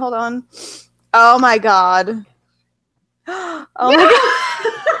 tweet. Hold on. Oh my god. Oh my god.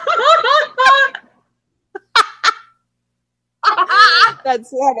 That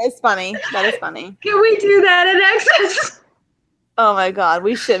is funny. That is funny. Can we do that in Access? Oh my god,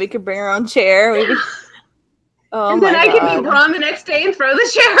 we should. We could bring our own chair. Oh and my then I god. can meet Ron the next day and throw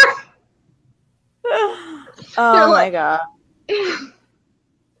the chair. Oh my god.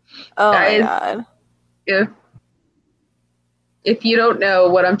 Oh my Guys. god. If you don't know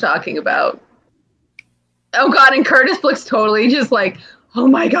what I'm talking about. Oh god, and Curtis looks totally just like, oh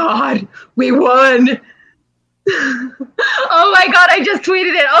my god, we won. Oh my god, I just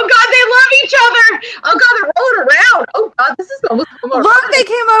tweeted it. Oh god, they love each other. Oh god, they're rolling around. Oh god, this is almost Look, they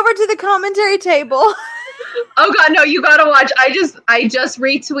came over to the commentary table. Oh god, no, you gotta watch. I just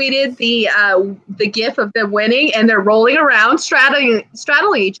retweeted the gif of them winning and they're rolling around,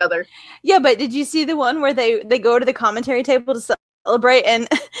 straddling each other. Yeah, but did you see the one where they go to the commentary table to celebrate and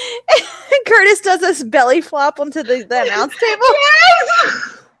Curtis does this belly flop onto the announce table?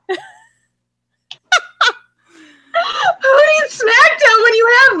 Yes! Who needs SmackDown when you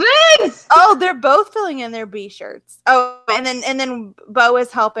have this? Oh, they're both filling in their B shirts. Oh, and then Bo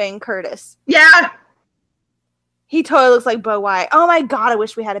is helping Curtis. Yeah. He totally looks like Bo Wyatt. Oh my god, I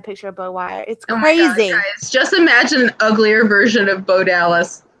wish we had a picture of Bo Wyatt. It's crazy. God, guys, just imagine an uglier version of Bo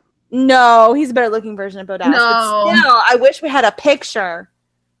Dallas. No, he's a better looking version of Bo Dallas. No. But still, I wish we had a picture.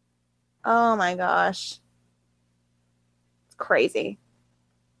 Oh my gosh. It's crazy.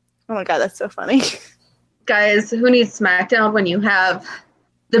 Oh my god, that's so funny. Guys, who needs SmackDown when you have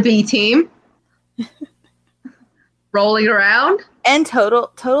the B team rolling around? And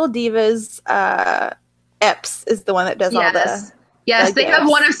Total Divas Epps is the one that does all the... Yes, they have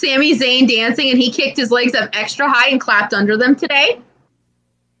one of Sami Zayn dancing, and he kicked his legs up extra high and clapped under them today.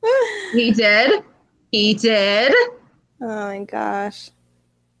 He did. Oh my gosh.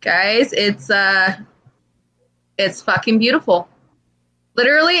 Guys, it's fucking beautiful.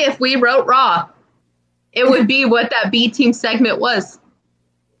 Literally, if we wrote Raw, it would be what that B team segment was.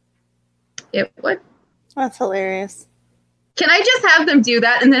 It would. That's hilarious. Can I just have them do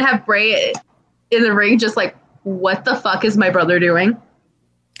that and then have Bray in the ring just like, what the fuck is my brother doing?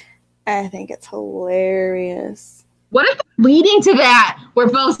 I think it's hilarious. What if leading to that, we're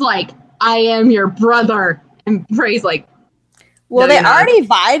both like, I am your brother, and Bray's like, well, no, they already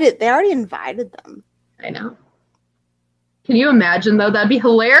invited them. I know. Can you imagine though? That'd be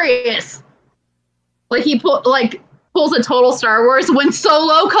hilarious. Like he pulls a total Star Wars when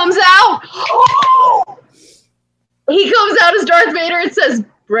Solo comes out. Oh! He comes out as Darth Vader and says,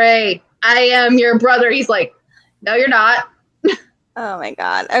 Bray, I am your brother. He's like, no, you're not. Oh my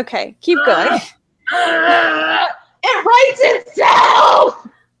god. Okay, keep going. It writes itself.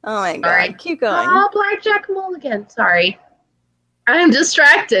 Oh my god. Sorry. Keep going. Oh, Blackjack Mulligan. Sorry. I am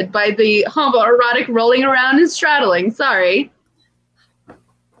distracted by the homoerotic rolling around and straddling. Sorry.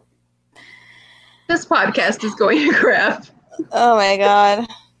 This podcast is going to crap. Oh my god.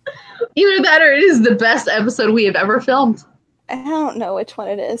 Either that or it is the best episode we have ever filmed. I don't know which one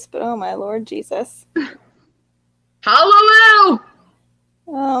it is, but oh my Lord Jesus. Hallelujah!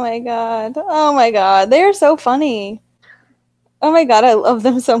 Oh my god. Oh my god. They are so funny. Oh my god, I love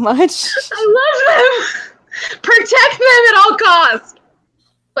them so much. I love them! Protect them at all costs!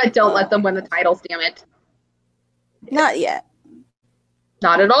 But don't let them win the titles, damn it. Not yet.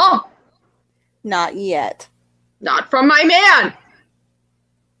 Not at all. Not yet. Not from my man!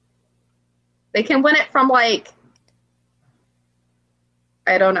 They can win it from, like,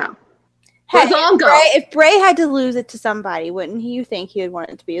 I don't know. Hey, Bazongo. if Bray had to lose it to somebody, wouldn't you think he would want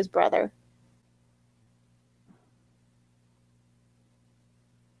it to be his brother?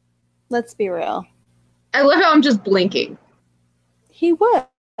 Let's be real. I love how I'm just blinking. He would.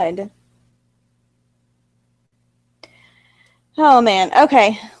 Oh man.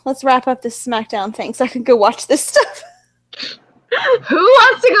 Okay, let's wrap up this SmackDown thing so I can go watch this stuff. Who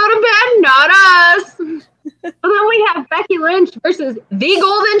wants to go to bed? Not us! And then we have Becky Lynch versus the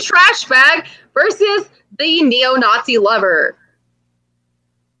Golden Trash Bag versus the Neo-Nazi Lover.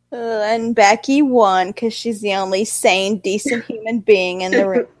 And Becky won because she's the only sane, decent human being in the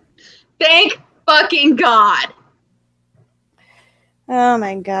room. Thank fucking God. Oh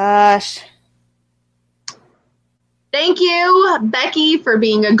my gosh. Thank you, Becky, for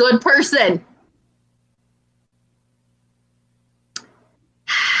being a good person.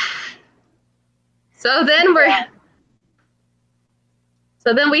 So then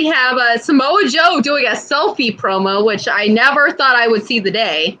we have Samoa Joe doing a selfie promo, which I never thought I would see the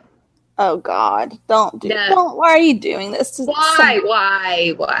day. Oh God! Don't do. No. Don't. Why are you doing this? To Why?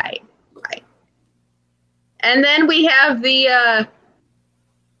 And then we have the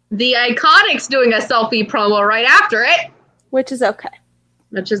Iconics doing a selfie promo right after it. Which is okay.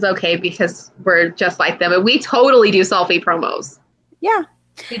 Which is okay because we're just like them. And we totally do selfie promos. Yeah.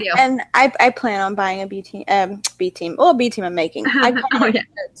 We do. And I plan on buying a B team. Well, B team I'm making. Iconic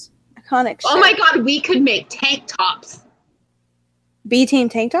shirts. Iconic shirts. Oh my God, we could make tank tops. B team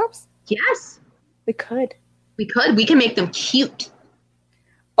tank tops? Yes. We could. We could. We can make them cute.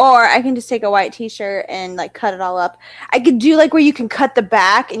 Or I can just take a white t-shirt and like cut it all up. I could do like where you can cut the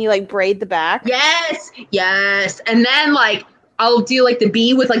back and you like braid the back. Yes. And then like I'll do like the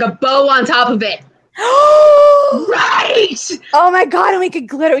B with like a bow on top of it. Right. Oh my God, and we can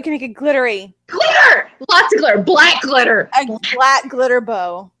make it glittery. Glitter. Lots of glitter. Black glitter. A black glitter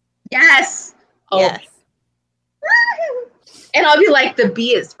bow. Yes. Oh. Yes. And I'll be like, the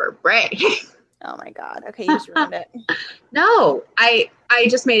B is for Bray. Oh my God. Okay, you just ruined it. No, I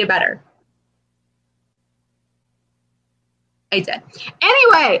just made it better. I did.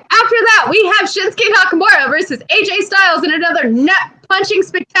 Anyway, after that, we have Shinsuke Nakamura versus AJ Styles in another nut-punching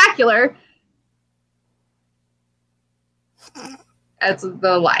spectacular. That's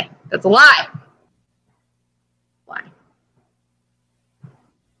the lie. That's a lie.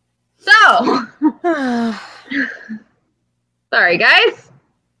 So, sorry, guys.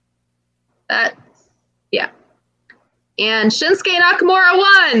 Yeah. And Shinsuke Nakamura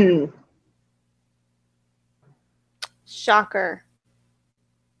won. Shocker.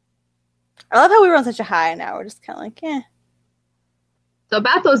 I love how we were on such a high now. We're just kind of like, eh. So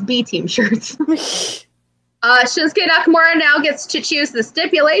about those B team shirts. Shinsuke Nakamura now gets to choose the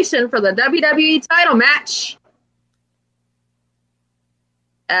stipulation for the WWE title match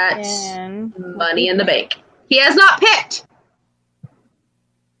at Money in the Bank. He has not picked.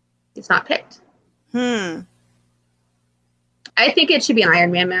 He's not picked. I think it should be an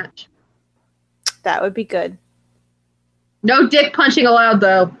Iron Man match. That would be good. No dick punching allowed,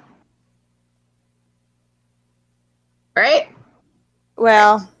 though. Right?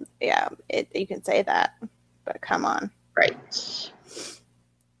 Well, yeah, you can say that, but come on. Right.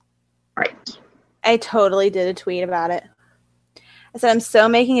 I totally did a tweet about it. I said, I'm so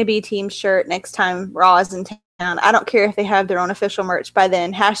making a B team shirt next time Raw is in town. I don't care if they have their own official merch by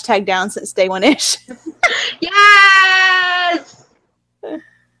then. Hashtag down since day one-ish. Yes!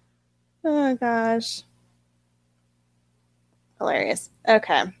 Oh, gosh. Hilarious.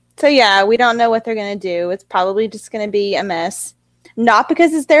 Okay. So, yeah, we don't know what they're going to do. It's probably just going to be a mess. Not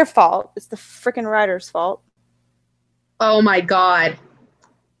because it's their fault. It's the freaking writer's fault. Oh, my God.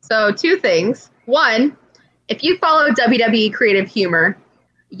 So, two things. One, if you follow WWE Creative Humor,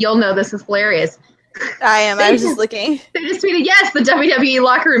 you'll know this is hilarious. I am. I was just looking. They just tweeted, yes, the WWE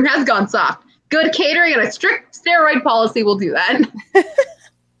locker room has gone soft. Good catering and a strict steroid policy will do that.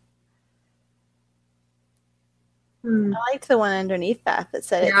 I liked the one underneath that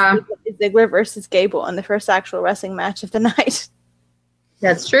said it's Ziggler versus Gable in the first actual wrestling match of the night.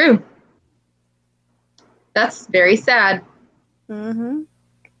 That's true. That's very sad. Mm-hmm.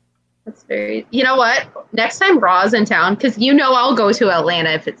 That's very... You know what? Next time Raw's in town, because you know I'll go to Atlanta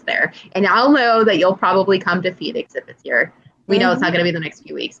if it's there, and I'll know that you'll probably come to Phoenix if it's here. We know it's not going to be the next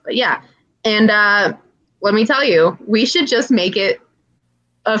few weeks, but yeah. And let me tell you, we should just make it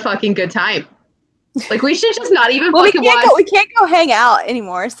a fucking good time. Like, we should just not even fucking watch. We can't go hang out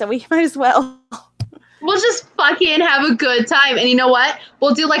anymore, so we might as well. We'll just fucking have a good time. And you know what?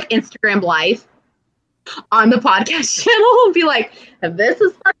 We'll do, like, Instagram Live on the podcast channel and be like, this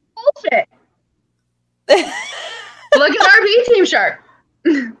is fucking bullshit. Look at our B team shirt.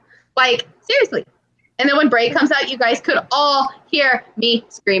 Like, seriously. And then when Bray comes out, you guys could all hear me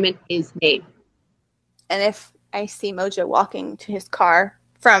screaming his name. And if I see Mojo walking to his car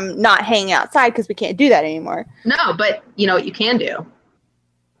from not hanging outside, because we can't do that anymore. No, but you know what you can do?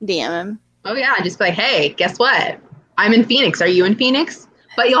 DM him. Oh, yeah. Just be like, hey, guess what? I'm in Phoenix. Are you in Phoenix?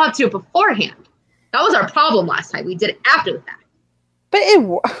 But you'll have to do it beforehand. That was our problem last time. We did it after the fact. But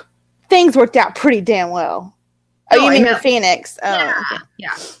things worked out pretty damn well. Oh, you mean in Phoenix? Oh, yeah. okay.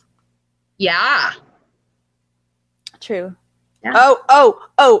 Yeah. Yeah. True. Yeah.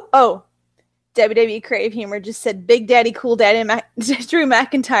 Oh. WWE Creative Humor just said Big Daddy Cool Daddy Drew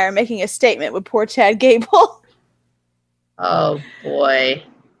McIntyre making a statement with poor Chad Gable. Oh, boy.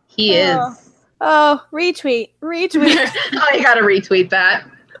 He is. Oh, retweet. Oh, you got to retweet that.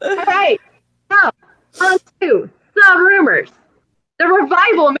 All right. Now, on to some rumors. The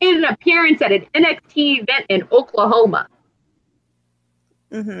Revival made an appearance at an NXT event in Oklahoma.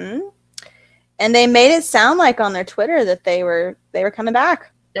 Mm-hmm. And they made it sound like on their Twitter that they were coming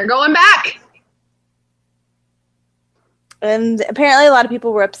back. They're going back. And apparently a lot of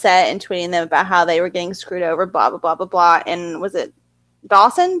people were upset and tweeting them about how they were getting screwed over, blah, blah, blah, blah, blah. And was it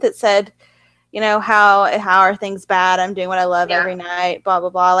Dawson that said, you know, how are things bad? I'm doing what I love every night, blah, blah,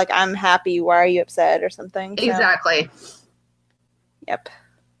 blah. Like, I'm happy. Why are you upset or something? So, Exactly. yep.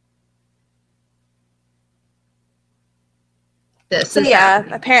 This So, is yeah,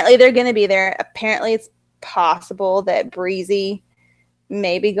 happening. apparently they're going to be there. Apparently it's possible that Breezy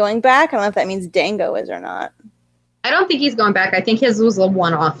may be going back. I don't know if that means Dango is or not. I don't think he's going back. I think his was a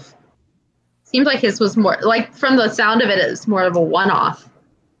one-off. Seems like his was more, like, from the sound of it, it's more of a one-off.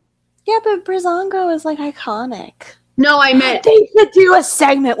 Yeah, but Brizongo is, like, iconic. No, I meant... They should do a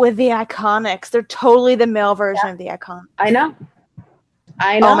segment with the Iconics. They're totally the male version of the Iconics. I know.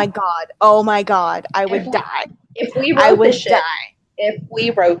 I know. Oh, my God. Oh, my God. I would die. If we I wrote would this shit. die. If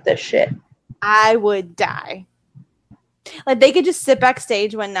we wrote this shit. I would die. Like, they could just sit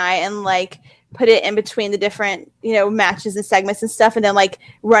backstage one night and, like, put it in between the different, you know, matches and segments and stuff, and then, like,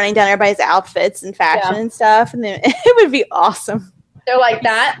 running down everybody's outfits and fashion and stuff, and then it would be awesome. They're like,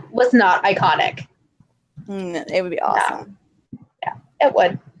 that was not iconic. It would be awesome. No. Yeah, it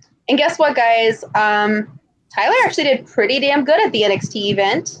would. And guess what, guys? Tyler actually did pretty damn good at the NXT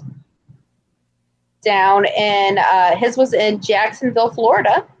event. Down in, his was in Jacksonville,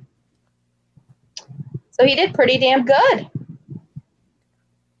 Florida. So he did pretty damn good.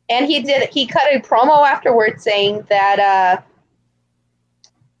 And he cut a promo afterwards saying that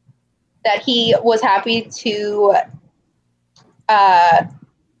that he was happy to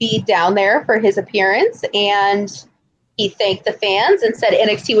be down there for his appearance, and he thanked the fans and said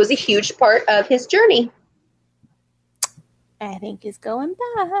NXT was a huge part of his journey. I think he's going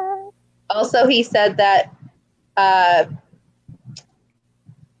back. Also, he said that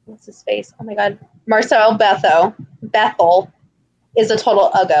what's his face? Oh my God, Marcel Bethel is a total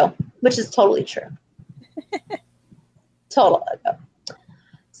uggo, which is totally true. Total uggo.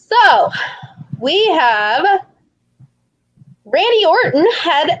 So we have Randy Orton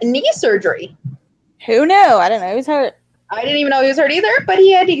had knee surgery. Who knew? I didn't know he was hurt. I didn't even know he was hurt either, but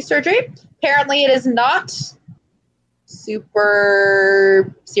he had knee surgery. Apparently, it is not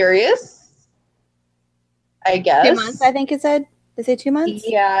super serious, I guess. 2 months, I think it said. Did it say 2 months?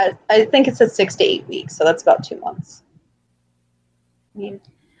 Yeah, I think it said 6 to 8 weeks, so that's about 2 months. I mean,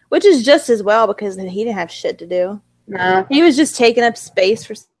 Which is just as well, because he didn't have shit to do. no. He was just taking up space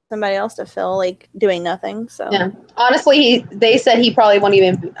for somebody else to fill, like, doing nothing. So Yeah. Honestly, they said he probably won't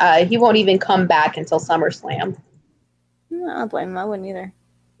even come back until SummerSlam. No, I don't blame him. I wouldn't either.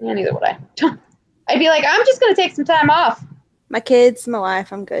 Yeah, neither would I. I'd be like, I'm just going to take some time off. My kids, my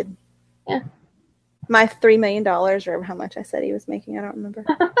life, I'm good. Yeah. My $3 million, or how much I said he was making, I don't remember.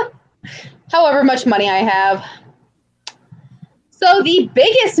 However much money I have. So the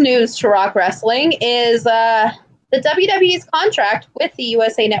biggest news to Rock Wrestling is the WWE's contract with the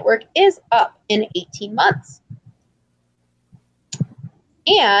USA Network is up in 18 months.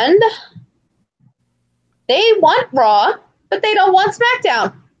 And they want Raw, but they don't want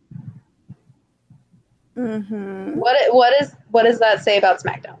SmackDown. Mm-hmm. What does that say about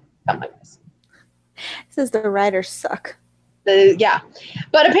SmackDown? Come on, guys. It says the writers suck. Yeah.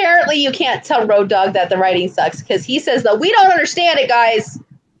 But apparently you can't tell Road Dogg that the writing sucks, because he says that we don't understand it, guys,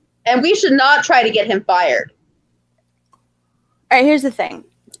 and we should not try to get him fired. All right, here's the thing.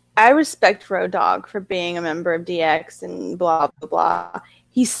 I respect Road Dogg for being a member of DX and blah, blah, blah.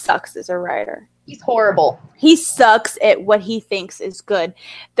 He sucks as a writer. He's horrible. He sucks at what he thinks is good.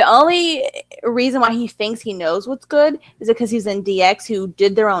 The only reason why he thinks he knows what's good is because he's in DX, who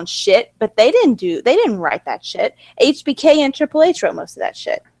did their own shit, but they didn't write that shit. HBK and Triple H wrote most of that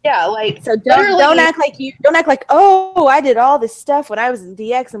shit. Yeah, like, so don't act like, oh, I did all this stuff when I was in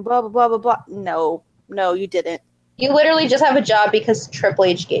DX and blah blah blah blah blah. No, you didn't. You literally just have a job because Triple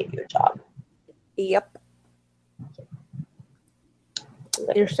H gave you a job. Yep.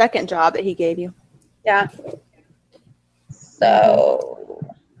 Your second job that he gave you. Yeah. So,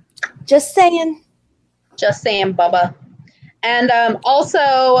 just saying, Bubba. And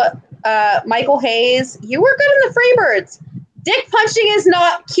also, Michael Hayes, you were good in the Freebirds. Dick punching is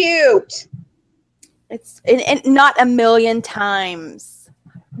not cute. It's and not a million times.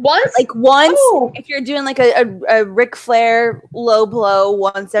 Once, if you're doing like a Ric Flair low blow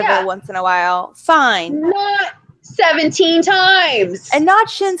once in a while, fine. Not 17 times. And not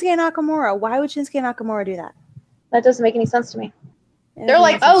Shinsuke Nakamura. Why would Shinsuke Nakamura do that? That doesn't make any sense to me. They're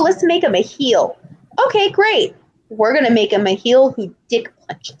like, oh, let's make him a heel. Okay, great. We're going to make him a heel who dick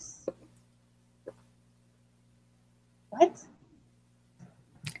punches. What?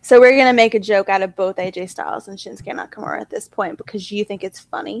 So we're gonna make a joke out of both AJ Styles and Shinsuke Nakamura at this point because you think it's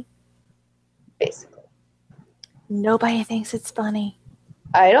funny. Basically. Nobody thinks it's funny.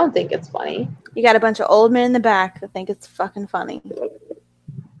 I don't think it's funny. You got a bunch of old men in the back that think it's fucking funny.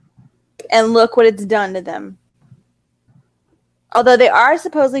 And look what it's done to them. Although they are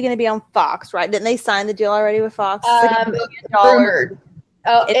supposedly going to be on Fox, right? Didn't they sign the deal already with Fox? It's like $1 billion. Rumored.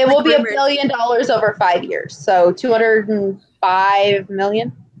 Oh, It's it will like be rumored. $1 billion over 5 years. So 205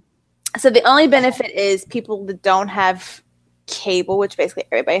 million. So the only benefit is people that don't have cable, which basically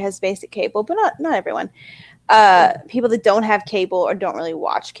everybody has basic cable, but not everyone. People that don't have cable or don't really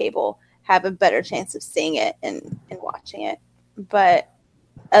watch cable have a better chance of seeing it and watching it. But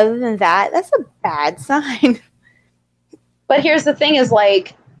other than that, that's a bad sign. But here's the thing is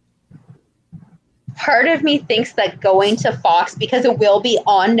like, part of me thinks that going to Fox, because it will be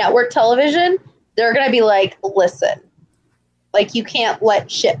on network television, they're going to be like, listen, like you can't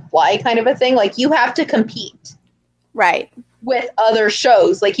let shit fly kind of a thing. Like you have to compete Right. with other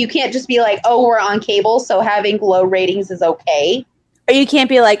shows. Like you can't just be like, oh, we're on cable, so having low ratings is okay. Or you can't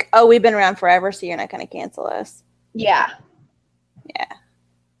be like, oh, we've been around forever, so you're not going to cancel us. Yeah. Yeah.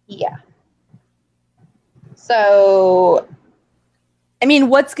 Yeah. So I mean,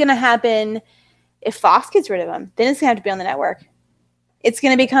 what's going to happen if Fox gets rid of them? Then it's going to have to be on the network. It's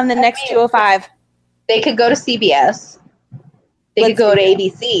going to become the next 205. they could go to CBS. They Let's could go to be real.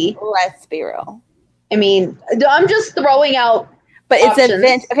 ABC. Let's be real. I mean, I'm just throwing out. But it's a Options.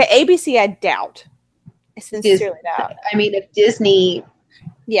 event. Okay, ABC, I doubt. I sincerely doubt. I mean, if Disney,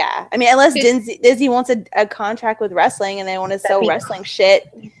 Yeah. I mean, unless Disney wants a contract with wrestling and they want to sell be- wrestling shit.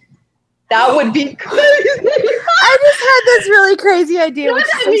 that would be crazy. I just had this really crazy idea. You know what which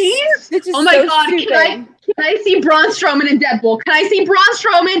is that so- means? which is Oh my so god! stupid. Can I see Braun Strowman in Deadpool? Can I see Braun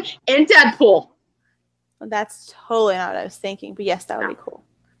Strowman in Deadpool? Well, that's totally not what I was thinking. But yes, that would be cool.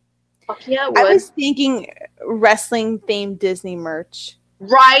 Fuck yeah, it I would. was thinking wrestling themed Disney merch.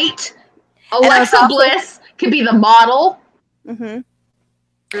 Right. I was Alexa also- Bliss could be the model. Mm-hmm.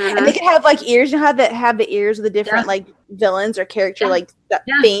 And they could have like ears. You know how that have the ears of the different like villains or character Yeah. like Yeah.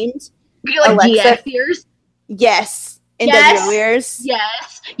 themed. We get like Alexa- DX ears. Yes, Yes. NW ears.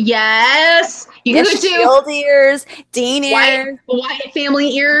 Yes. Yes. You The could do Shield ears, Dean ears, Wyatt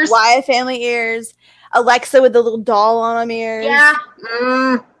family ears. Wyatt family ears, Alexa with the little doll on them ears. Yeah.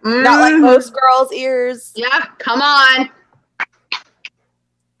 Not like most girls' ears. Yeah. Come on.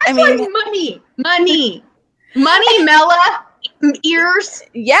 I Like mean, money. Mela ears.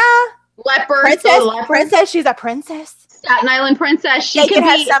 yeah. Leopards. Princess. She's a princess. Staten Island princess. She They could could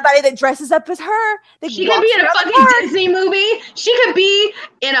have be. somebody that dresses up as her. That She could walks be in a around the fucking park. Disney movie. She could be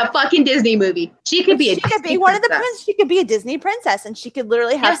in a fucking Disney movie. She could be a She could be Disney one of the princess. princes. She could be a Disney princess, and she could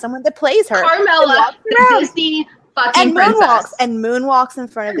literally have Yeah. someone that plays her. Carmella, walks the around. Disney fucking and princess. moonwalks in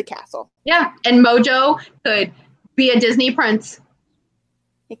front of the castle. Yeah, and Mojo could be a Disney prince.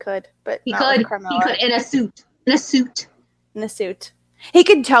 He could, but He not could. with He Carmella could in a suit. In a suit. in a suit. He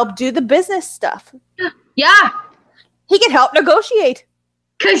could help do the business stuff. Yeah, He could help negotiate.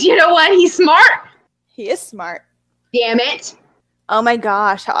 because you know what? He's smart. He is smart. Damn it. Oh my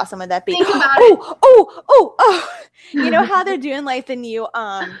gosh, how awesome would that be? Think about oh. You know how they're doing like the new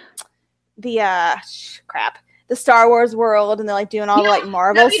the Star Wars world, and they're like doing all the like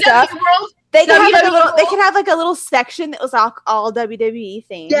Marvel WWE stuff. World. They could have like a WWE little they world. could have like a little section that was all WWE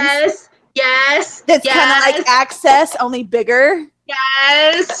themed. Yes. That's kind of like Access, only bigger.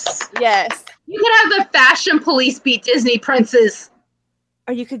 Yes. Yes. You could have the fashion police beat Disney princes.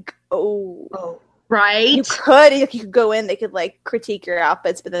 Or you could Right? you could go in, they could like critique your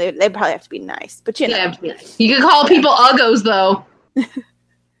outfits, but then they'd probably have to be nice. But you know. Yeah, you could call people uggos though. Oh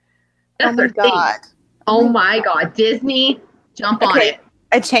That's my their thing. god. Oh my god. Disney, jump on Okay. it.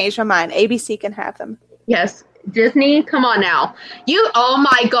 I changed my mind. ABC can have them. Yes. Disney, come on now. Oh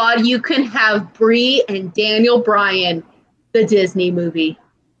my god, you can have Brie and Daniel Bryan, the Disney movie.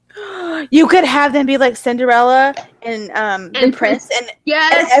 You could have them be like Cinderella and the prince, and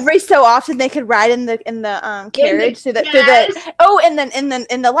Yes. every so often they could ride in the carriage through the and then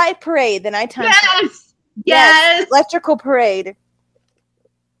in the light parade, the nighttime Yes. Yes. electrical parade.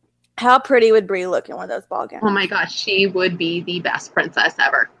 How pretty would Brie look in one of those ball gowns? Oh my gosh, she would be the best princess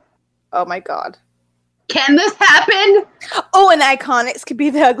ever. Oh my god. Can this happen? Oh, and the Iconics could be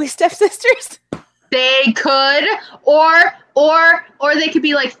the Ugly Stepsisters. They could, or they could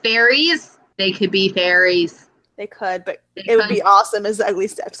be like fairies. They could be fairies. They could, but They it would could. be awesome as the Ugly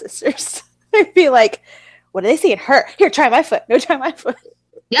Stepsisters. They'd be like, what do they see in her? Here, try my foot. No, try my foot.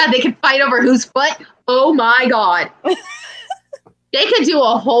 Yeah, they could fight over whose foot. Oh my god. They could do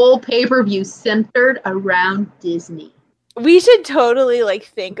a whole pay-per-view centered around Disney. We should totally like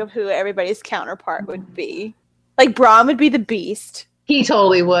think of who everybody's counterpart would be. Like Braun would be the Beast, He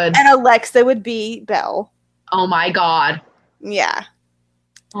totally would. and Alexa would be Belle. Oh my god. Yeah,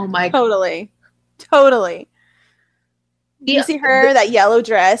 Oh my god. totally. Do you Yeah, see her that yellow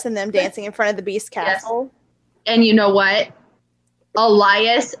dress and them dancing in front of the Beast castle? And you know what?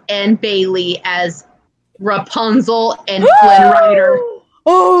 Elias and Bailey as Rapunzel and Flynn Rider.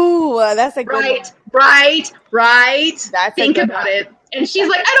 Oh, that's a good Right, one. right. That's a Think good about one. it. And she's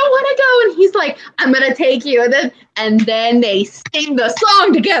like, I don't want to go. And he's like, I'm gonna take you. And then they sing the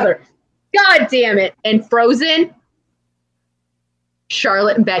song together. God damn it. And Frozen,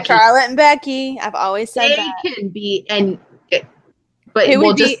 Charlotte and Becky. Charlotte and Becky. I've always said They that. can be but Who we'll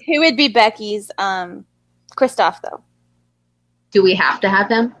would just be who would be Becky's Kristoff though? do we have to have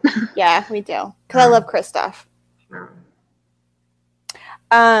them? Yeah, we do. Because I love Kristoff.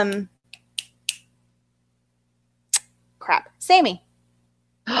 Crap. Sammy.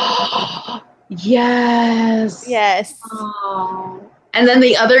 Yes. Yes. Oh. And then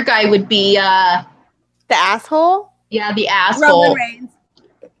the other guy would be The asshole? the asshole. Roman Reigns.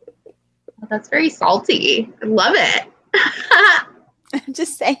 That's very salty. I love it. I'm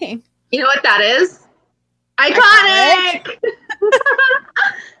just saying. You know what that is? Iconic.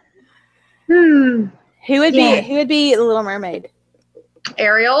 Who would Yeah. be the Little Mermaid?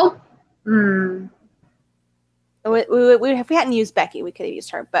 Ariel. If we hadn't used Becky, we could have used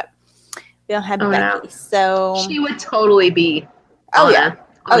her, but we don't have Oh, Becky. no. So She would totally be. Oh, Anna. yeah.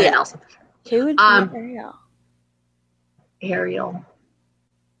 Oh, Anna yeah. Nelson. who would be Ariel? Ariel.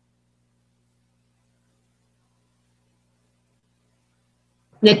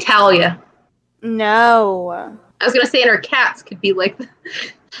 Natalia. No. I was gonna say, and her cats could be like.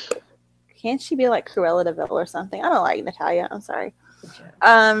 Can't she be like Cruella de Vil or something? I don't like Natalia. I'm sorry.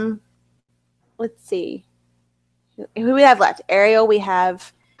 Let's see. Who we have left? Ariel. We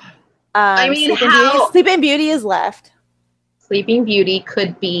have. I mean, Sleeping how- Beauty. Sleeping Beauty is left. Sleeping Beauty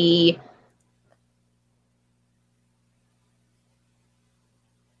could be.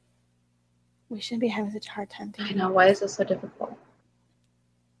 We shouldn't be having such a hard time I thinking. know. Why is this so difficult?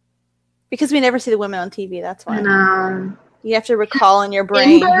 Because we never see the women on TV. That's why. I know. You have to recall in your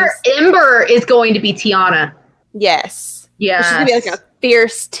brain. Ember is going to be Tiana. Yes. Yeah. She's gonna be like a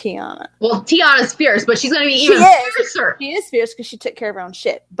fierce Tiana. Well, Tiana's fierce, but she's going to be She even is. fiercer. She is fierce because she took care of her own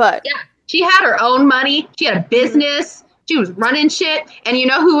shit. But Yeah. She had her own money. She had a business. She was running shit. And you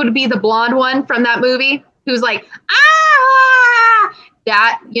know who would be the blonde one from that movie? Who's like, ah!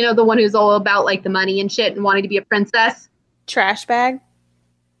 That, you know, the one who's all about like the money and shit and wanting to be a princess? trash bag.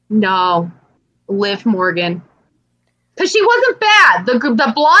 No. Liv Morgan. Because she wasn't bad.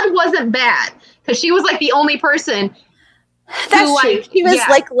 The blonde wasn't bad. Because she was like the only person. That's who, true. like, She was yeah.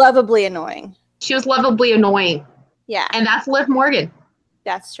 like lovably annoying. She was lovably annoying. Yeah, And that's Liv Morgan.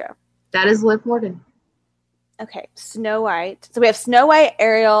 that's true. That is Liv Morgan. Okay, Snow White. So we have Snow White,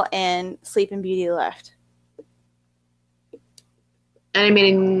 Ariel, and Sleeping Beauty left. And I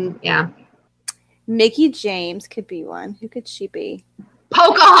mean, yeah. Mickey James could be one. Who could she be?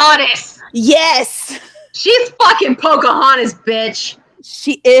 Pocahontas! Yes, She's fucking Pocahontas, bitch.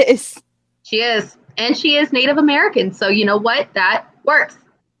 she is. She is. And she is Native American. So you know what? That works.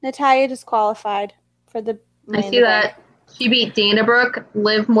 Natalia disqualified for the. I see that. She beat Dana Brooke,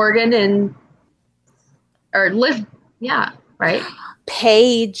 Liv Morgan, and Liv, yeah, right?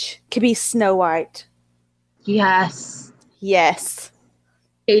 Paige could be Snow White. Yes. Yes.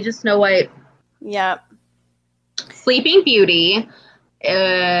 Paige is Snow White. Yep. Sleeping Beauty.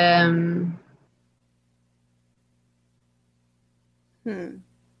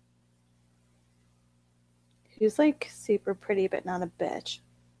 Who's like super pretty but not a bitch?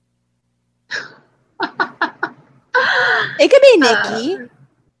 It could be Nikki.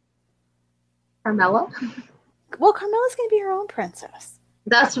 Carmela? Well, Carmela's gonna be her own princess,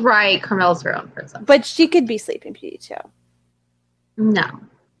 That's right. Carmela's her own princess. but she could be Sleeping Beauty too. No.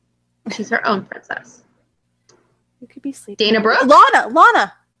 She's her own princess. Who could be Sleeping? Dana Brooke? Lana.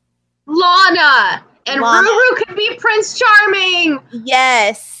 Lana! And Lana. Ruru could be Prince Charming!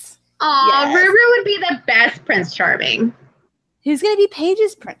 Yes. Aw, Yes. Ruru would be the best Prince Charming. Who's gonna be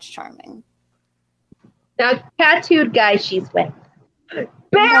Paige's Prince Charming? That tattooed guy she's with. How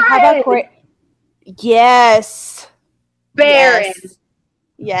Baron! about Corey? Yes. Baron!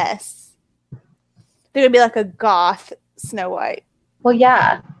 Yes. They're gonna be like a goth Snow White. Well,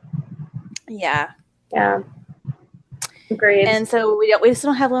 yeah. Yeah. Yeah. Agreed. And so we still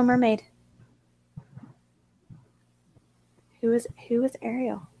don't have Little Mermaid. Who is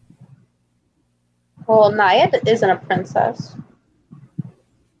Ariel? Well, Naya isn't a princess.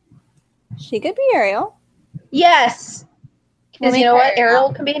 She could be Ariel. Yes! Because you know what?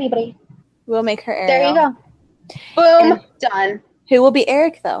 Ariel can be anybody. We'll make her Ariel. There you go. Boom. And- Done. Who will be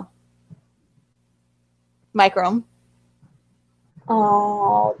Eric, though? Mike Rome.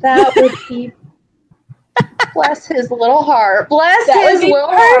 Oh, that would be... Bless his little heart. Bless That his would be little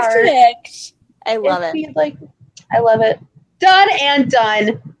heart. perfect. I love It'd it. be like, I love it. Done and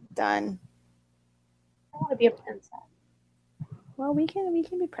done. Done. I want to be a princess. Well, we can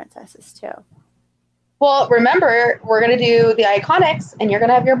be princesses too. Well, remember, we're going to do the Iconics, and you're going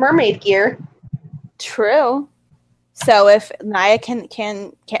to have your mermaid gear. True. So if Naya can't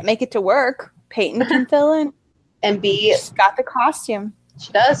make it to work, Peyton can fill in. And be... She's got the costume.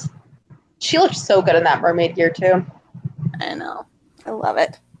 She does. She looks so good in that mermaid gear, too. I know. I love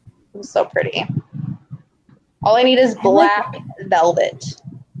it. It was so pretty. All I need is black velvet.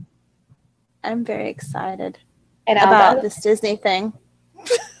 I'm very excited And about this Disney thing.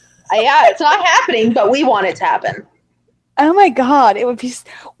 Yeah, it's not happening, but we want it to happen. Oh my god, it would be.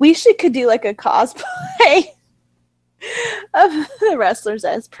 We could do like a cosplay of the wrestlers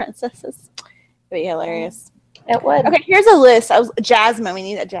as princesses. It'd be hilarious. It would. Okay, here's a list. Jasmine. We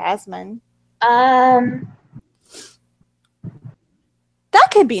need a Jasmine. Um, That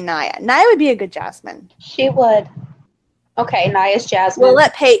could be Naya. Naya would be a good Jasmine. she would. Okay, Naya's Jasmine. We'll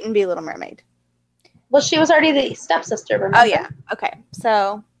let Peyton be Little Mermaid. Well, she was already the stepsister, remember? Oh yeah. Okay.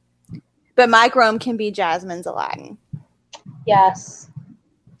 So, but Mike Rome can be Jasmine's Aladdin. Yes.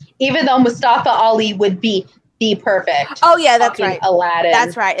 Even though Mustafa Ali would be the perfect. Oh yeah, that's fucking right. Aladdin.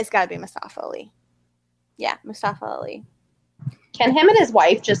 That's right. It's got to be Mustafa Ali. Yeah, Mustafa Ali. Can him and his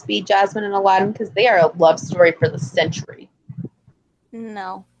wife just be Jasmine and Aladdin? Because they are a love story for the century.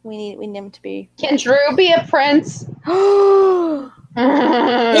 No, we need him to be. Can Drew be a prince? He could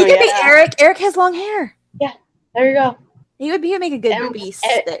be Eric. Eric has long hair. There you go. He would make a good beast.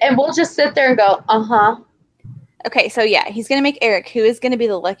 And we'll just sit there and go, uh-huh. Okay, so yeah, he's gonna make Eric, who is gonna be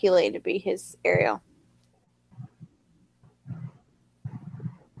the lucky lady, to be his Ariel.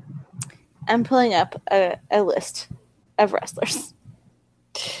 I'm pulling up a list of wrestlers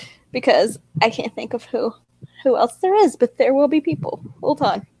because I can't think of who else there is, but there will be people. Hold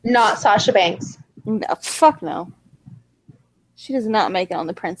on. Not Sasha Banks. No, fuck no. She does not make it on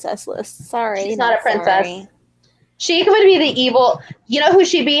the princess list. Sorry. She's not a princess. sorry. She would be the evil. You know who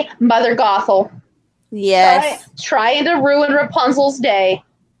she'd be? Mother Gothel. Yes. Trying to ruin Rapunzel's day.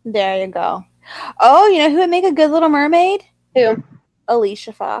 There you go. Oh, you know who would make a good Little Mermaid? Who?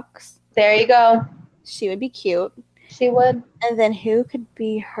 Alicia Fox. There you go. She would be cute. She would. And then who could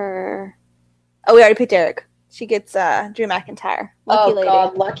be her? Oh, we already picked Eric. She gets Drew McIntyre. Lucky lady.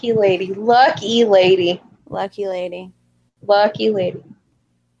 God, lucky lady. Lucky lady. Lucky lady. Lucky lady.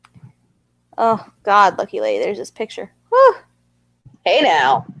 Oh, God, lucky lady. There's this picture. Whew. Hey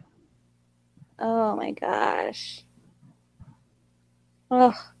now. Oh, my gosh.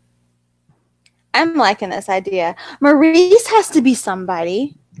 Oh. I'm liking this idea. Maurice has to be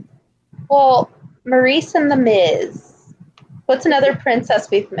somebody. Well, Maurice and the Miz. What's another princess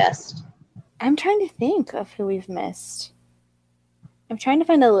we've missed? I'm trying to think of who we've missed. I'm trying to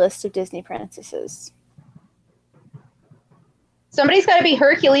find a list of Disney princesses. Somebody's got to be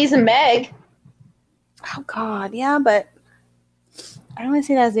Hercules and Meg. Oh, God, yeah, but I don't want to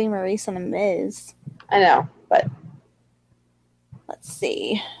see that as being Maurice and the Miz. I know, but Let's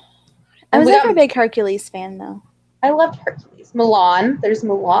see. I was we never got- a big Hercules fan, though. I loved Hercules. Mulan. There's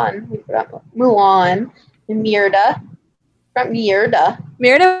Mulan. We forgot Mulan. And Myrda. From Myrda.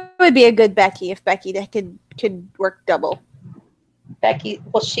 Merida would be a good Becky if Becky could work double. Becky.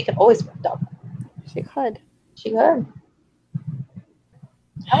 Well, she could always work double. She could. She could.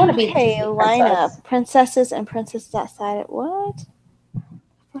 I want to be a Okay, Disney lineup. princess. Princesses and princesses outside it. What?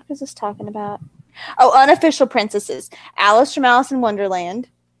 What is this talking about? Oh, unofficial princesses. Alice from Alice in Wonderland.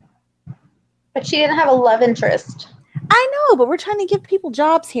 But she didn't have a love interest. I know, but we're trying to give people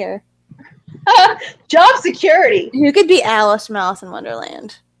jobs here. Job security. Who could be Alice from Alice in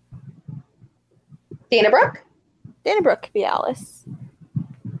Wonderland? Dana Brooke. Dana Brooke could be Alice.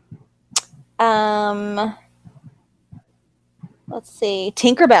 Let's see.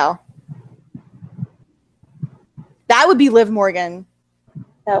 Tinkerbell. That would be Liv Morgan.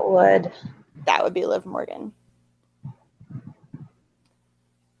 That would. That would be Liv Morgan.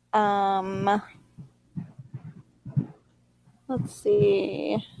 Let's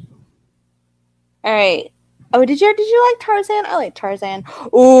see. All right. Oh, did you like Tarzan? I like Tarzan.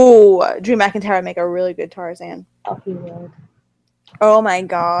 Ooh, Drew McIntyre would make a really good Tarzan. Oh, he would. Oh my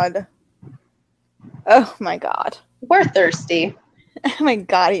god. Oh my god. We're thirsty. Oh my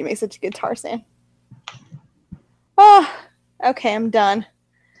god, he makes such a good Tarzan. Oh, okay, I'm done.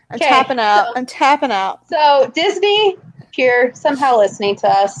 I'm Okay, tapping out. so- I'm tapping out. So Disney, If you're somehow listening to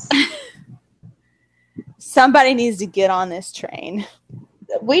us, Somebody needs to get on this train.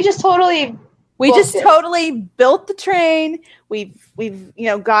 we just totally built the train. We've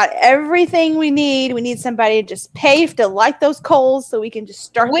got everything we need. We need somebody to just pay to light those coals so we can just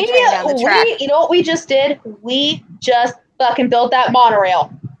start the train down the track. You know what we just did? We just fucking built that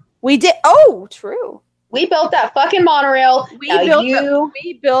monorail. We did. Oh, true. We built that fucking monorail. We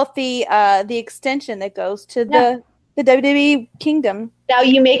built the extension that goes to the WWE Kingdom. Now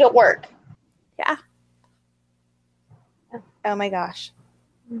you make it work. Yeah. Oh my gosh.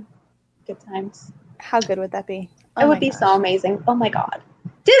 Good times. How good would that be? It would be so amazing. Oh my god.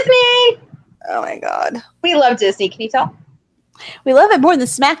 Disney! Oh my god. We love Disney. Can you tell? We love it more than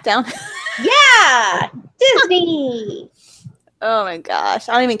SmackDown. Yeah! Disney! Oh my gosh.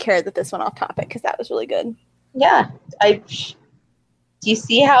 I don't even care that this went off topic because that was really good. Yeah. Do you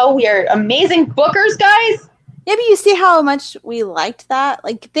see how we are amazing bookers, guys? Yeah, but you see how much we liked that?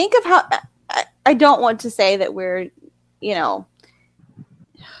 Like, think of how... I don't want to say that we're, we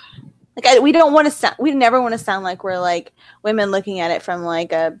don't want to sound... We never want to sound like we're, like, women looking at it from,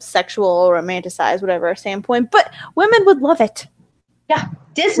 like, a sexual, romanticized, whatever standpoint. But women would love it. Yeah.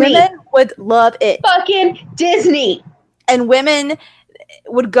 Disney. Women would love it. Fucking Disney. And women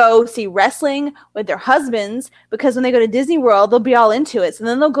would go see wrestling with their husbands because when they go to Disney World, they'll be all into it. So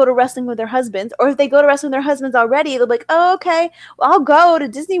then they'll go to wrestling with their husbands. Or if they go to wrestling with their husbands already, they'll be like, oh, okay, well, I'll go to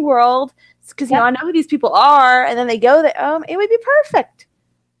Disney World because, I know who these people are. And then they go there. It would be perfect.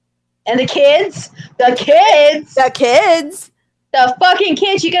 And the kids. The fucking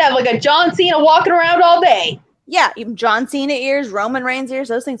kids. You could have like a John Cena walking around all day. Yeah, even John Cena ears, Roman Reigns ears,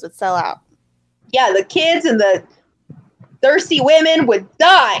 those things would sell out. Yeah, the kids and the thirsty women would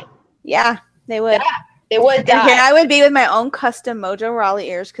die. Yeah, they would. Yeah, they would die. And here I would be with my own custom Mojo Rawley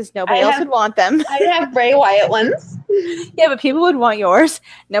ears because nobody else would want them. I'd have Bray Wyatt ones. Yeah, but people would want yours.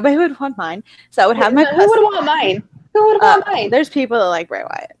 Nobody would want mine. So I would have my custom. Who would want mine? Who would want mine? There's people that like Bray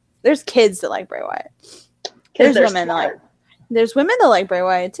Wyatt. There's kids that like Bray Wyatt. There's women that like. There's women that like Bray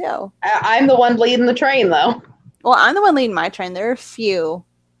Wyatt too. I'm the one leading the train though. Well, I'm the one leading my train. There are a few.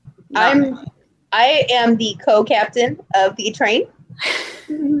 I am the co-captain of the train.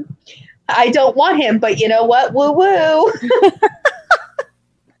 I don't want him, but you know what? Woo woo.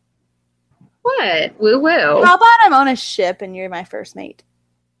 What? Woo woo. How about I'm on a ship and you're my first mate?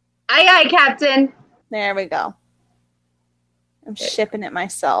 Aye, aye, Captain. There we go. I'm shipping it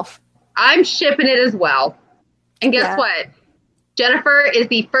myself. I'm shipping it as well. And guess what? Jennifer is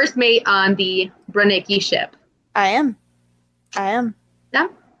the first mate on the Branicki ship. I am. Yeah.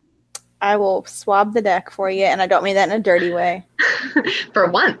 I will swab the deck for you, and I don't mean that in a dirty way.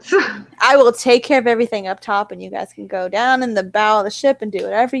 For once. I will take care of everything up top, and you guys can go down in the bow of the ship and do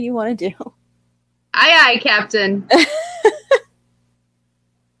whatever you want to do. Aye, aye, Captain.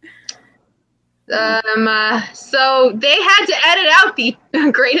 So they had to edit out the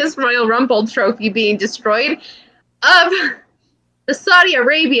greatest Royal Rumble trophy being destroyed of the Saudi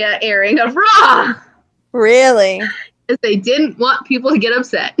Arabia airing of Raw. Really? Because they didn't want people to get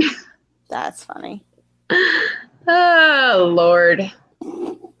upset. That's funny. Oh, Lord.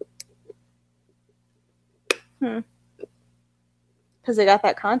 Because they got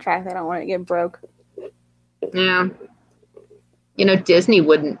that contract. They don't want it to get broke. Yeah. Disney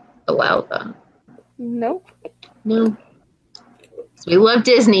wouldn't allow that. Nope. No. So we love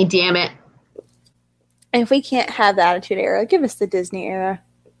Disney, damn it. And if we can't have the Attitude Era, give us the Disney era.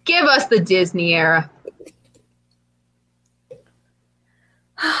 Give us the Disney era.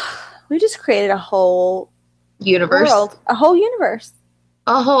 We just created a whole universe. World. A whole universe.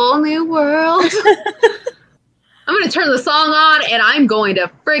 A whole new world. I'm going to turn the song on and I'm going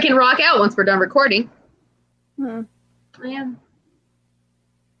to freaking rock out once we're done recording. I am.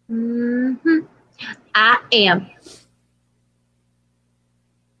 I am.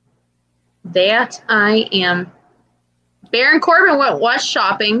 That I am. Baron Corbin went watch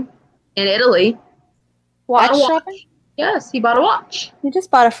shopping in Italy. Watch shopping? Yes, he bought a watch. He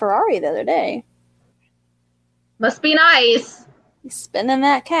just bought a Ferrari the other day. Must be nice. He's spending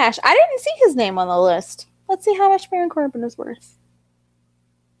that cash. I didn't see his name on the list. Let's see how much Baron Corbin is worth.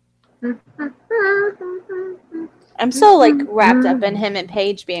 I'm so wrapped up in him and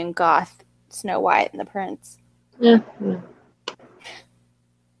Paige being goth, Snow White and the Prince. Yeah.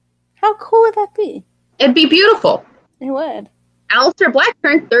 How cool would that be? It'd be beautiful. It would. Aleister Black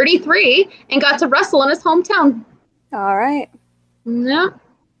turned 33 and got to wrestle in his hometown. All right. Yeah.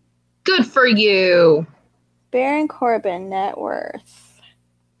 Good for you. Baron Corbin net worth.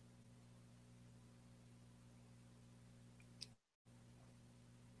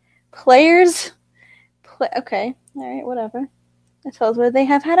 Players. Okay. All right, whatever. That tells whether they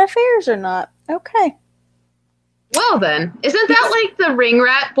have had affairs or not. Okay. Well then, isn't that like the Ring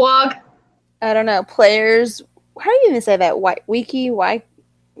Rat blog? I don't know. Players. How do you even say that? Wiki.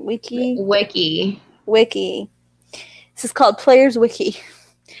 This is called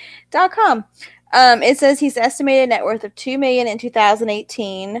PlayersWiki.com. It says he's estimated net worth of $2 million in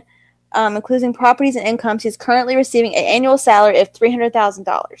 2018, including properties and incomes. He's currently receiving an annual salary of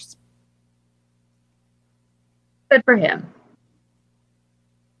 $300,000. Good for him.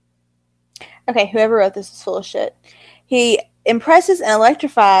 Okay, whoever wrote this is full of shit. He impresses and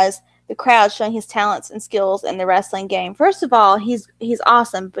electrifies the crowd, showing his talents and skills in the wrestling game. First of all, he's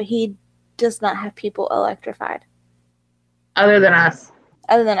awesome, but he does not have people electrified. Other than us.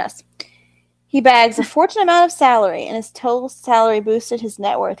 He bags a fortunate amount of salary, and his total salary boosted his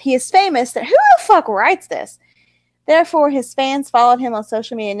net worth. He is famous that who the fuck writes this? Therefore, his fans followed him on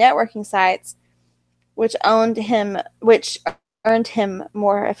social media networking sites, which earned him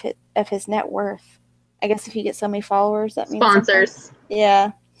more of his net worth. I guess if you get so many followers, that means sponsors. Something.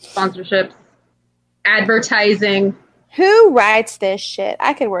 Yeah. Sponsorships. Advertising. Who writes this shit?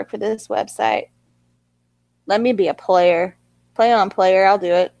 I could work for this website. Let me be a player. Play on player. I'll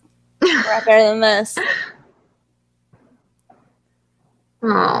do it. Right better than this. Oh,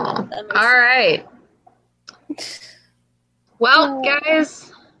 all right. Well,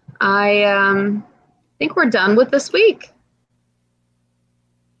 guys, I think we're done with this week.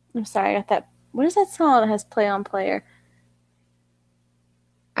 I'm sorry, I got that. What is that song that has play on player?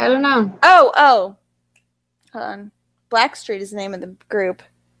 I don't know. Oh. Hold on. Blackstreet is the name of the group.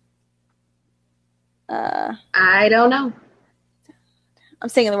 I don't know. I'm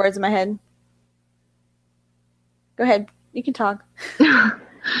singing the words in my head. Go ahead. You can talk.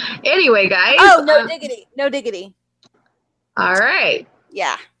 Anyway, guys. Oh, no diggity. No diggity. All right.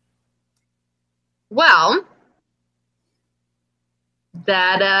 Yeah. Well,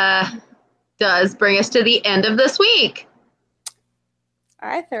 that does bring us to the end of this week.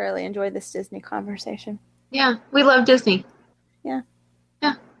 I thoroughly enjoyed this Disney conversation. Yeah, we love Disney. Yeah.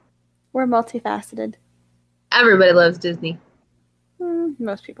 Yeah. We're multifaceted. Everybody loves Disney.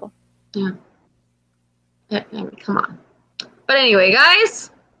 Most people. Yeah. Come on. But anyway,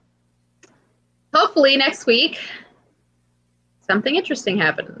 guys, hopefully next week something interesting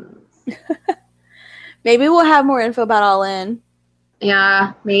happens. Maybe we'll have more info about All In.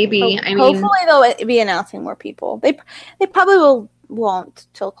 Yeah, maybe. Hopefully they'll be announcing more people. They probably won't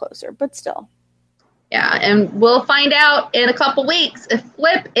till closer, but still. Yeah, and we'll find out in a couple weeks if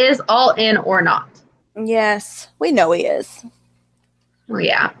Flip is all in or not. Yes, we know he is. Well,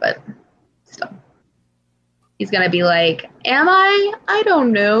 yeah, but still. He's going to be like, am I? I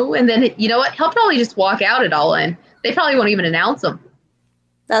don't know. And then, you know what? He'll probably just walk out at All In. They probably won't even announce him.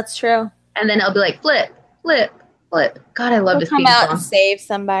 That's true. And then he'll be like, Flip, Flip, Flip. God, I love this theme song. Come out and save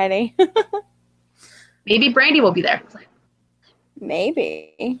somebody. Maybe Brandy will be there.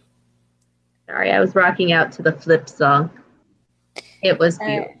 Maybe. Sorry, I was rocking out to the Flip song. It was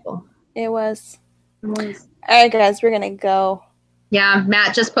beautiful. It was. All right, guys, we're going to go. Yeah,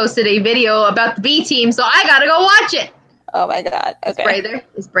 Matt just posted a video about the B team, so I got to go watch it. Oh, my God. Okay.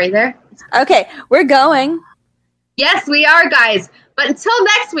 Is Bray there? Okay, we're going. Yes, we are, guys. But until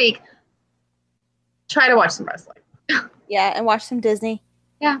next week, try to watch some wrestling. Yeah, and watch some Disney.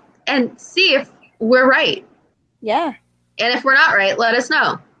 Yeah, and see if we're right. Yeah. And if we're not right, let us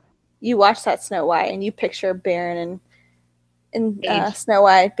know. You watch that Snow White, and you picture Baron and Snow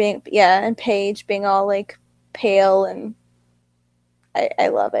White being, and Paige being all, like, pale, and I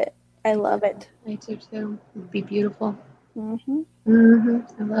love it. I love it. I do, too. It'd be beautiful. Mm-hmm. Mm-hmm.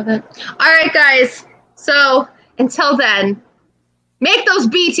 I love it. All right, guys. So, until then, make those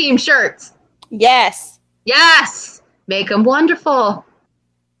B team shirts. Yes. Yes. Make them wonderful.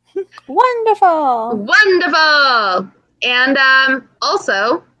 Wonderful. Wonderful. And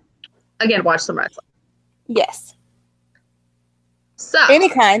also, again, watch some wrestling. Yes. So any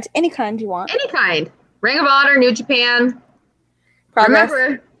kind you want. Any kind. Ring of Honor, New Japan. Progress.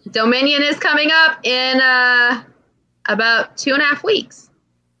 Remember, Dominion is coming up in about 2.5 weeks.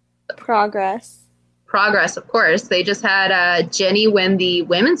 Progress, of course. They just had Jenny win the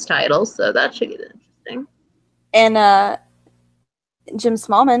women's title, so that should get interesting. And Jim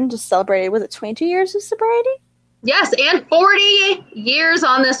Smallman just celebrated, was it 22 years of sobriety? Yes, and 40 years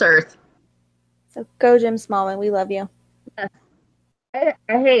on this earth. So go Jim Smallman, we love you. Yes.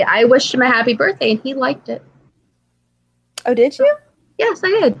 Hey, I wished him a happy birthday, and he liked it. Oh, did you? Yes, I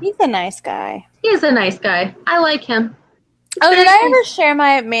did. He's a nice guy. He is a nice guy. I like him. Did I ever share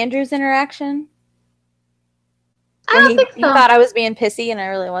my Mandrews interaction? I don't think so. He thought I was being pissy, and I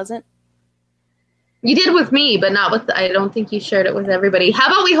really wasn't. You did with me, but not with. I don't think you shared it with everybody. How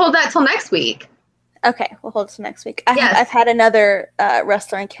about we hold that till next week? Okay, we'll hold it till next week. Yes. I've had another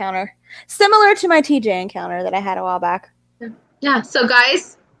wrestler encounter similar to my TJ encounter that I had a while back. Yeah. So,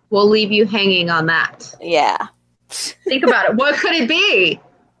 guys, we'll leave you hanging on that. Yeah. Think about it. What could it be?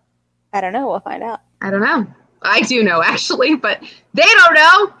 I don't know. We'll find out. I don't know. I do know, actually, but they don't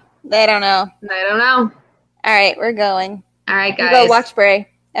know. They don't know. I don't know. All right, we're going. All right, You guys. go watch Bray.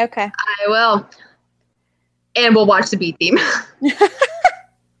 Okay. I will. And we'll watch the B theme.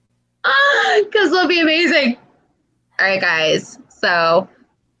 Because it'll be amazing. All right, guys. So,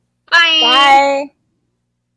 bye. Bye.